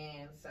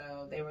 And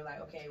so they were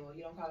like, okay, well,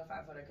 you don't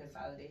qualify for the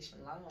consolidation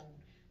loan,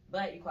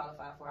 but you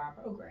qualify for our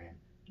program.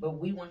 But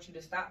we want you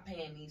to stop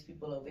paying these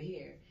people over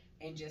here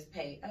and just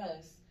pay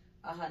us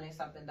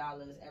 $100-something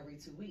every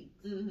 2 weeks.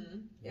 Mm-hmm.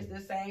 It's the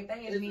same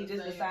thing as me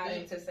just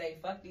deciding to say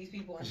fuck these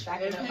people and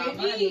stacking up my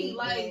money.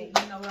 Like,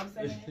 you know what I'm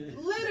saying?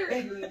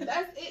 Literally,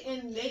 that's it.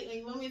 And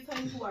let me tell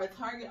you who our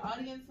target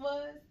audience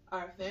was: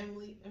 our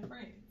family and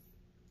friends.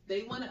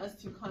 They wanted us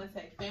to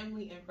contact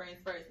family and friends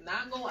first,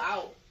 not go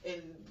out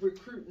and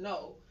recruit.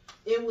 No,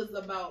 it was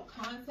about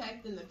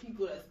contacting the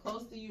people that's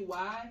close to you.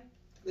 Why?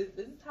 This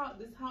is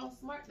how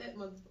smart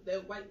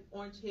that white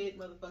orange head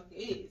motherfucker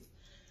is.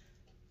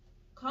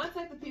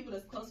 Contact the people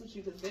that's close with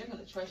you because they're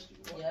gonna trust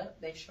you.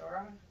 Yep, they sure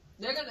are.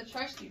 They're gonna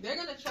trust you. They're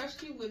gonna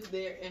trust you with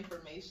their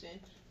information.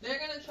 They're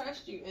gonna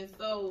trust you, and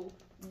so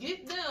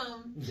get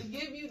them to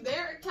give you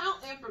their account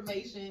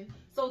information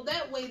so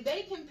that way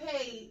they can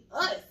pay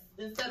us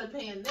instead of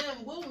paying them.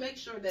 We'll make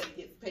sure that it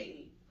gets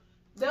paid.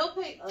 They'll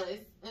pay us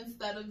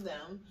instead of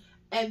them,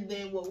 and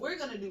then what we're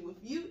gonna do with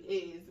you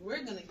is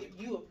we're gonna give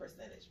you a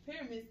percentage.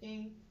 Pyramid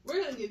scheme.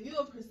 We're gonna give you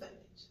a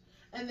percentage,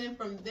 and then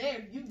from there,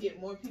 if you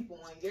get more people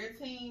on your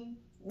team,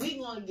 we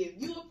gonna give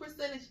you a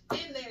percentage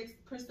in their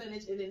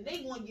percentage, and then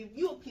they gonna give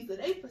you a piece of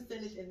their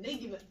percentage, and they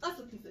giving us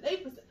a piece of their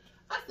percentage.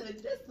 I said,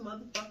 this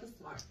motherfucker's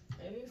smart.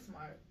 It is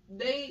smart.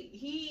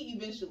 He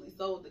eventually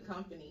sold the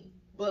company,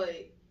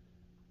 but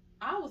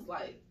I was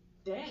like,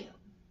 damn.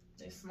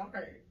 It's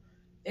smart.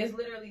 It's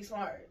literally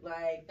smart.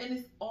 Like, and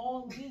it's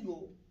all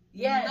legal.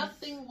 Yes.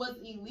 Nothing was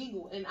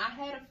illegal. And I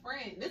had a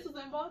friend. This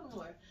was in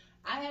Baltimore.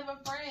 I have a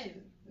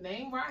friend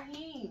named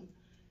Raheem.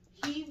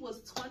 He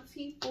was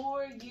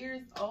 24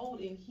 years old,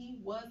 and he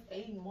was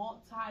a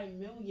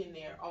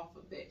multi-millionaire off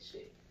of that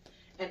shit.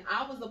 And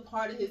I was a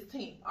part of his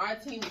team. Our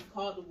team was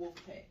called the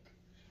Wolfpack.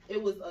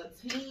 It was a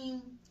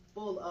team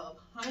full of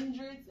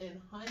hundreds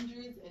and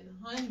hundreds and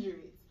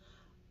hundreds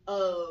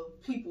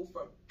of people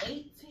from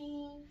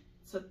 18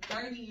 to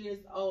 30 years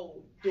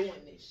old doing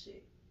this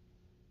shit.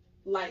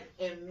 Like,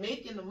 and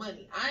making the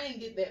money. I ain't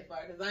get that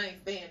far because I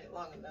ain't staying it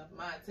long enough.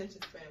 My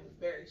attention span was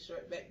very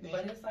short back then.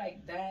 But it's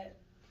like that.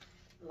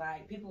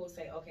 Like, people will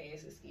say, okay,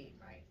 it's a scheme,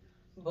 right?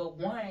 But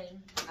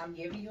one, I'm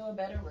giving you a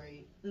better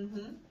rate.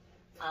 Mm-hmm.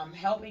 I'm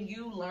helping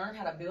you learn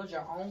how to build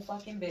your own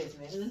fucking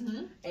business.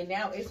 Mm-hmm. And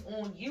now it's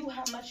on you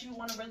how much you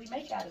want to really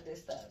make out of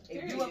this stuff.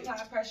 If you apply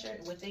pressure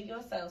within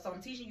yourself, so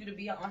I'm teaching you to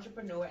be an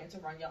entrepreneur and to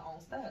run your own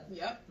stuff.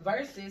 Yep.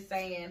 Versus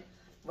saying,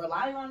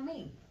 rely on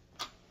me.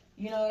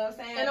 You know what I'm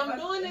saying? And I'm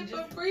doing it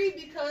for free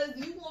because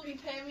you won't be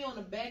paying me on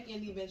the back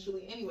end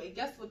eventually anyway.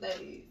 Guess what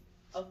that is?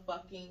 A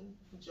fucking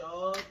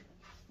job.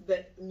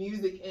 The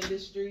music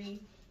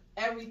industry,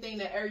 everything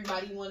that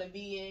everybody want to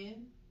be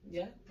in.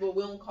 Yeah. But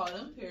we don't call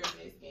them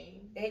pyramid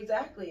schemes.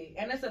 Exactly.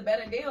 And it's a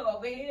better deal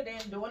over here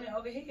than doing it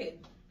over here.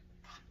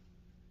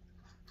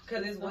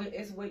 Because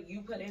it's what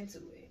you put into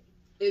it.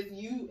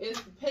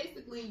 It's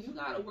basically, you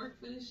got to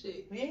work for this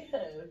shit. Yeah.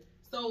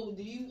 So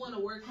do you want to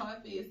work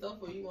hard for yourself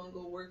or you want to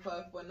go work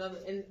hard for another?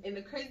 And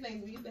the crazy thing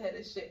is we used to have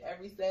this shit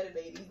every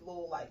Saturday, these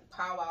little like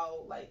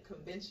powwow, like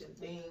convention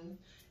things.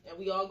 And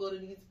we all go to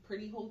these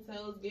pretty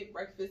hotels, get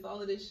breakfast,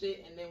 all of this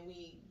shit. And then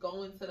we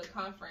go into the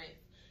conference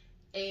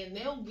and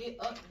they'll get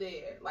up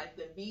there, like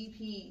the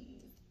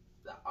VPs,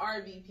 the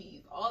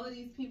RVPs, all of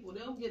these people,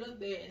 they'll get up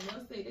there and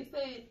they'll say,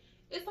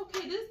 it's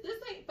okay,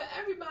 this ain't for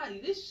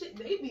everybody. This shit,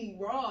 they be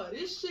raw.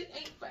 This shit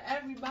ain't for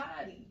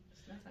everybody.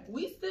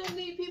 We still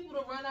need people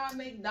to run our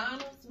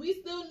McDonald's. We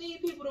still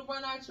need people to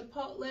run our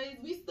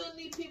Chipotle's. We still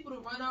need people to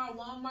run our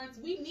Walmarts.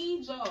 We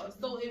need y'all.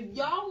 So if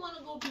y'all want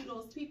to go be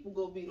those people,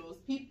 go be those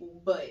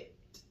people. But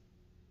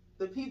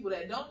the people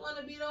that don't want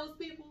to be those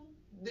people,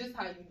 this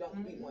how you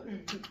don't be one of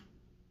them people.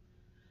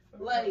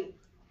 Like,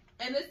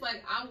 and it's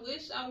like, I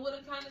wish I would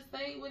have kind of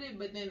stayed with it,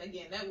 but then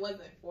again, that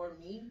wasn't for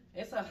me.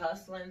 It's a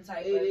hustling type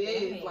of thing.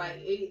 It is.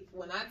 Like,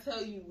 when I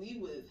tell you we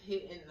was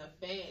hitting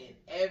the fan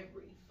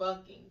every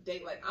fucking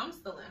day. Like, I'm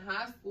still in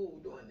high school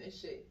doing this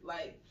shit.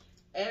 Like,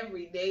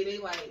 every day they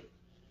like,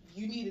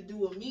 you need to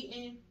do a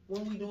meeting.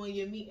 When we doing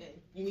your meeting,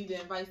 you need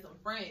to invite some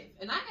friends.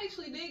 And I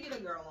actually did get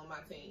a girl on my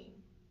team.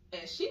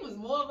 And she was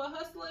more of a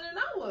hustler than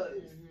I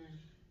was. Mm-hmm.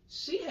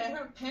 She had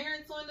her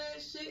parents on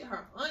that shit,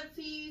 her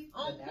aunties,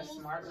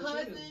 uncles,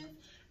 cousins.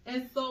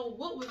 And so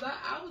what was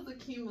I was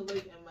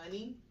accumulating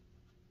money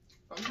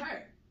from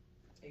her.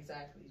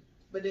 Exactly.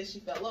 But then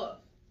she fell off.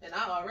 And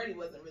I already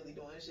wasn't really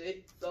doing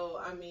shit. So,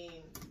 I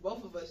mean,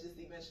 both of us just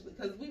eventually,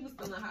 because we was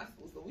still in high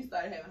school, so we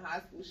started having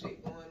high school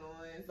shit going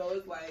on. So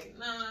it's like,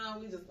 nah,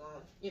 we just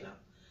gonna, you know.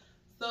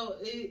 So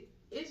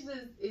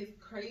it's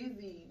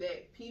crazy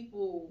that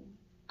people,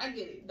 I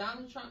get it.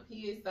 Donald Trump,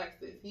 he is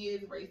sexist, he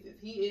is racist,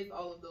 he is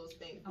all of those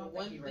things. But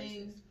one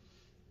thing,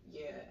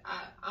 yeah,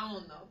 I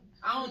don't know.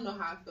 I don't know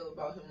how I feel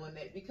about him on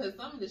that, because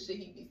some of the shit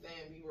he be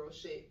saying be real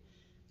shit.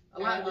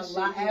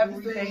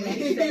 Everything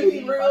he say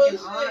be fucking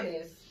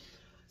honest.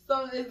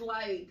 So it's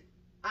like,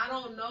 I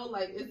don't know,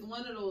 like, it's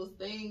one of those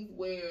things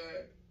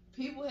where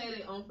people had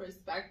their own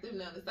perspective.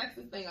 Now, the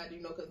sexist thing I do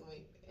know, because when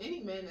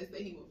any man that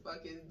say he would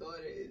fuck his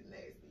daughter is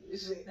nasty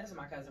as shit. That's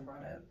what my cousin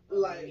brought up.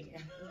 Like,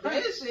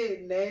 that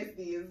shit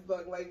nasty as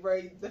fuck. Like,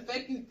 bro, the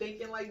fact you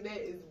thinking like that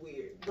is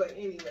weird. But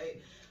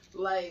anyway,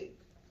 like,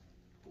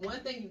 one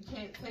thing you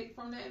can't take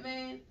from that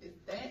man is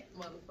that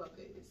motherfucker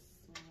is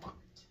smart.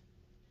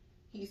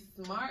 He's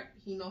smart.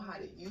 He know how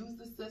to use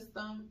the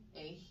system,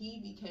 and he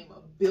became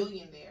a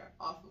billionaire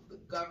off of the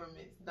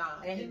government's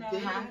dime. And he not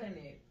hiding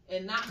it.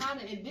 And not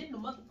hiding. And then the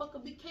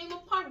motherfucker became a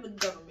part of the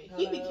government.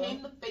 He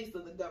became the face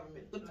of the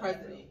government, the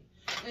president.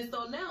 And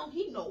so now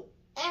he know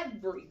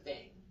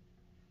everything.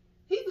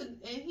 And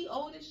he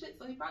old as shit,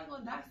 so he probably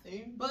gonna die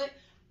soon. But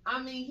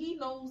I mean, he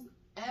knows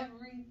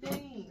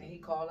everything. And he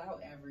call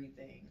out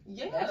everything.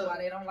 Yeah. That's why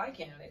they don't like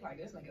him. They like,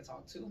 this nigga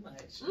talk too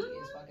much. He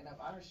is fucking up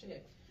our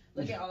shit.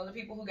 Look at all the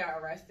people who got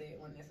arrested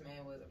when this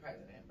man was a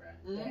president, bro.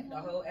 The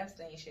whole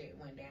Epstein shit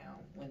went down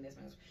when this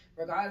man was.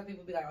 Regardless,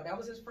 people be like, oh, that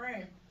was his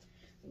friend.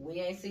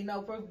 We ain't seen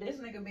no proof of this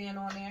nigga being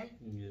on there.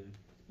 Yeah.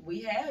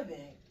 We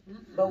haven't.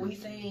 But we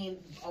seen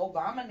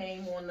Obama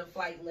name on the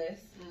flight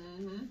list.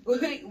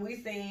 We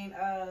seen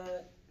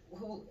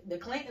the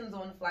Clintons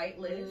on the flight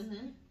list.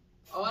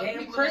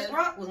 Damn, Chris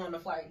Rock was on the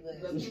flight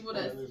list. The people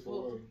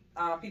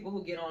that people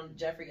who get on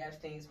Jeffrey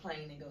Epstein's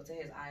plane and go to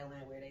his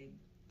island where they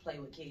play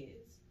with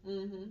kids.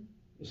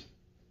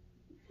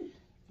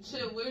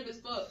 Shit, weird as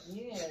fuck.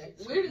 Yeah,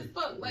 weird as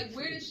fuck. Like,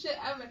 weirdest shit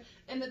ever.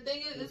 And the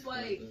thing is, it's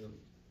like,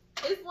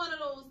 it's one of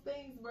those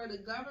things where the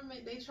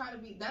government, they try to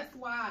be. That's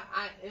why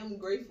I am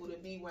grateful to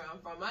be where I'm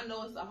from. I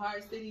know it's a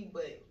hard city,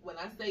 but when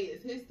I say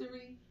it's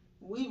history,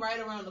 we right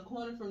around the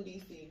corner from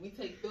DC. We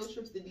take field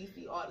trips to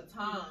DC all the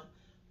time.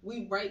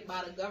 We right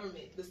by the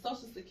government. The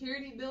Social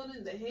Security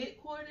building, the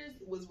headquarters,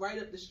 was right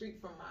up the street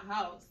from my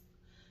house.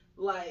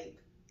 Like,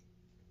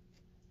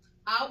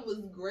 I was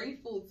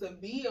grateful to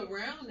be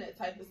around that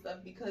type of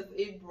stuff because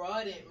it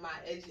broadened my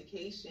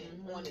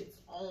education on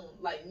its own.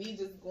 Like, me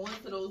just going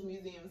to those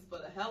museums for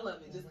the hell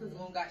of it, just because we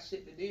don't got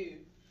shit to do.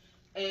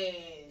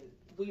 And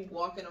we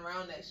walking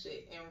around that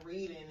shit and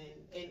reading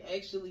and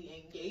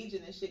actually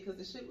engaging in shit because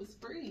the shit was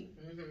free.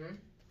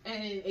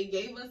 And it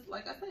gave us,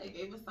 like I said, it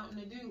gave us something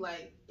to do.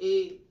 Like,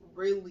 it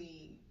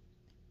really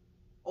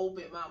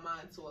opened my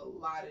mind to a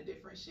lot of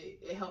different shit.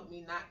 It helped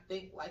me not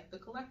think like the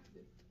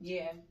collective.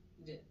 Yeah.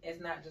 It's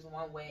not just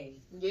one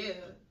way. Yeah,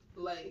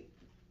 like,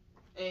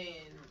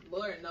 and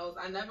Lord knows,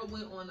 I never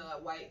went on a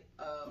White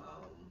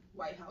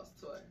House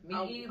tour.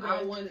 Me either.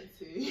 I wanted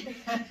to.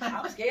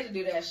 I was scared to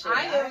do that shit.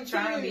 I ain't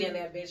trying to be in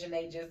that bitch and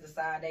they just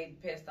decide they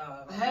pissed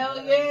off.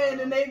 Hell yeah, and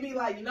then they be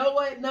like, you know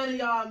what? None of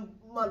y'all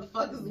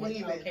motherfuckers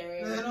leaving.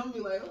 Okay. And I'm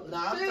be like, oh, no,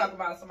 I'm talking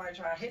about somebody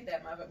trying to hit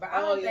that motherfucker. But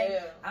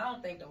I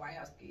don't think the White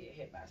House could get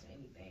hit by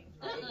anything.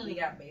 Like, we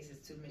got bases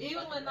too many.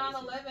 Even when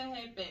 9/11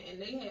 happened and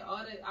they had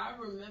all that, I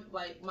remember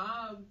like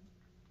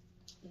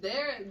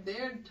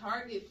their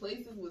target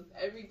places was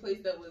every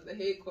place that was the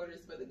headquarters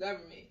for the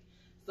government.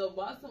 So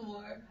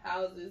Baltimore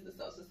houses the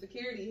Social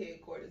Security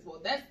headquarters. Well,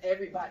 that's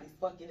everybody's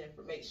fucking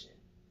information.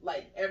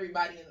 Like,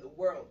 everybody in the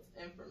world's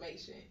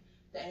information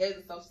that has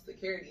a Social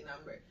Security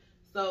number.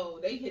 So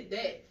they hit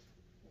that.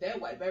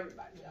 That wiped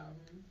everybody out.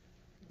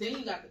 Then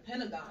you got the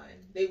Pentagon.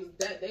 They was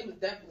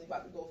definitely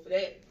about to go for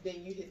that.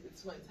 Then you hit the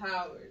Twin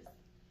Towers.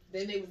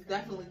 Then they was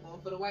definitely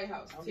going for the White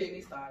House too. Get me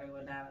started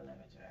with 9/11,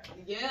 child.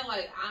 Yeah,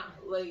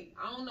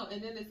 I don't know.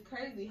 And then it's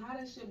crazy how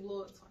that shit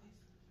blew up twice.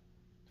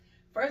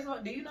 First of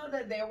all, do you know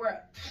that there were?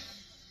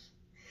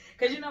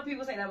 Because you know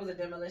people say that was a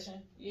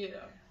demolition. Yeah.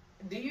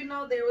 Do you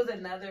know there was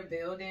another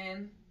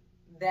building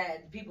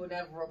that people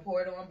never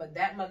report on, but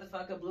that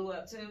motherfucker blew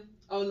up too?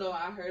 Oh no,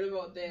 I heard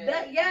about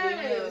that.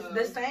 Yes,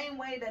 the same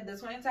way that the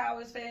Twin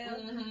Towers fell.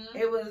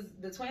 It was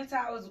the Twin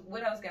Towers.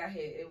 What else got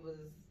hit? It was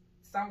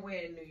somewhere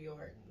in New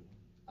York.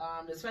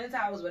 The Twin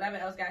Towers, whatever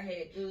else got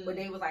hit, but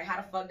they was like,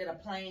 how the fuck did a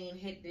plane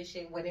hit this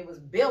shit when it was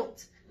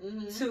built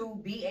to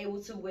be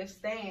able to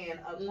withstand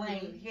a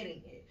plane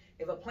hitting it?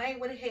 If a plane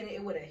would have hit it,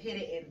 it would have hit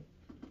it and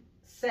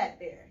sat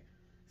there.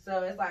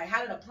 So it's like,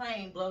 how did a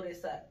plane blow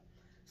this up?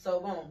 So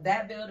boom,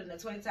 that building, the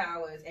Twin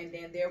Towers, and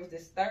then there was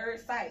this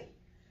third site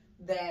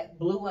that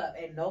blew up,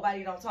 and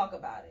nobody don't talk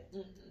about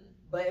it.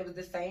 But it was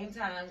the same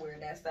time where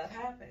that stuff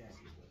happened.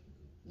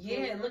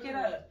 Yeah, look it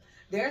up.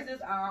 There's this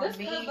That's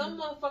because them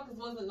motherfuckers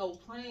wasn't no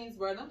planes,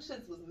 bro. Them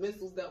shits was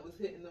missiles that was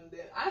hitting them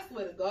there. I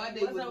swear to God,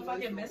 they was no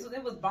fucking missiles.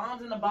 It was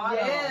bombs in the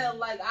bottom. Yeah,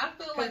 like I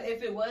feel like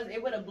if it was,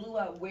 it would have blew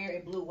up where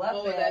it blew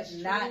up at,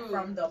 not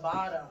from the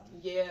bottom.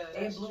 Yeah,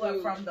 it blew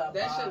up from the bottom.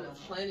 That shit was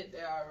planted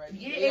there already.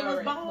 Yeah, it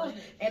was bombed,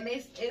 and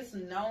it's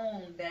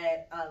known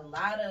that a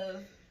lot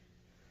of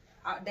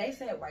they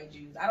said white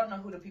Jews. I don't know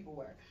who the people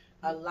were.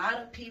 A lot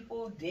of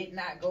people did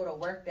not go to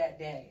work that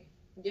day.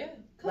 Yeah.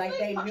 Like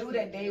they knew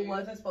that they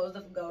wasn't supposed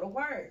to go to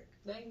work.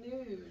 They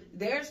knew.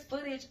 There's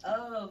footage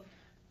of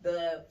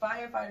the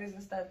firefighters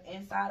and stuff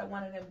inside of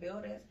one of them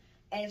buildings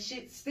and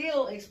shit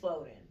still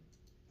exploding.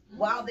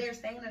 while they're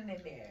standing in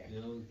there.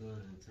 It was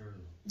done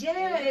internal.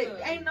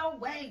 Yeah, ain't no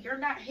way you're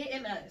not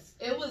hitting us.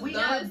 It was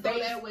done so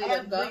that way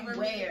the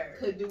government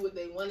could do what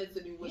they wanted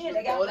to do, which was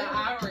go to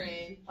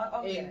Iran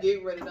and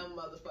get rid of them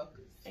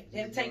motherfuckers.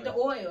 And take the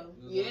oil.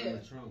 Yeah.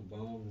 Trump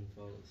bombing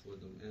folks with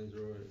them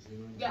androids. You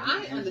know? Yeah,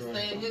 I didn't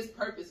understand his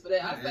purpose for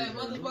that. I said,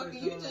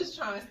 motherfucker, you just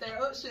trying to stir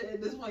up shit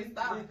at this point.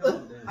 Stop.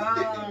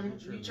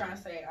 You trying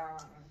to say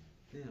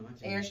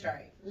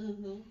airstrike.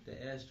 The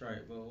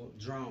airstrike, but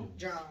drone.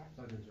 Drone.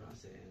 Fucking drone. I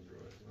said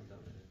androids.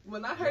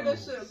 When I heard that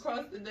shit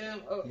across the damn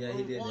on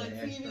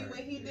TV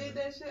when he did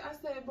that shit, I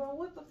said, bro,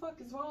 what the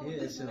fuck is wrong with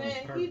this shit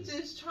man? He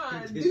just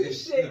trying to do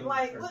shit.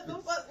 Like, what the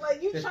fuck?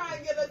 Like, you trying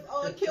to get us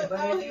all killed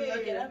out here. If you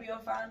look it up, you'll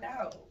find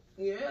out.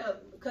 Yeah,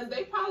 because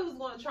they probably was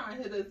going to try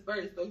and hit us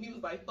first. So he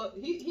was like, fuck,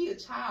 he a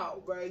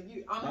child, bro.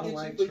 I'm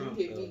going to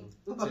hit you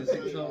before you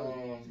hit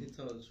me. He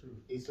told the truth.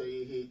 He said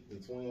he hit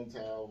the Twin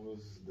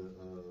Towers, the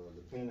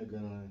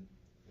Pentagon.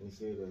 He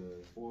said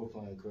a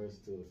 4-plane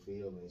crashed to a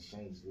field in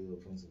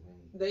Shanksville,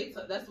 Pennsylvania.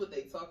 That's what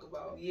they talk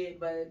about. Yeah,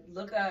 but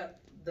look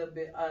up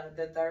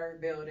the third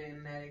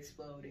building that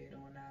exploded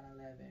on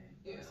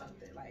 9/11 or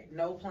something. Like,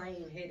 no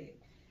plane hit it.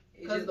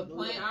 Because the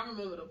plane, I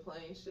remember the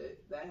plane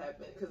shit that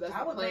happened. Because that's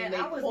I the plane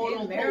I was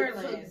in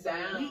Maryland. So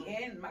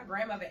my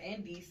grandmother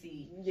in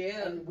DC.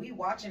 Yeah. And we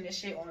watching this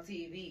shit on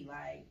TV.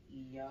 Like,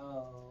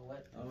 yo,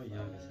 what the fuck?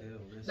 Young as hell.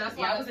 That's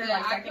why I was in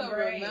I could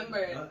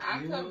remember. I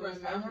could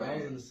remember. I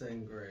was in the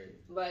second grade.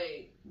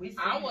 Like,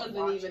 I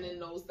wasn't even in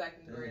no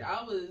second grade.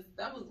 That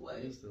was what? I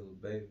used to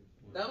a baby.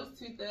 That was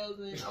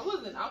 2000.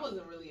 I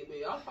wasn't really a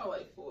baby. I was probably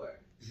like 4.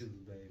 You was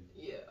a baby.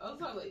 Yeah, I was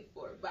probably like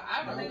 4. But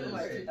I remember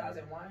like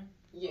 2001.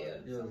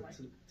 Yeah. Yeah,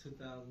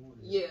 2001.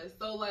 Yeah,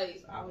 so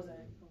like, I was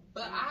in.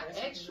 But I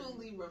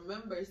actually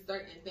remember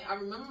certain things. I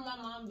remember my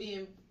mom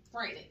being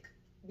frantic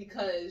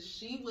because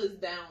she was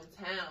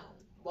downtown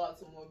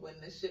Baltimore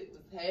when the shit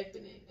was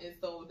happening, and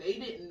so they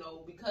didn't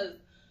know, because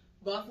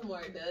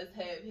Baltimore does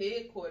have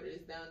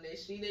headquarters down there.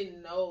 She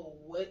didn't know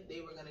what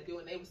they were gonna do,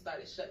 and they were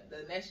starting to shut.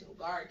 The National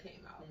Guard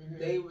came out.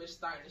 They were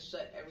starting to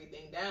shut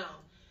everything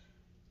down.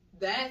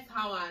 That's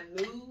how I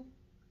knew.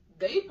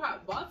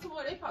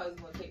 Baltimore, they probably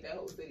was gonna take that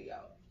whole city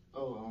out.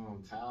 Oh,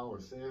 Tower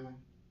 7.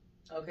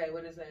 Okay,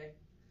 what is that? It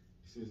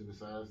says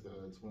besides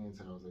the Twin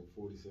Towers, a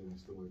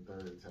 47-story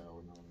third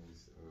tower known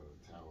as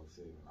Tower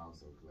 7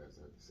 also collapsed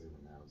after 7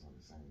 hours on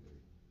the same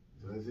day.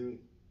 So that's it?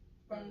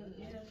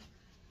 Yeah.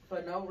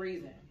 For no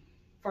reason.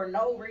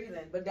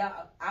 But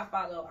I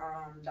follow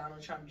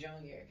Donald Trump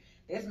Jr.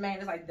 This man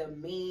is like the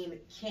meme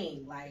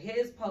king. Like,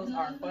 his posts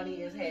are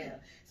funny as hell.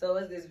 So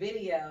it was this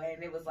video,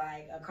 and it was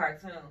like a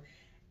cartoon.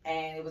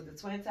 And it was the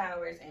Twin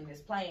Towers and this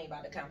plane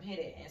about to come hit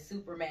it. And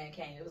Superman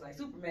came. It was like,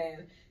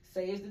 Superman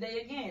saves the day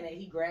again. And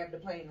he grabbed the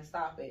plane and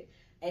stopped it.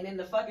 And then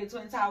the fucking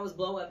Twin Towers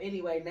blow up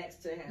anyway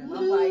next to him.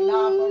 I'm like,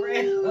 nah, for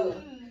real.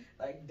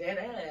 Like, dead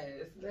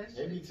ass.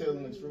 They be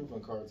telling the truth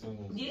in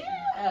cartoons.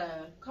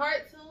 Yeah.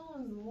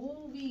 Cartoons,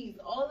 movies,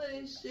 all of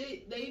this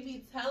shit, they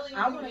be telling you.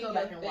 I want to go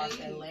back and watch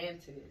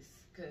Atlantis.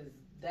 Because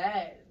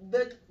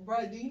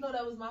bro, do you know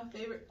that was my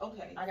favorite?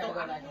 Okay. I gotta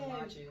go back and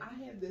watch it.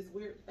 I have this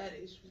weird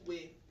fetish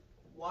with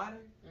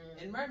water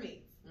and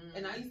mermaids.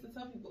 And I used to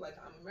tell people, like,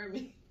 I'm a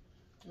mermaid.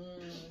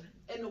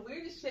 And the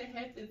weirdest shit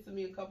happened to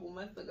me a couple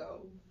months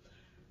ago.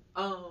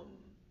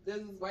 There's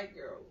this white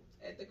girl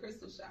at the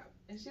crystal shop,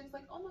 and she was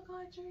like, oh my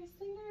god, you're a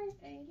singer?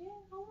 And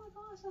yeah, oh my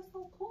gosh, that's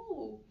so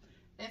cool.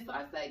 And so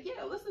I said,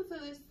 yeah, listen to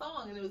this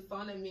song. And it was a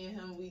song that me and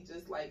him, we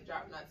just like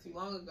dropped not too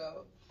long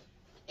ago.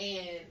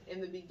 And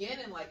in the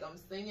beginning, like, I'm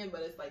singing,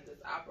 but it's like this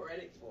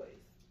operatic voice.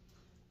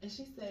 And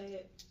she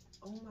said,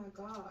 oh my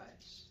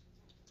gosh,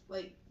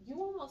 like, you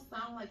almost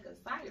sound like a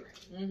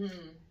siren.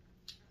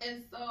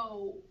 And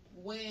so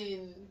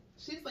when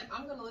she's like,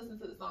 I'm gonna listen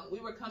to the song, we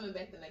were coming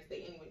back the next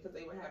day anyway, because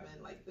they were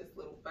having like this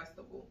little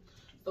festival.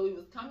 So we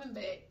was coming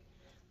back,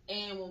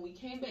 and when we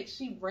came back,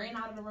 she ran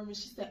out of the room and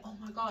she said, oh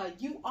my god,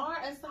 you are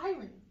a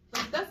siren.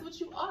 Like, that's what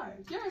you are.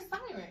 You're a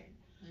siren.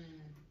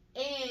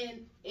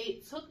 And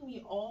it took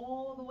me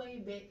all the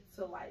way back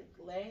to like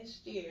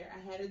last year.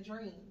 I had a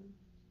dream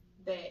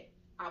that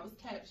I was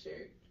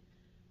captured.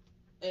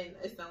 And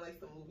it sounds like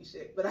some movie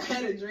shit, but I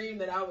had a dream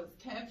that I was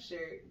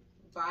captured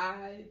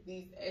by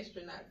these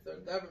astronauts or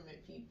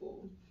government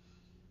people,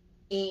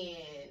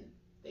 and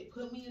they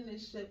put me in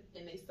this ship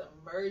and they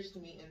submerged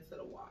me into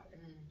the water.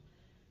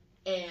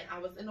 And I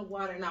was in the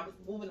water and I was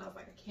moving. I was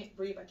like, I can't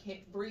breathe.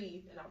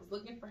 And I was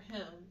looking for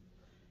him,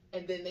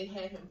 and then they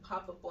had him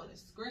pop up on the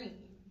screen.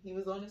 He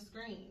was on the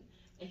screen,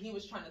 and he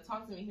was trying to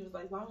talk to me. He was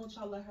like, why won't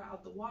y'all let her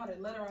out the water?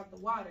 Let her out the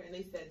water. And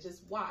they said,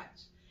 just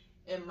watch.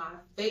 And my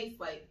face,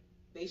 like,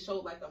 they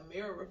showed like a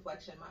mirror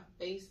reflection. My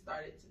face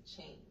started to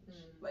change.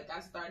 Like,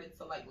 I started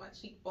to, like, my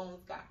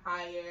cheekbones got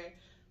higher.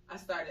 I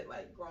started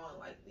like growing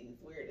like these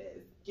weird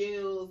ass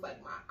gills.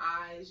 Like, my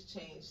eyes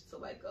changed to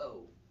like a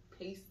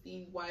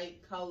pasty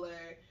white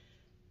color.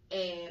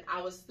 And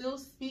I was still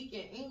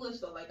speaking English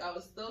though. Like, I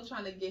was still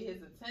trying to get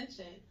his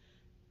attention.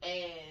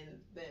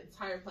 And the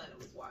entire planet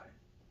was water.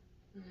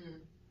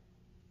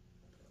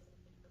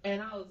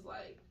 And I was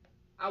like,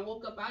 I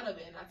woke up out of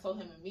it and I told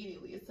him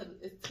immediately.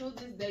 It's till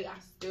this day I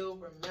still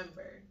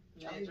remember.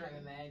 I'm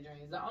dreaming mad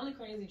dreams. The only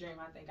crazy dream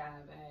I think I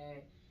ever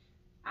had,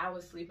 I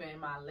was sleeping in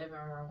my living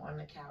room on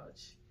the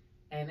couch,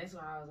 and this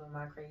when I was with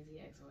my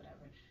crazy ex or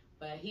whatever.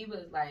 But he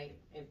was like,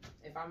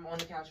 if I'm on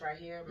the couch right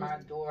here, my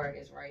door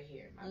is right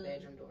here. My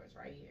bedroom door is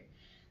right here.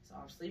 So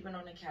I'm sleeping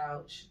on the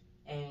couch,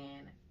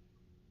 and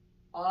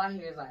all I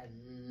hear is like,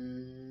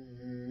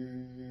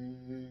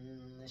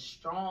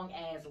 strong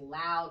ass,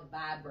 loud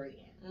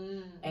vibrating.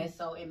 And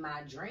so in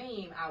my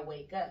dream, I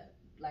wake up,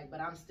 like, but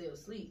I'm still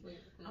asleep.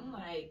 I'm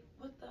like,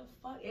 what the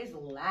fuck? It's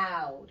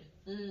loud.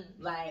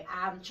 Like,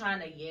 I'm trying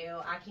to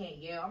yell. I can't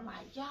yell. I'm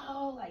like,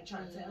 yo, like,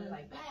 trying to tell her,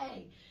 like,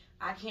 babe,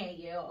 I can't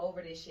yell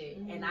over this shit.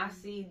 And I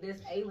see this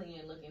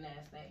alien looking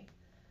ass thing.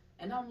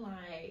 And I'm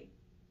like,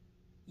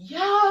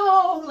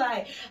 yo,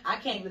 like, I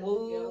can't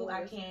move.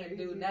 I can't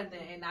do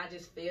nothing. And I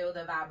just feel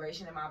the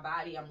vibration in my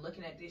body. I'm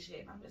looking at this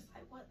shit. And I'm just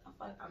like, what the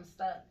fuck? I'm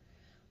stuck.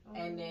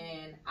 And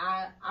then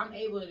I'm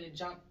able to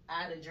jump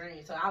out of the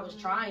dream. So I was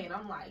trying.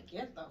 I'm like,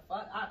 get the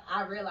fuck.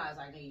 I realized,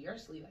 like, hey, you're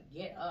asleep. Like,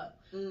 get up.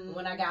 But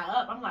when I got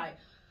up, I'm like,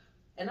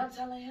 and I'm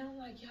telling him,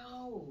 like,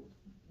 yo,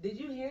 did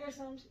you hear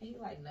something? He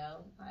like,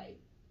 no. Like,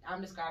 I'm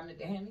describing it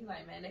to him. He's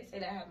like, man, they say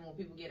that happens when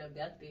people get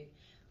abducted.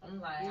 I'm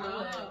like,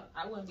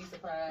 I wouldn't be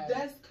surprised.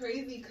 That's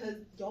crazy because,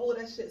 yo,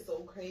 that shit's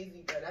so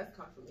crazy, bro. That's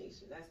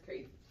confirmation. That's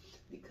crazy.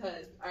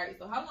 Because, all right,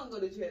 so how long ago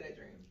did you have that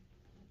dream?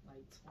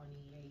 Like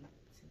 28,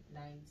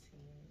 19.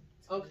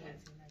 Okay. 19.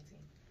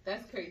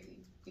 That's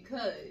crazy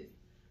because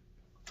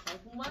a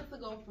couple months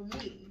ago for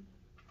me,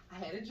 I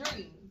had a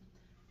dream.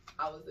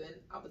 I was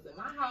in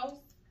my house.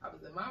 I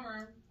was in my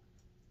room,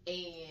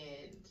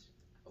 and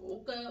I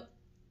woke up.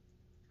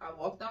 I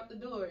walked out the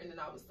door, and then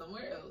I was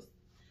somewhere else.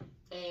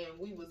 And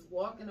we was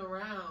walking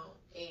around,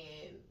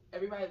 and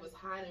everybody was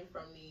hiding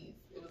from these.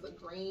 It was a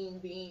green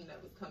beam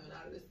that was coming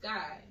out of the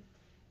sky,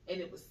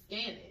 and it was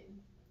scanning.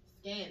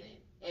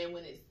 And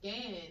when it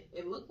scanned,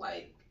 it looked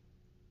like,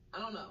 I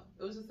don't know,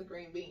 it was just a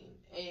green beam.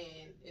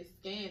 And it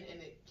scanned,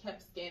 and it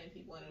kept scanning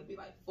people, and it would be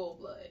like full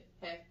blood,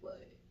 half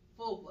blood,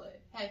 full blood,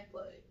 half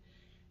blood.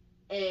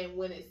 And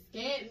when it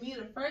scanned me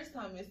the first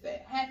time, it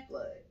said half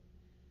blood.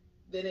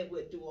 Then it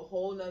would do a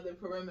whole nother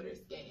perimeter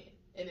scan.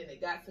 And then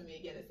it got to me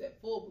again, it said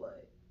full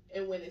blood.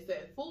 And when it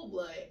said full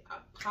blood, I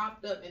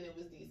popped up, and it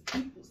was these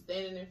people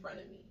standing in front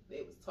of me.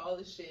 They was tall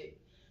as shit.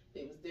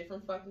 They was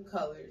different fucking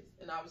colors.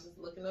 And I was just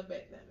looking up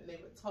at them, and they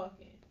were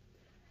talking.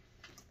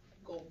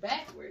 Go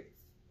backwards.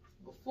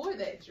 Before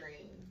that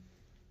dream,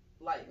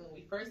 like when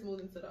we first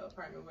moved into the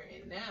apartment we're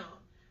in now,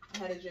 I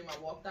had a dream.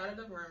 I walked out of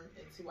the room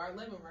into our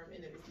living room,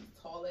 and it was these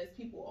tall ass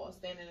people all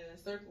standing in a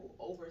circle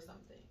over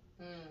something.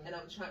 And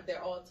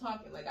they're all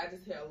talking. Like, I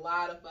just hear a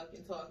lot of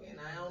fucking talking. And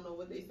I don't know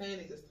what they're saying.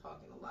 They're just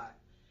talking a lot.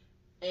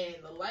 And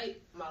the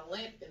light, my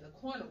lamp in the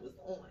corner was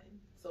on.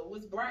 So it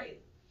was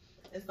bright.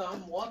 And so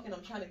I'm walking,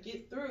 I'm trying to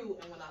get through.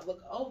 And when I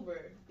look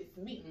over, it's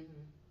me.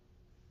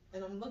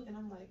 And I'm looking,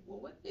 I'm like, well,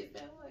 what is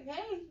that? I'm like,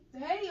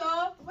 hey,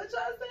 y'all. What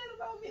y'all saying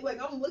about me?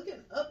 Like, I'm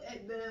looking up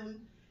at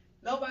them.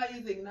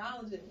 Nobody's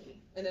acknowledging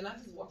me. And then I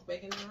just walked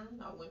back in the room.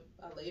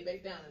 I laid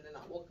back down, and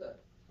then I woke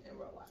up in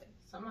real life.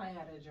 Somebody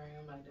had a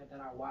dream like that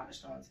I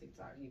watched on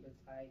TikTok. He was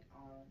like,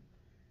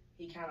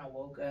 he kind of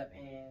woke up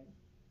and,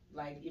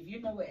 like, if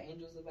you know what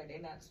angels look like,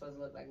 they're not supposed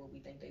to look like what we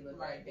think they look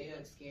like. They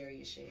look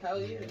scary as shit. Hell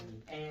yeah.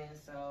 And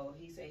so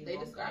he said they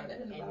described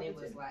that in the and Bible it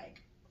was too.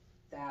 like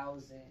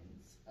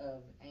thousands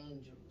of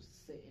angels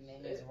sitting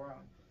in his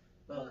room.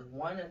 But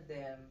one of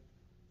them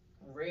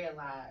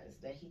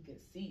realized that he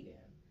could see them.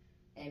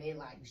 And it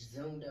like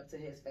zoomed up to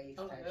his face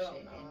type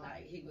shit. No. And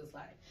like he was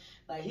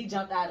like he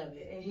jumped out of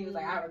it. And he was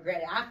like, I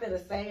regret it. I feel the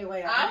same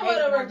way. I would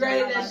have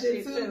regretted that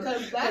shit too.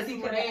 Because he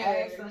could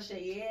have asked some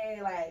shit.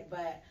 Yeah, like,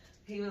 but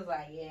he was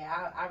like,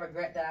 yeah, I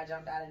regret that I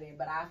jumped out of there.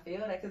 But I feel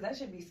that because that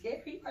should be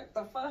scary. Like,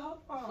 the fuck? Hold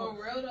on.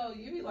 For real though,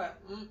 you be like,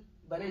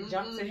 But it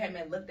jumped to him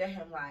and looked at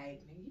him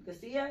like, you can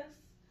see us?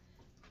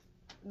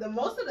 The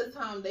most of the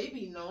time they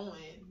be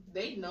knowing.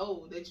 They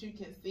know that you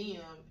can see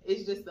them.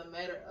 It's just a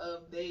matter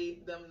of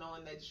them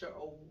knowing that you're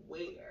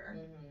aware.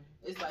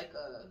 It's like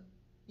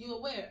you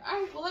aware. All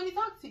right, well, let me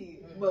talk to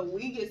you. But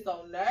we get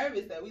so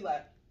nervous that we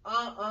like,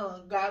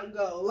 gotta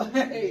go. Like,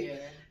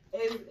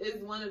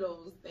 it's one of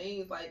those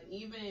things. Like,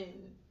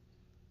 even,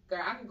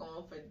 girl, I can go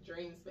on for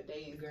dreams for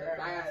days. Girl,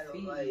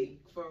 like,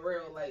 for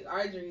real, like,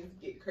 our dreams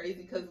get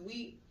crazy because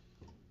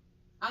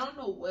I don't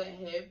know what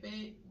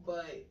happened,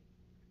 but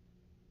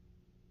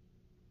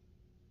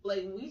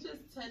like, we just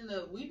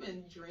we've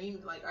been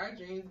dreaming, like, our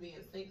dreams be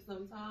in sync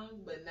sometimes,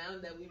 but now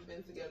that we've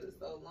been together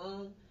so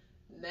long,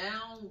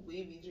 now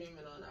we be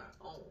dreaming on our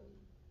own.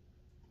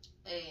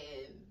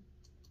 And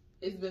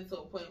it's been to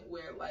a point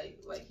where,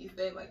 like he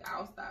said, like,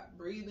 I'll stop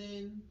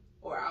breathing,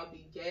 or I'll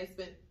be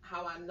gasping.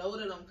 How I know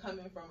that I'm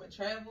coming from a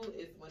travel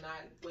is when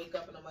I wake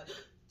up and I'm like,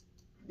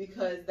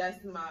 because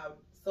that's my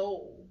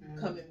soul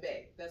coming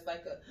back. That's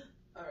like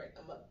all right,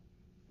 I'm up.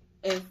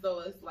 And so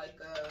it's like,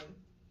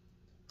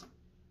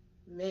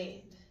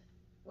 man,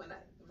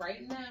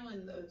 right now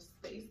in the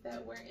space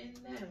that we're in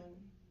now,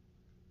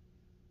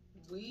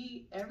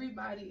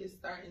 everybody is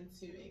starting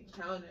to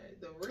encounter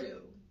the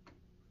real.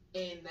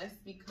 And that's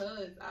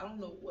because I don't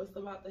know what's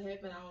about to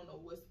happen. I don't know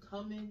what's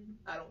coming.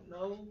 I don't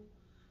know.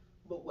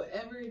 But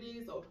whatever it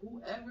is or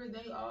whoever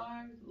they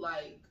are,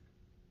 like,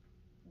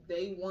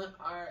 they want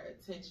our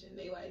attention.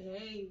 They like,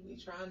 hey, we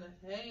trying to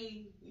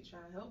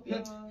help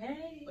y'all.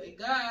 Hey.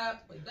 Wake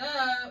up,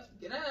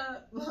 get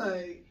up.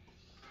 Like,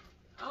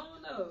 I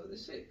don't know.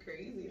 This shit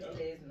crazy, though.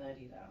 It is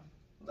nutty,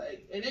 though.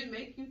 Like, and it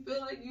make you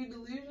feel like you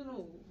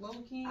delusional,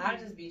 low key. I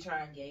just be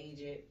trying to gauge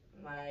it.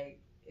 Like,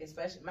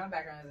 especially, my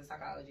background is in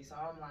psychology, so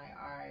I'm like,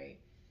 all right,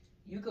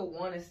 you could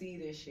want to see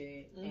this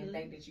shit and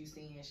think that you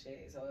seeing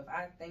shit. So if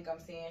I think I'm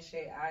seeing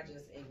shit, I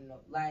just ignore,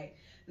 like,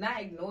 not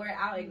ignore it.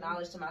 I'll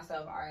acknowledge to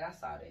myself, all right, I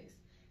saw this,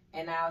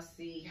 and I'll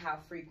see how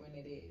frequent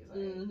it is.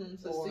 Like,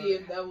 so see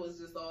if that was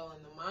just all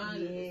in the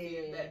mind, and see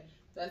if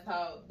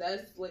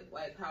that's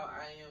like how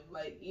I am.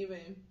 Like,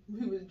 even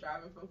we was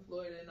driving from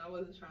Florida, and I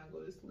wasn't trying to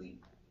go to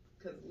sleep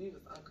because we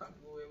was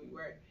uncomfortable where we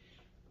were,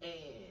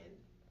 and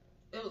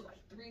it was like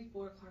 3-4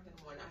 o'clock in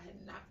the morning. I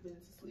had not been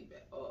to sleep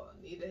at all.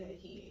 Neither had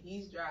he. And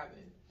he's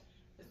driving.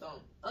 And so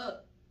I'm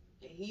up.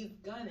 And he's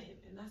gunning.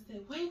 And I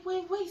said, wait.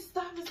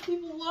 Stop. There's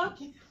people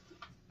walking.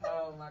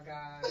 Oh, my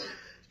God.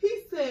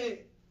 He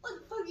said, what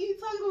the fuck are you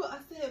talking about?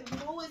 I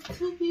said, no, it's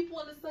 2 people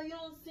on the side. You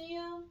don't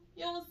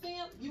see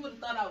him? You would have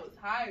thought I was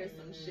high or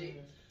some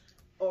shit.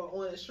 Or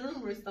on a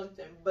shroom or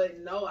something. But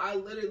no, I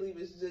literally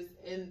was just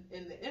in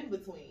the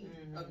in-between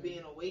of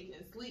being awake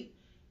and sleep.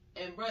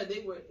 And bro,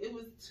 it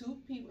was 2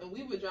 people, and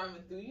we were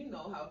driving through, you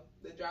know how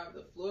the drive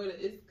to Florida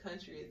is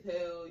country as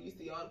hell. You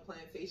see all the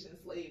plantation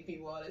slave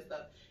people, all that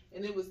stuff.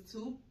 And it was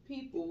 2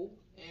 people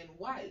in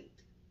white,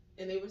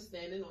 and they were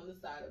standing on the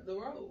side of the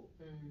road.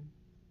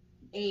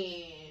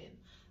 And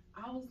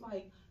I was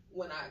like,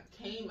 when I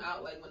came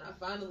out, like when I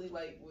finally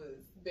like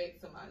was back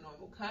to my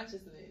normal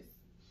consciousness,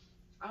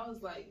 I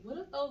was like, what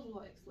if those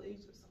were like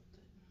slaves or something?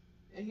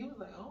 And he was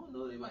like, I don't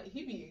know,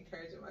 he be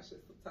encouraging my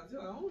shit sometimes. He's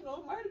like, I don't know,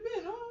 it might have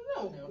been, I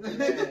don't know.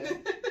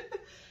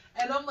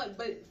 And I'm like,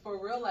 but for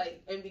real,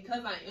 like, and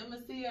because I am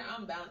a seer,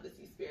 I'm bound to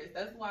see spirits.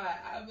 That's why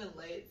I've been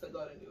led to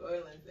go to New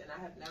Orleans, and I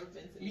have never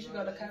been to New Orleans. You should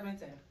go to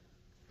Covington,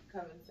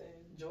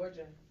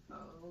 Georgia. I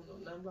don't know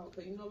nothing about,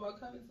 you know about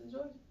Covington,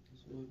 Georgia?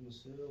 That's where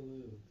Marcel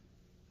live.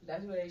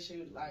 That's where they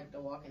shoot, like,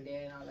 The Walking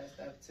Dead and all that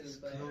stuff, too.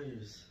 But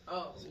Conyers.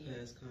 Oh. It's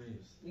past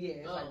Conyers.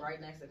 Yeah, it's like right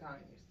next to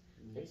Conyers.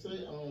 They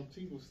say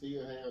people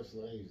still have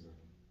slaves.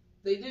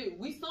 They do.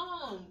 We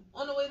saw them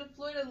on the way to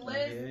Florida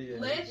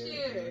last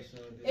year.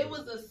 It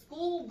was a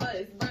school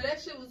bus, bro. That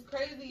shit was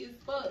crazy as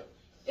fuck.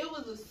 It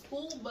was a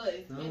school bus.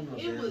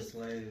 It was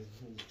slaves,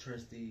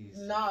 trustees.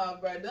 Nah,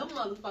 bro. Them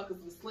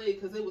motherfuckers was slaves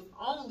because it was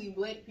only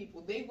black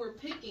people. They were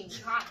picking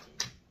cotton.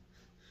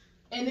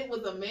 And it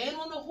was a man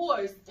on a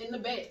horse in the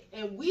back.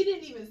 And we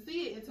didn't even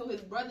see it until his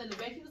brother in the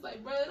back. He was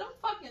like, bro, them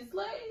fucking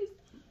slaves.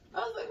 I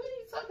was like, what are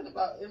you talking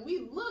about? And we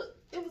looked.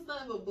 It was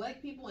nothing but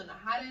black people in the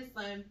hottest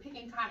sun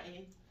picking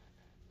cotton,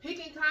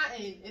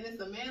 and it's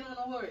a man on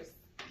a horse.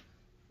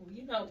 Well,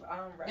 you know,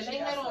 and they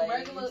had on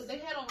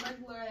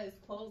regular ass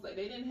clothes. Like,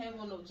 they didn't have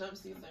on no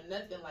jumpsuits or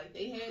nothing. Like,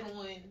 they had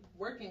on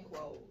working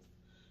clothes.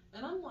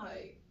 And I'm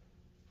like,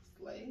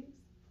 slaves?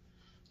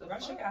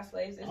 Russia got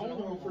slaves. I don't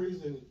know if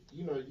prison,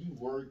 you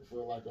work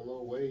for like a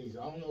low wage.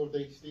 I don't know if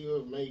they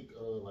still make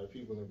like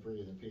people in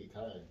prison pick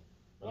cotton.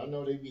 But I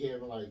know they be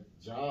having like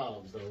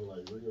jobs though,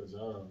 like real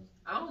jobs.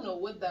 I don't know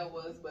what that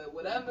was, but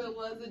whatever it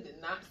was, it did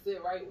not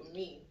sit right with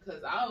me.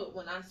 Cause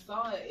when I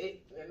saw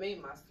it, it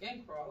made my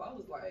skin crawl. I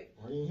was like,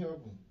 why didn't you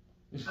help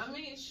them? I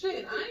mean,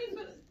 shit, I ain't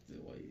gonna.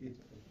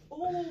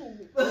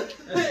 Ooh.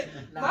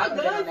 My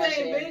guns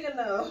ain't big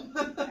enough.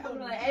 I'm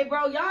like, hey,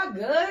 bro, y'all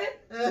good?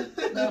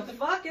 The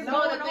fuck is going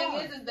on? No, the thing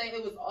is that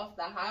it was off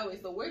the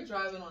highway. So we're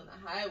driving on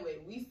the highway.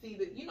 We see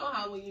you know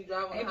how when you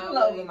drive on the highway. Pull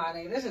over, my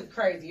nigga. This is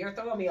crazy. You're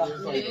throwing me off.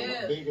 Like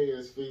a big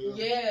ass field.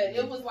 Yeah,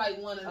 it was like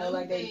one of them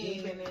like things. They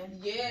deep in there?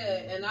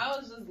 Yeah, and I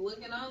was just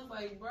looking. I was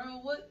like, bro,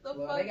 what the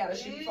fuck? They gotta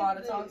shoot far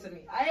to talk to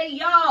me. Hey,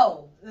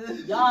 yo,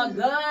 y'all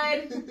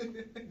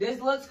good? This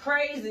looks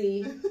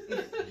crazy.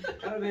 That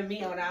would have been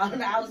me on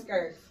the outskirts.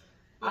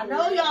 I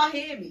know y'all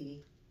hear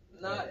me.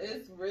 Nah,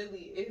 it's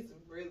really,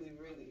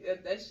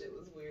 that shit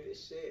was weird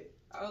as shit.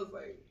 I was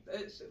like,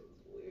 that shit was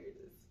weird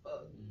as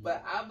fuck.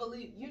 But I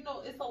believe,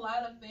 it's a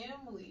lot of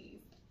families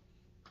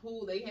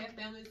they have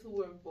families who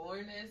were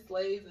born as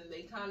slaves, and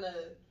they kind of,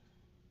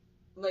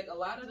 like, a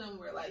lot of them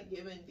were, like,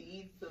 given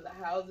deeds to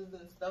the houses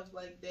and stuff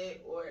like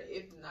that, or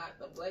if not,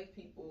 the black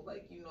people,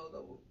 like,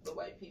 the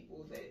white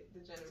people, that the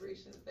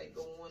generations that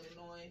go on and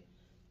on.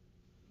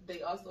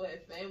 They also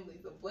have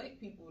families of black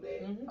people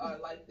that are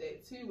like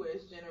that too, where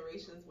it's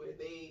generations where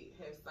they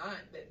have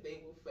signed that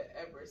they will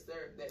forever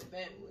serve that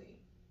family,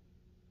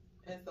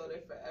 and so they're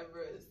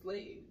forever a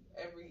slave.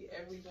 Every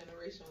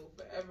generation will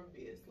forever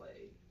be a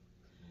slave.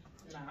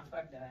 Nah,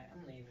 fuck that.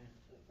 I'm leaving.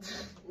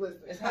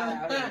 Listen, it's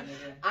hot out here,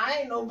 nigga. I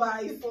ain't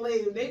nobody's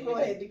slave. They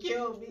gonna have to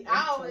kill me.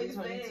 I always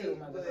say,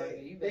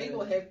 they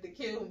gonna have to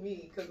kill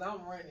me because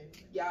I'm running.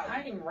 Y'all,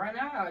 I ain't run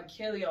out. I'll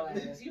kill your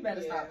ass. You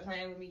better stop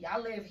playing with me.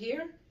 Y'all live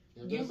here.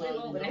 If that's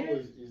all you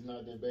know, it's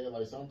not that bad.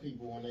 Like some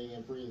people, when they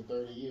in prison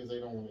 30 years, they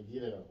don't want to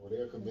get out, or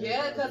they're convinced.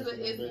 Yeah, because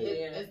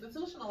it's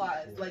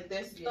institutionalized. Like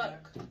they're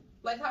stuck. Yeah.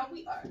 Like how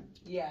we are.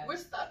 Yeah. We're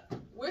stuck.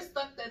 We're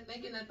stuck there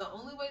thinking that the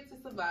only way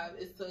to survive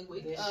is to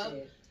wake up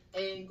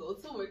and go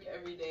to work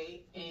every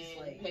day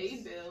and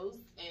pay bills.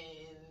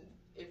 And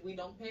if we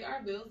don't pay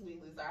our bills, we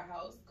lose our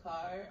house,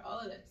 car, all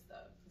of that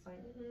stuff. It's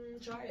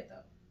like, try it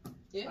though.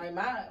 Yeah. Like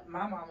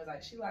my mom was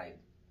like, she like,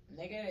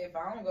 nigga, if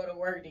I don't go to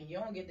work, then you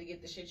don't get to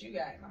get the shit you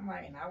got. And I'm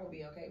like, and I would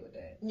be okay with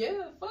that.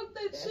 Yeah, fuck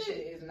that shit. That shit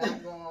is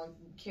not going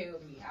to kill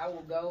me. I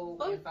will go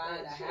and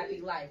find a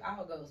happy life. I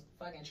will go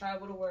fucking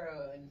travel the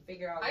world and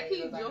figure out. I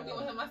keep joking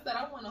with him. I said,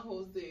 I want a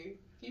whole zoo.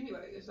 He be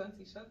like,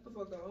 Ashanti, shut the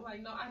fuck up. I'm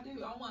like, no, I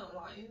do. I want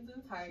lions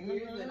and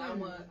tigers, and I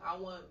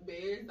want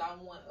bears. I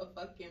want a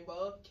fucking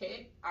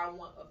bobcat. I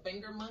want a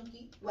finger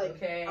monkey.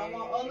 Like, I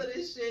want all of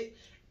this shit.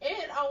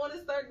 And I want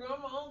to start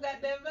growing my own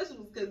goddamn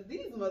vegetables because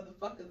these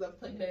motherfuckers are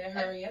putting. You better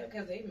hurry up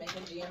because they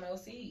making GMO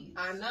seeds.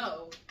 I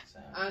know. So.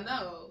 I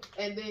know.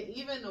 And then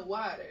even the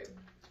water.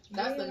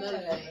 That's another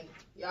thing.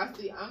 Y'all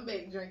see, I'm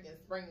back drinking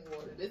spring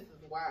water. This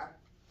is why.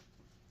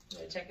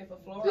 They're checking for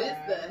fluoride.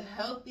 This the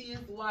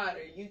healthiest water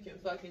you can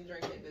fucking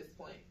drink at this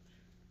point.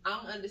 I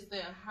don't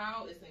understand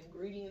how it's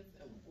ingredients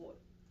in water.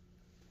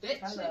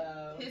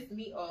 That shit pissed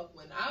me off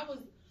when I was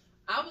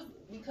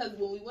because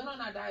when we went on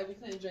our diet, we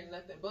couldn't drink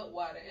nothing but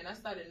water, and I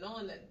started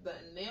knowing that the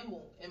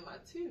enamel in my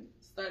tooth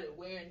started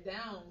wearing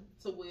down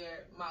to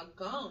where my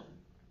gum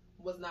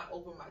was not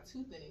over my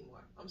tooth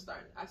anymore.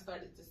 I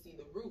started to see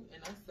the root,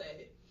 and I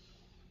said,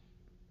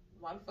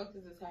 why the fuck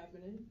is this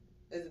happening?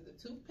 Is it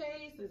the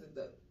toothpaste?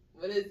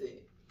 What is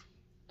it?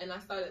 And I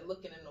started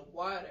looking in the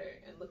water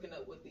and looking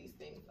up what these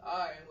things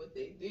are and what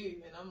they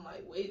do, and I'm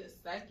like, wait a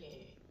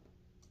second.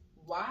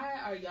 Why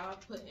are y'all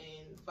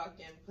putting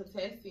fucking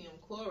potassium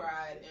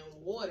chloride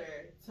in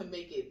water to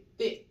make it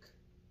thick?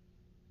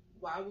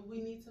 Why would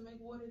we need to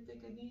make water thick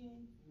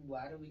again?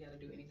 Why do we gotta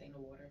do anything to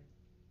water?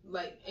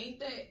 Like, ain't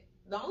that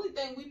the only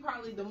thing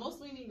the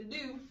most we need to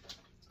do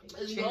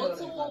is go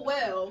to a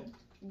well,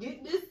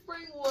 get this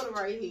spring water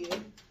right here,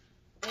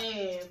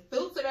 and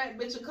filter that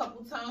bitch a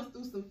couple times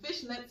through some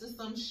fish nets or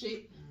some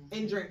shit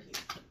and drink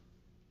it.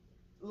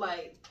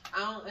 Like, I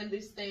don't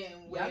understand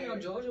where.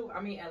 Y'all know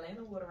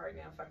Atlanta water right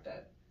now fucked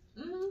up.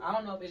 Mm-hmm. I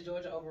don't know if it's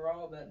Georgia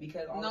overall, but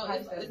because all the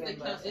pipes that's been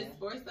busting. It's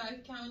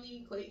Forsyth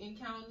County, Clayton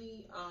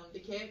County,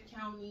 DeKalb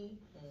County,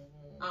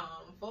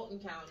 Fulton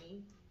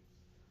County.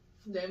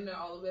 Damn near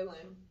all of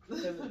Atlanta.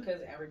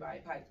 Because everybody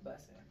pipes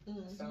busting.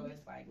 Mm-hmm. So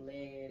it's like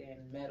lead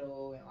and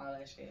metal and all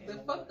that shit.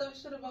 The fucked up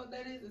shit about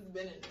that is it's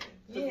been in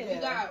there.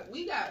 Yeah.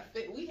 We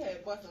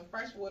had bought some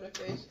freshwater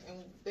fish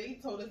and they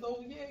told us,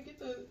 oh yeah, get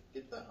the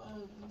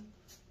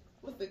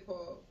what's it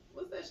called?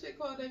 What's that shit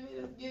called they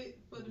made us get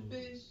for the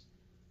fish?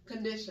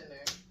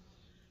 Conditioner.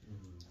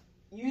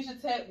 Mm-hmm. Use your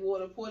tap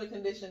water, pour the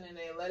conditioner in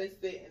there, let it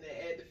sit, and then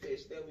add the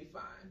fish. They'll be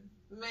fine.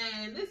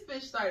 Man, this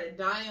fish started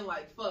dying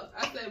like fuck.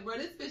 I said, bro,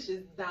 this fish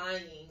is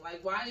dying.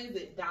 Like, why is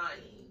it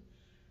dying?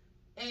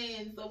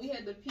 And so we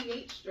had the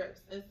pH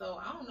strips. And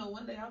so, I don't know,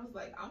 one day I was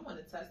like, I want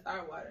to test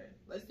our water.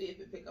 Let's see if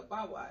it pick up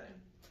our water.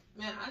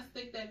 Man, I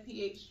stick that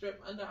pH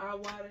strip under our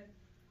water.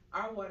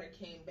 Our water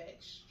came back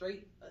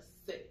straight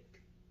acidic.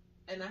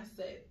 And I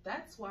said,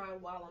 that's why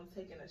while I'm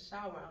taking a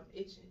shower, I'm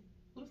itching.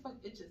 Who the fuck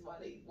itches while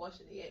they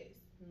washing their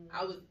ass? Mm-hmm.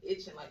 I was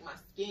itching like my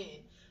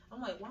skin.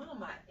 I'm like, why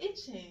am I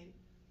itching?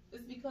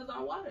 It's because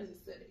our water is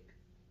acidic.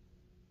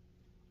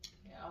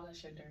 Yeah, all that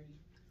shit dirty.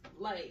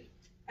 Like,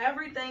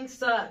 everything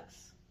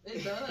sucks.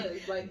 It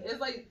does. Like, it's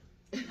like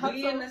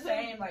we in the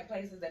same like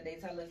places that they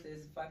tell us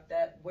is fucked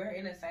up. We're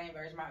in the same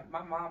version.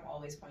 My mom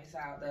always points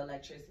out the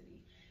electricity.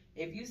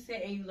 If you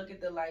sit and you look at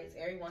the lights,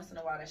 every once in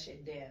a while that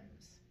shit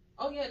dims.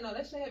 Oh yeah, no,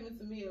 that shit happened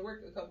to me at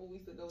work a couple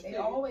weeks ago. It's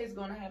always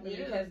gonna happen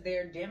because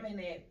they're dimming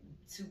it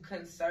to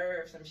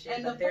conserve some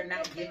shit, but they're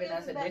not giving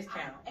us a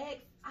discount.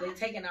 They're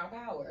taking our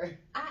power.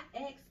 I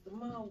asked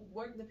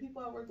the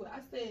people I work with, I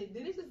said,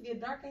 did it just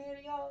get dark ahead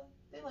of y'all?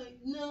 They're like,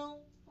 no.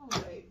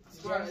 I'm like,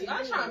 bro,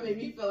 y'all trying to make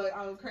me feel like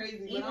I'm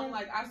crazy, but I'm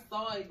like, I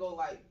saw it go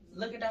like.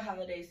 Look at the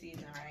holiday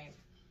season, right?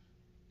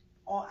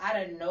 All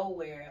out of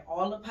nowhere,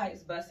 all the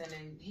pipes busting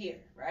in here,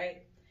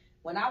 right?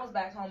 When I was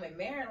back home in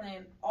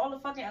Maryland, all the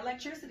fucking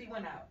electricity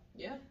went out.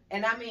 Yeah.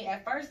 And I mean,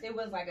 at first it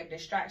was like a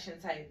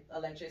distraction type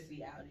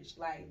electricity outage.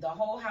 Like, the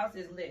whole house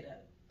is lit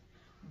up.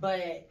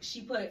 But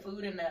she put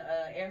food in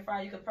the air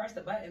fryer. You could press the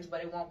buttons,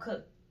 but it won't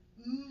cook.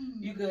 Mm.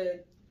 You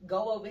could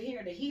go over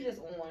here. The heat is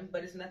on,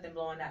 but it's nothing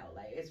blowing out.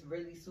 Like, it's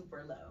really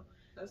super low.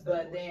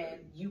 But then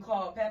you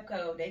call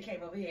Pepco. They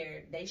came over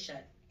here. They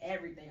shut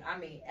everything. I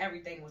mean,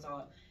 everything was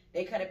off.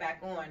 They cut it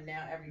back on.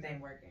 Now everything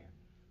working.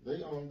 They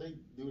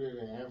do that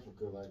in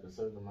Africa, like a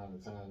certain amount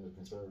of time to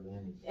conserve the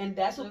energy. And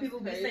that's what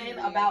people be saying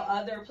about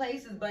other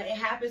places, but it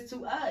happens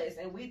to us,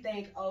 and we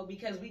think, oh,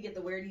 because we get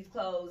to wear these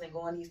clothes and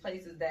go in these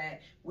places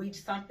that we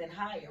something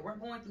higher. We're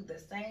going through the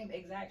same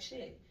exact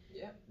shit.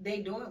 Yeah.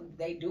 They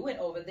do it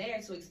over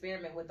there to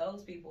experiment with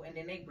those people, and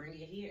then they bring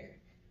it here.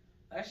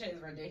 That shit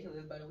is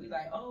ridiculous, but we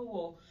like, oh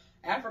well,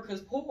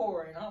 Africa's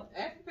poor and all.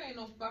 Africa ain't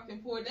no fucking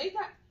poor. They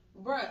got,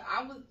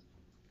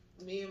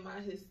 me and my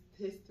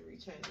history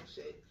channel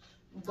shit.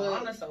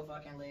 But I'm so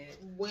fucking lit.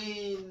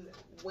 When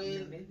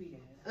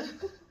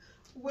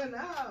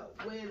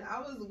I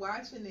was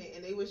watching it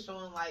and they were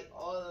showing like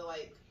all the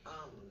like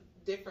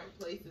different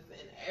places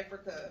in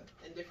Africa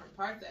and different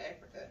parts of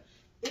Africa,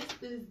 it's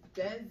this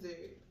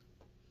desert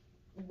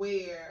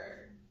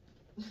where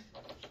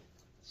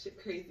shit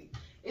crazy.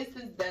 It's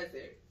this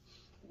desert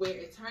where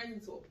it turns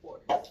into a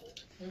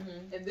forest,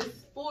 and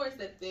this forest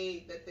that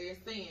they're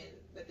saying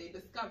that they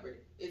discovered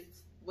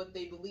is what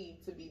they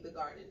believe to be the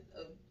Garden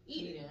of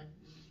Eden.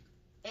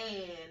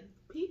 And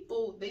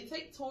people, they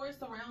take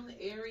tourists around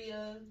the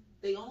area.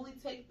 They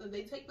take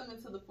them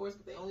into the forest,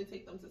 but they only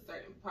take them to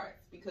certain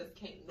parts because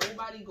can't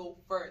nobody go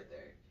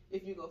further.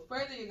 If you go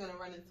further, you're gonna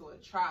run into a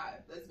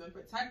tribe that's been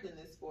protecting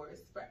this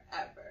forest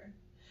forever,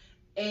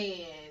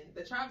 and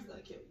the tribe's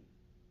gonna kill you,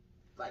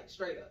 like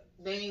straight up.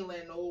 They ain't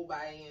letting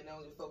nobody in. They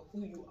don't give a fuck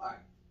who you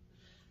are.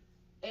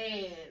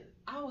 And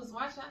I was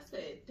watching. I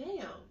said,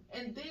 "Damn!"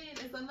 And then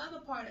it's another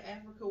part of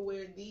Africa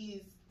where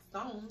these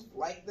stones,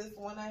 like this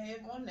one I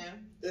have on now.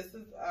 This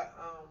is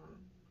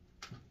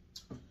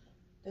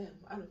damn,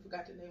 I done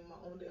forgot to name my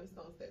own damn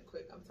stones that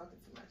quick. I'm talking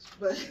too much.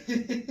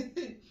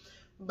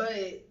 But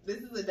this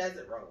is a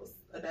desert rose.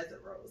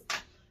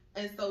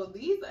 And so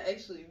these are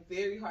actually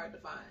very hard to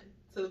find,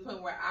 to the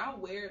point where I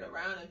wear it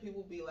around and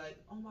people be like,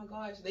 oh my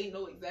gosh, they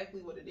know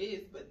exactly what it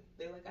is, but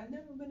they're like, I've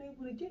never been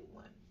able to get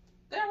one.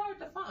 They're hard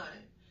to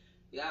find.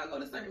 You gotta go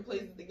to certain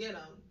places to get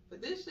them.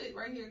 But this shit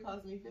right here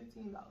cost me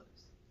 $15.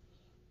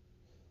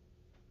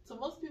 So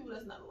most people,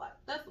 that's not a lot.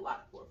 That's a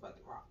lot for a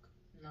fucking rock.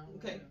 No.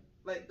 Okay? No.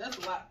 Like, that's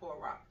a lot for a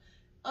rock.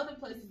 Other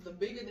places, the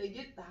bigger they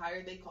get, the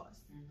higher they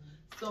cost.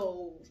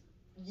 So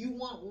you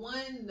want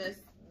one that's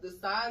the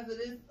size of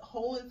this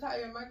whole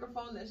entire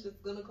microphone, that's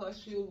just gonna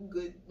cost you a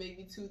good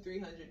maybe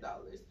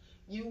 $200-300.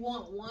 You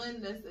want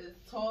one that's as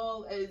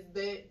tall as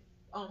that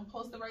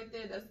poster right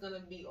there, that's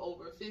gonna be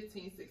over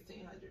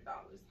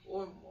 $1,500-1,600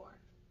 or more.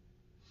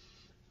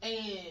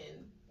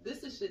 And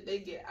this is shit they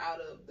get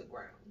out of the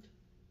ground.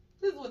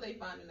 This is what they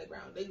find in the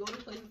ground. They go to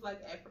places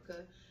like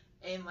Africa,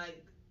 and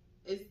like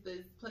it's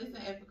this place in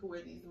Africa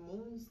where these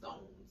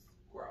moonstones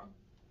grow.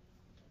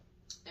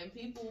 And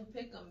people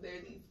pick them.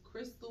 They're these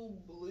crystal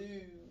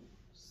blue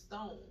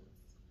stones.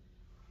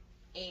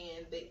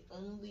 And they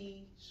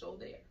only show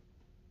there.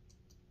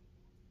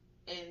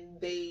 And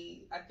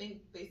I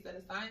think they said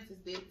the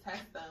scientists did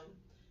test them.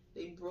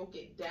 They broke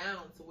it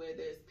down to where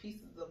there's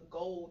pieces of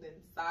gold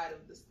inside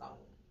of the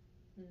stone.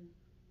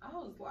 I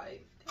was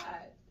like,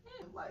 God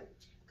damn, like.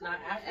 Now,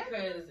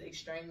 Africa is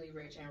extremely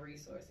rich in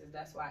resources.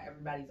 That's why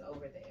everybody's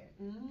over there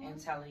and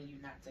telling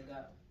you not to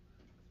go.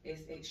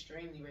 It's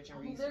extremely rich in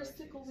resources.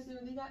 They're sick over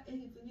there. They got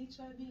AIDS and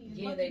HIV.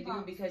 Yeah, they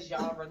do, because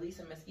y'all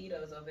releasing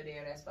mosquitoes over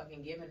there that's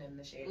fucking giving them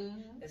the shit.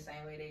 The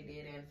same way they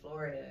did in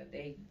Florida.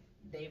 They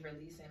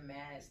releasing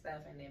mad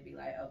stuff and then be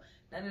like, oh,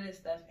 none of this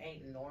stuff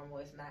ain't normal.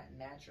 It's not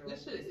natural.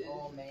 This shit it's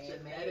all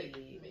man-made.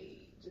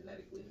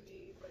 Genetically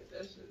made. Like,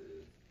 that shit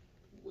is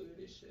weird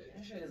as shit.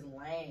 That shit is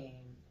lame.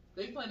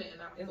 They put it in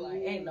our It's food.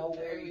 like, ain't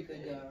nowhere you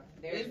could go.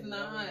 It's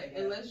not,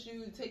 unless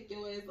you take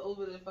your ass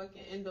over to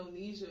fucking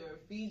Indonesia or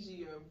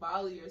Fiji or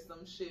Bali or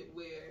some shit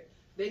where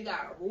they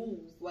got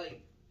rules.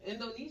 Like,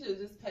 Indonesia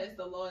just passed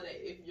a law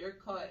that if you're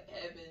caught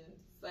having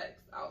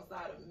sex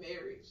outside of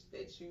marriage,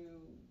 that you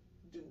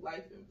do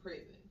life in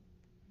prison.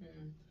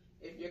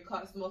 If you're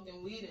caught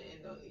smoking weed in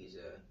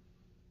Indonesia,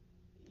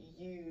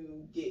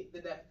 you get the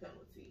death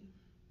penalty.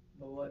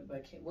 But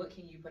what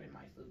can you put in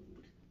my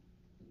food?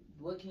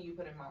 What can you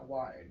put in my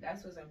water?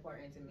 That's what's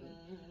important to me.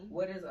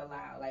 What is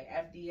allowed? Like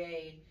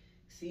FDA,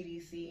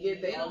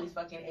 CDC, all these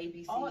fucking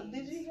ABCs.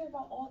 Did you hear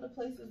about all the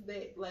places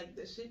that, like,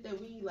 the shit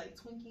that we eat, like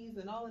Twinkies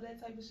and all of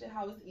that type of shit,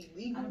 how it's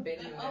illegal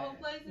in other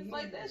places? Yeah.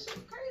 Like, that shit's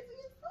crazy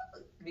as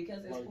fuck.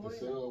 Because it's like the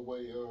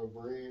Subway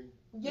bread.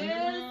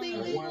 Yeah, it's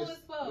illegal as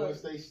fuck.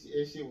 Once that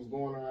shit was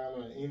going around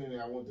on the internet,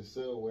 I went to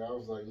Subway. I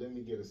was like, let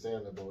me get a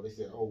salad bowl. They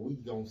said, oh, we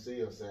don't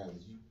sell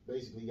salads. You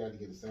basically got to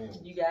get a sandwich.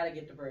 You got to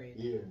get the bread.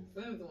 Yeah.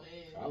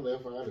 I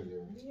left out of there.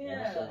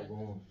 Yeah. I started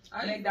going.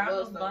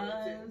 McDonald's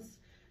buns,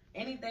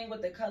 anything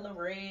with the color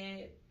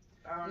red.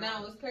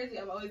 Now, it's crazy.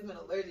 I've always been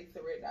allergic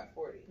to Red Dot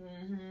 40.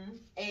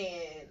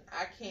 And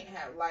I can't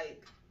have,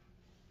 like,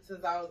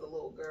 since I was a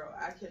little girl,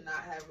 I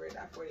cannot have Red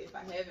Dot 40. If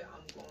I have it,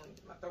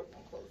 my throat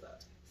won't close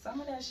up. Some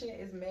of that shit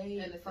is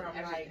made from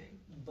like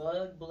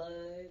bug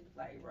blood,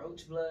 like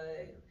roach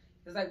blood.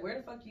 It's like, where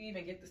the fuck you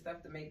even get the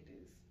stuff to make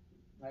this?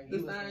 Like,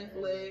 the science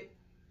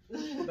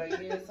lab.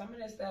 But yeah, some of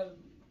that stuff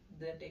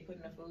that they put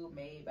in the food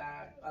made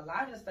by, a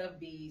lot of the stuff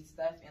be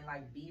stuff in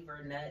like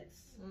beaver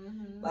nuts,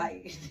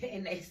 like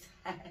in they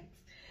sacks.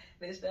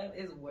 This stuff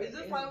is weird. It's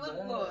just like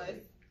lip gloss.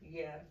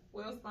 Yeah.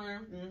 Will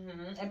sperm.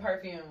 And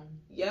perfume.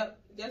 Yep.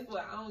 Guess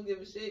what? I don't give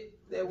a shit.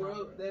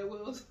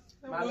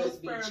 My lips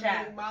be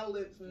chapped. My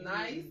lips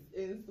nice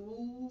and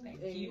smooth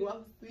and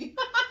glossy.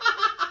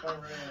 For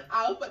real.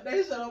 I'll put that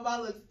shit on my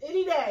lips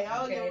any day. I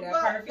don't give a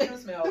fuck. That perfume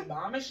smells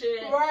bomb as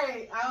shit.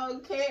 Right. I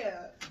don't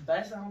care.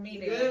 Bust on me,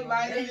 Good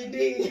vitamin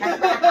D.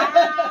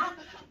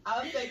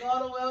 I'll take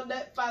all the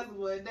well-net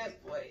possible at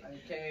that point.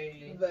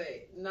 Okay.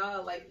 But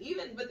no, like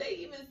they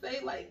even say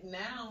like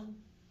now,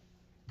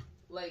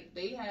 like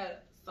they had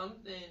some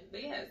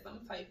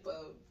type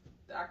of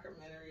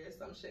documentary or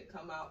some shit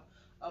come out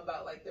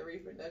about like the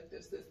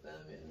reproductive system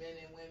and men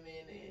and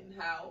women and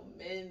how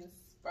men's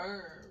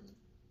sperm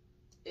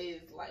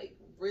is like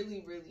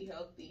really, really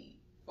healthy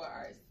for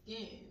our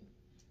skin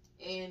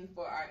and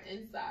for our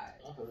inside.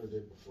 I heard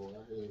it before.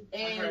 I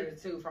heard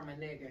it too from a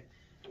nigga.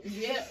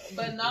 Yeah,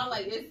 but no,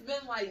 like it's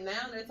been like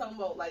now they're talking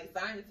about like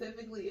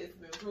scientifically it's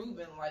been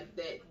proven like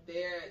that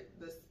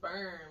the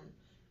sperm,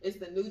 it's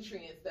the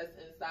nutrients that's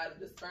inside of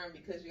the sperm,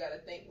 because you got to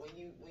think when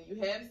you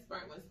have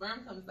sperm, when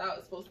sperm comes out,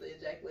 it's supposed to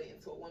ejaculate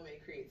into a woman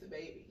and creates a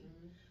baby.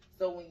 Mm-hmm.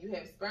 So when you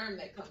have sperm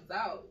that comes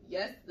out,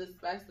 yes, the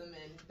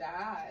specimen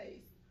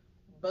dies,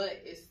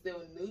 but it's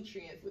still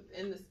nutrients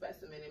within the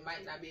specimen. It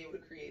might not be able to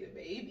create a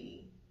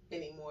baby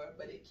anymore,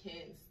 but it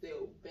can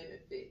still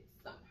benefit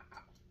somehow.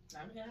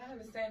 I mean, I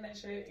understand that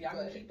shit. Y'all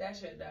can keep that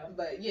shit though.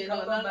 But yeah,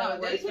 no.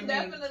 They can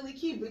definitely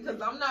keep it,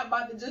 because I'm not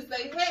about to just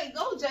say, hey,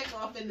 go jack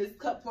off in this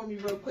cup for me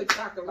real quick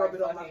so I can rub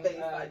it on my face.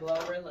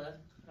 Glorilla.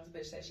 This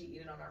bitch said she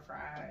eat it on her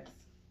fries.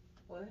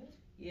 What?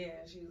 Yeah,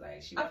 she was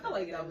like, I feel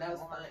like that was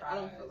fine. I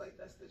don't feel like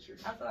that's the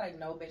truth. I feel like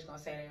no bitch gonna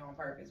say that on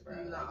purpose, bro.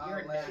 No,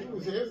 like, she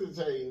was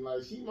hesitating.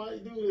 Like, she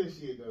might do this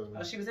shit though.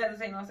 Oh, she was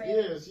hesitating on saying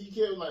that? Yeah, she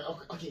kept like,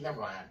 okay,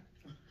 never mind.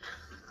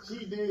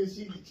 She did.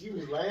 She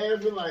was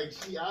laughing like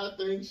I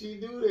think she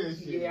do this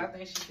shit. Yeah, I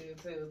think she do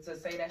too. To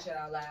say that shit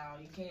out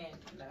loud, you can't.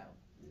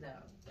 No.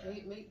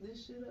 Can't make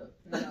this shit up.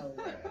 No.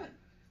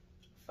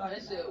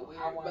 That shit weird.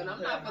 But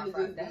I'm not gonna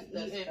just be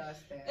eating.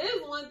 It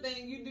is one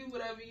thing you do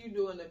whatever you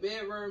do in the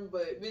bedroom,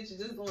 but bitch,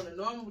 just on a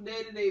normal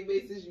day-to-day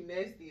basis, you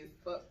nasty as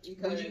fuck.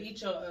 Would you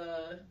eat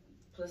your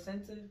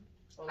placenta?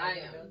 I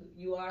am.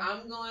 You are.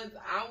 I'm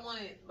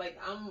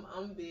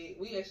big.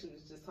 We actually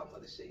was just talking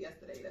about this shit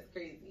yesterday. That's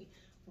crazy.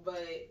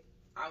 But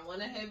I want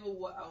to have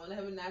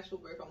a natural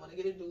birth. I want to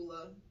get a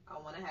doula. I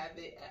want to have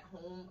it at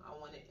home. I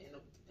want it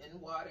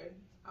in water.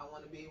 I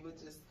want to be able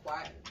to just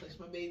squat and push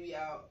my baby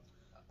out.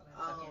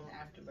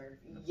 Afterbirth.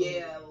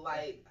 Yeah,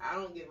 like I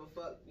don't give a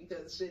fuck,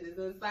 because shit is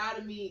inside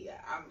of me.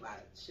 I'm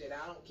like, shit,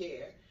 I don't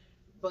care.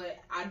 But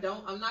I'm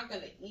not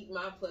gonna eat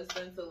my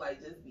placenta,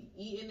 like just be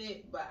eating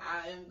it, but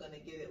I am gonna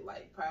get it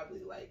like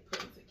probably like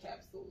put into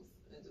capsules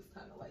and just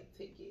kind of like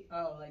take it.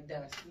 Oh, like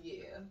dust.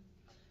 Yeah.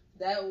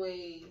 That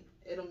way,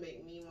 it'll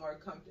make me more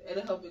comfortable.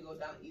 It'll help it go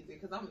down easier,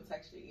 because I'm a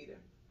texture eater.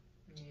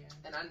 Yeah.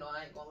 And I know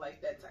I ain't gonna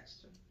like that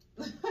texture.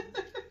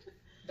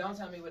 Don't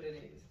tell me what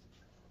it is.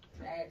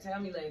 Tell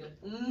me later.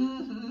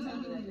 Mm-hmm. Tell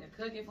me later.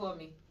 Cook it for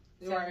me.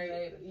 Tell me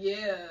later.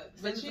 Yeah.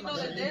 But you know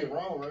that you eat it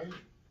raw, right?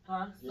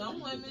 Huh?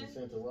 Some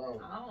women. Raw.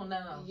 I don't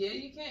know. Yeah,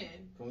 you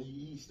can. When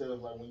you eat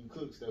stuff, like when you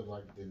cook stuff,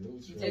 like the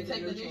nutrients. You take the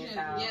nutrients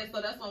out. Yeah,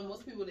 so that's why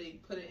most people, they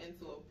put it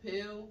into a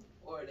pill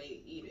or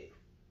they eat it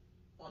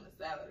on a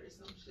salad or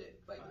some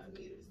shit, like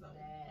meat or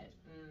something.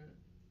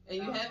 And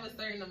you have a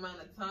certain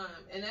amount of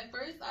time. And at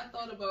first I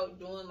thought about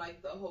doing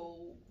like the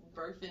whole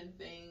birthing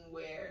thing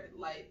where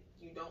like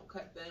you don't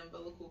cut the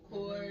umbilical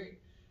cord. Mm-hmm.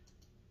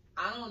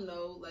 I don't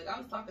know, like I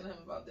was talking to him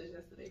about this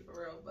yesterday for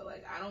real, but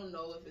like I don't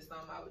know if it's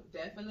something I would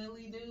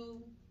definitely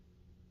do,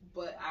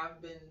 but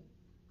I've been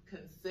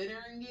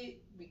considering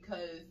it,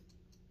 because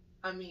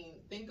I mean,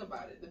 think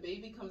about it. The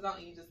baby comes out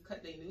and you just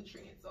cut their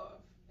nutrients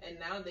off, and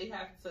now they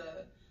have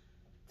to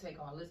take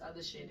all this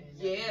other shit in.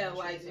 Yeah,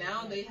 like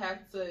now they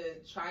have to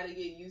try to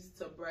get used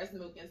to breast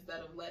milk instead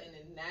of letting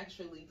it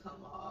naturally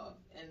come off.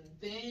 And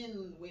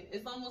then when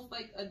it's almost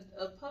like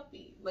a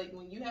puppy. Like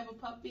when you have a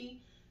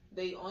puppy,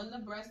 they on the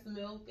breast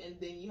milk, and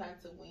then you have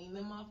to wean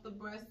them off the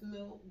breast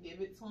milk, give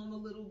it to them a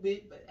little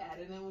bit, but add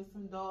it in with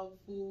some dog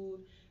food.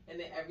 And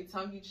then every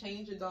time you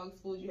change your dog's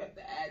food, you have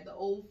to add the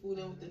old food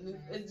in with the new.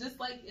 It's just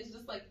like,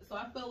 so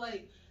I feel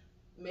like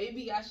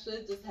maybe I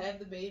should just have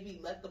the baby,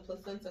 let the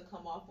placenta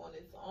come off on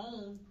its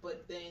own,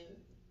 but then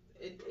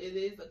it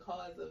is a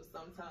cause of,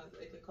 sometimes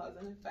it could cause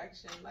an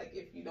infection, like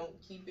if you don't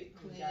keep it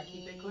clean. You gotta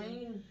keep it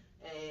clean.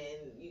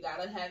 And you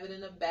gotta have it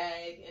in a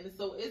bag. And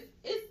so it's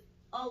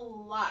a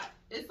lot.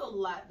 It's a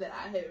lot that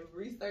I have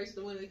researched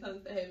when it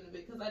comes to having a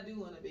baby, because I do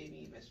want a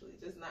baby eventually,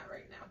 just not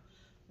right now.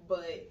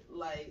 But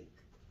like,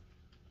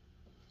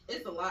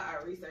 it's a lot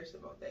I researched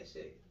about that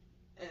shit.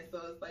 And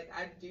so it's like,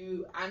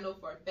 I know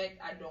for a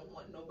fact I don't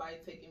want nobody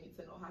taking me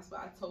to no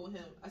hospital. I told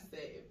him, I said,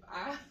 if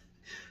I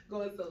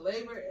go into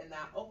labor and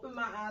I open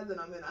my eyes and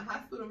I'm in a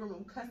hospital room,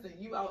 I'm cussing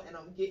you out, and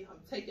I'm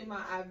taking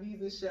my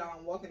IVs and shit out,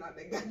 I'm walking out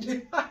that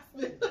goddamn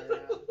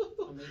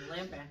hospital.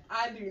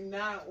 I do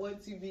not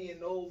want to be in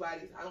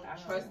nobody's. I don't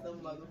trust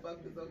them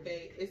motherfuckers,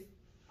 okay? It's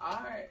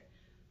our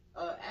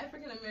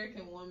African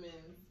American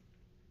women's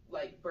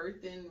like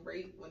birthing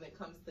rate when it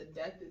comes to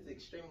death is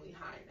extremely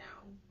high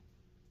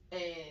now.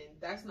 And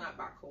that's not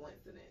by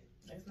coincidence.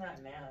 It's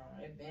not now.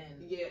 It's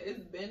been. Yeah,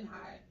 it's been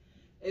high.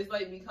 it's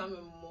like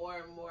becoming more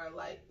and more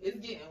like it's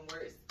getting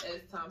worse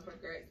as time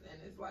progresses,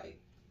 and it's like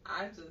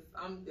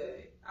I'm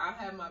good. I'll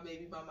have my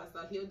baby by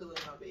myself. He'll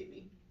deliver my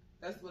baby.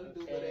 That's what a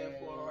doula there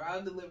for. Or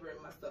I'll deliver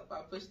it myself.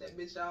 I'll push that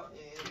bitch out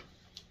and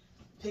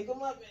pick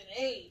him up and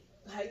hey,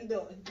 how you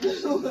doing?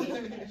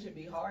 That should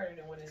be harder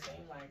than what it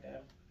seemed like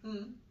though.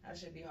 That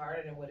should be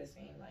harder than what it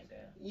seemed like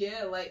though.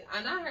 Yeah, like,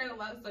 and I heard a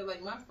lot of stuff.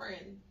 Like my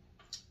friend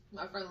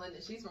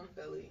Linda, she's from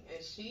Philly,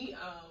 and she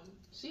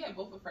had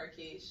both of her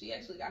kids. She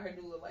actually got her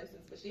doula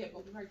license, but she had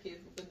both of her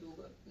kids with a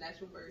doula,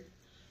 natural birth,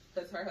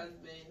 because her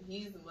husband,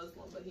 he's a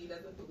Muslim, but he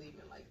doesn't believe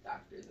in like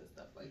doctors and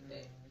stuff like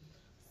that.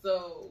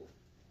 So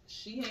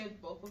she had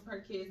both of her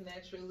kids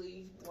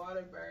naturally,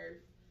 water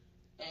birth,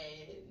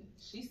 and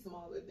she's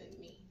smaller than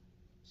me.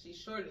 She's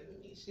shorter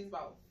than me. She's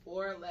about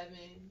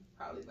 4'11",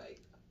 probably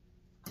like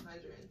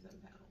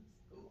 110 pounds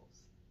the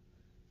most.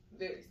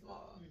 Very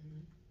small.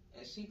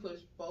 And she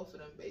pushed both of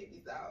them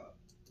babies out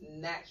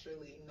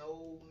naturally.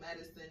 No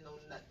medicine, no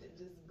nothing.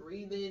 Just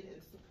breathing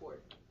and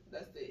support.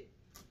 That's it.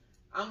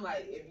 I'm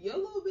like, if your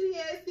little bitty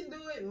ass can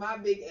do it, my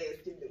big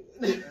ass can do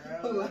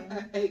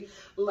it.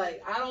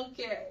 like I don't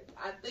care.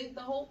 I think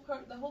the whole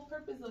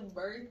purpose of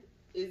birth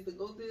is to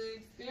go through the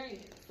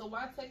experience. So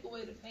why take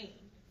away the pain?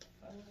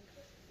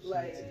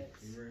 Like,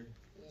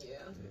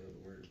 yeah.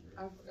 I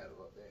forgot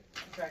about that.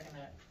 I'm cracking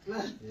up.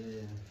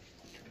 Yeah.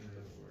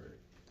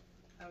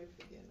 I was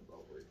forgetting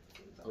about work.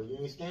 Oh, you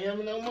ain't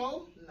scamming no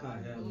more? No,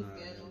 I'm scamming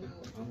no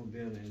more. I'm a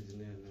building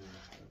engineer now.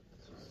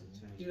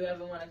 You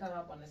ever want to come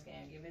up on the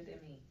scam, give it to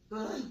me.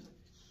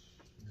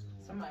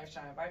 Somebody was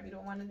trying to invite me to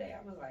one today.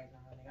 I was like, no,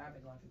 nigga, I've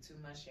been going through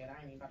too much shit.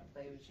 I ain't even about to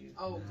play with you.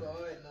 Oh,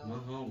 God, no.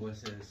 My homeboy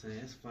said the same.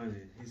 It's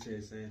funny. He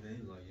said the same thing.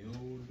 He was like, you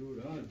don't want to do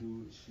it. I'll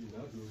do it. Shit,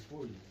 I'll do it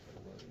for you.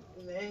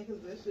 Man,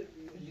 because that should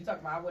be. You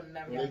talking about I wouldn't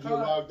never When they got get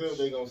locked up,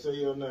 they gonna say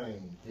your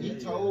name. Yeah, He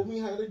told me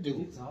how to do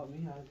He it. taught me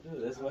how to do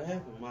it. That's what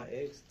happened. My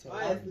ex told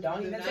me.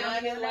 Don't even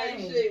tell me your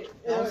name.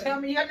 Shit. Don't tell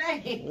me your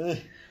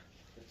name.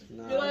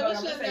 Nah, You like,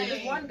 what's your say this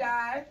name? one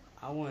guy.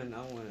 I wouldn't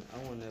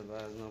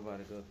advise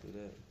nobody to go through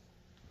that.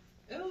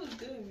 It was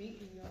good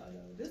meeting y'all,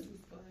 though. This was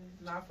fun.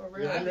 Not for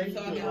real. Yeah, I've been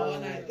talking all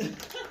night.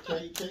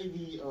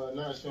 KB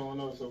not showing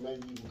up, so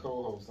maybe you can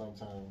co-host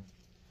sometime.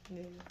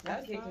 Yeah.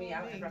 That kicked me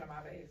out in front of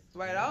my face.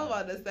 Right, I was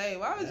about to say,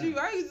 why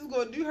you just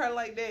gonna do her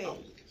like that? Oh,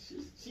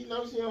 she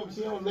knows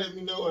she don't let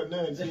me know or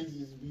nothing. She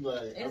just be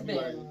like, It's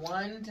been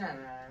one time.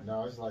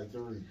 No, it's like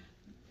 3.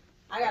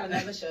 I got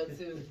another show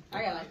too.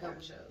 I got like a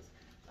couple shows.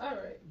 All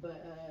right,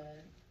 but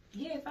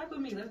yeah, fuck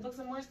with me. Let's book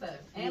some more stuff,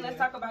 and let's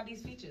talk about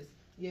these features.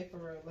 Yeah, for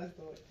real. Let's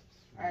do it.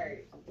 All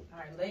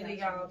right, later,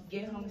 y'all.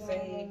 Get home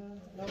safe.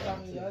 No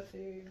problem, y'all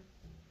too.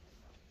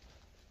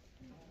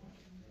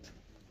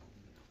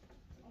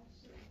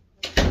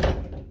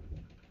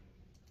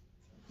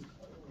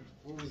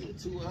 What was it?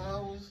 2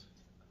 hours?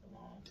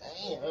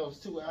 Damn, that was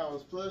 2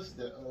 hours plus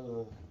the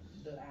hour.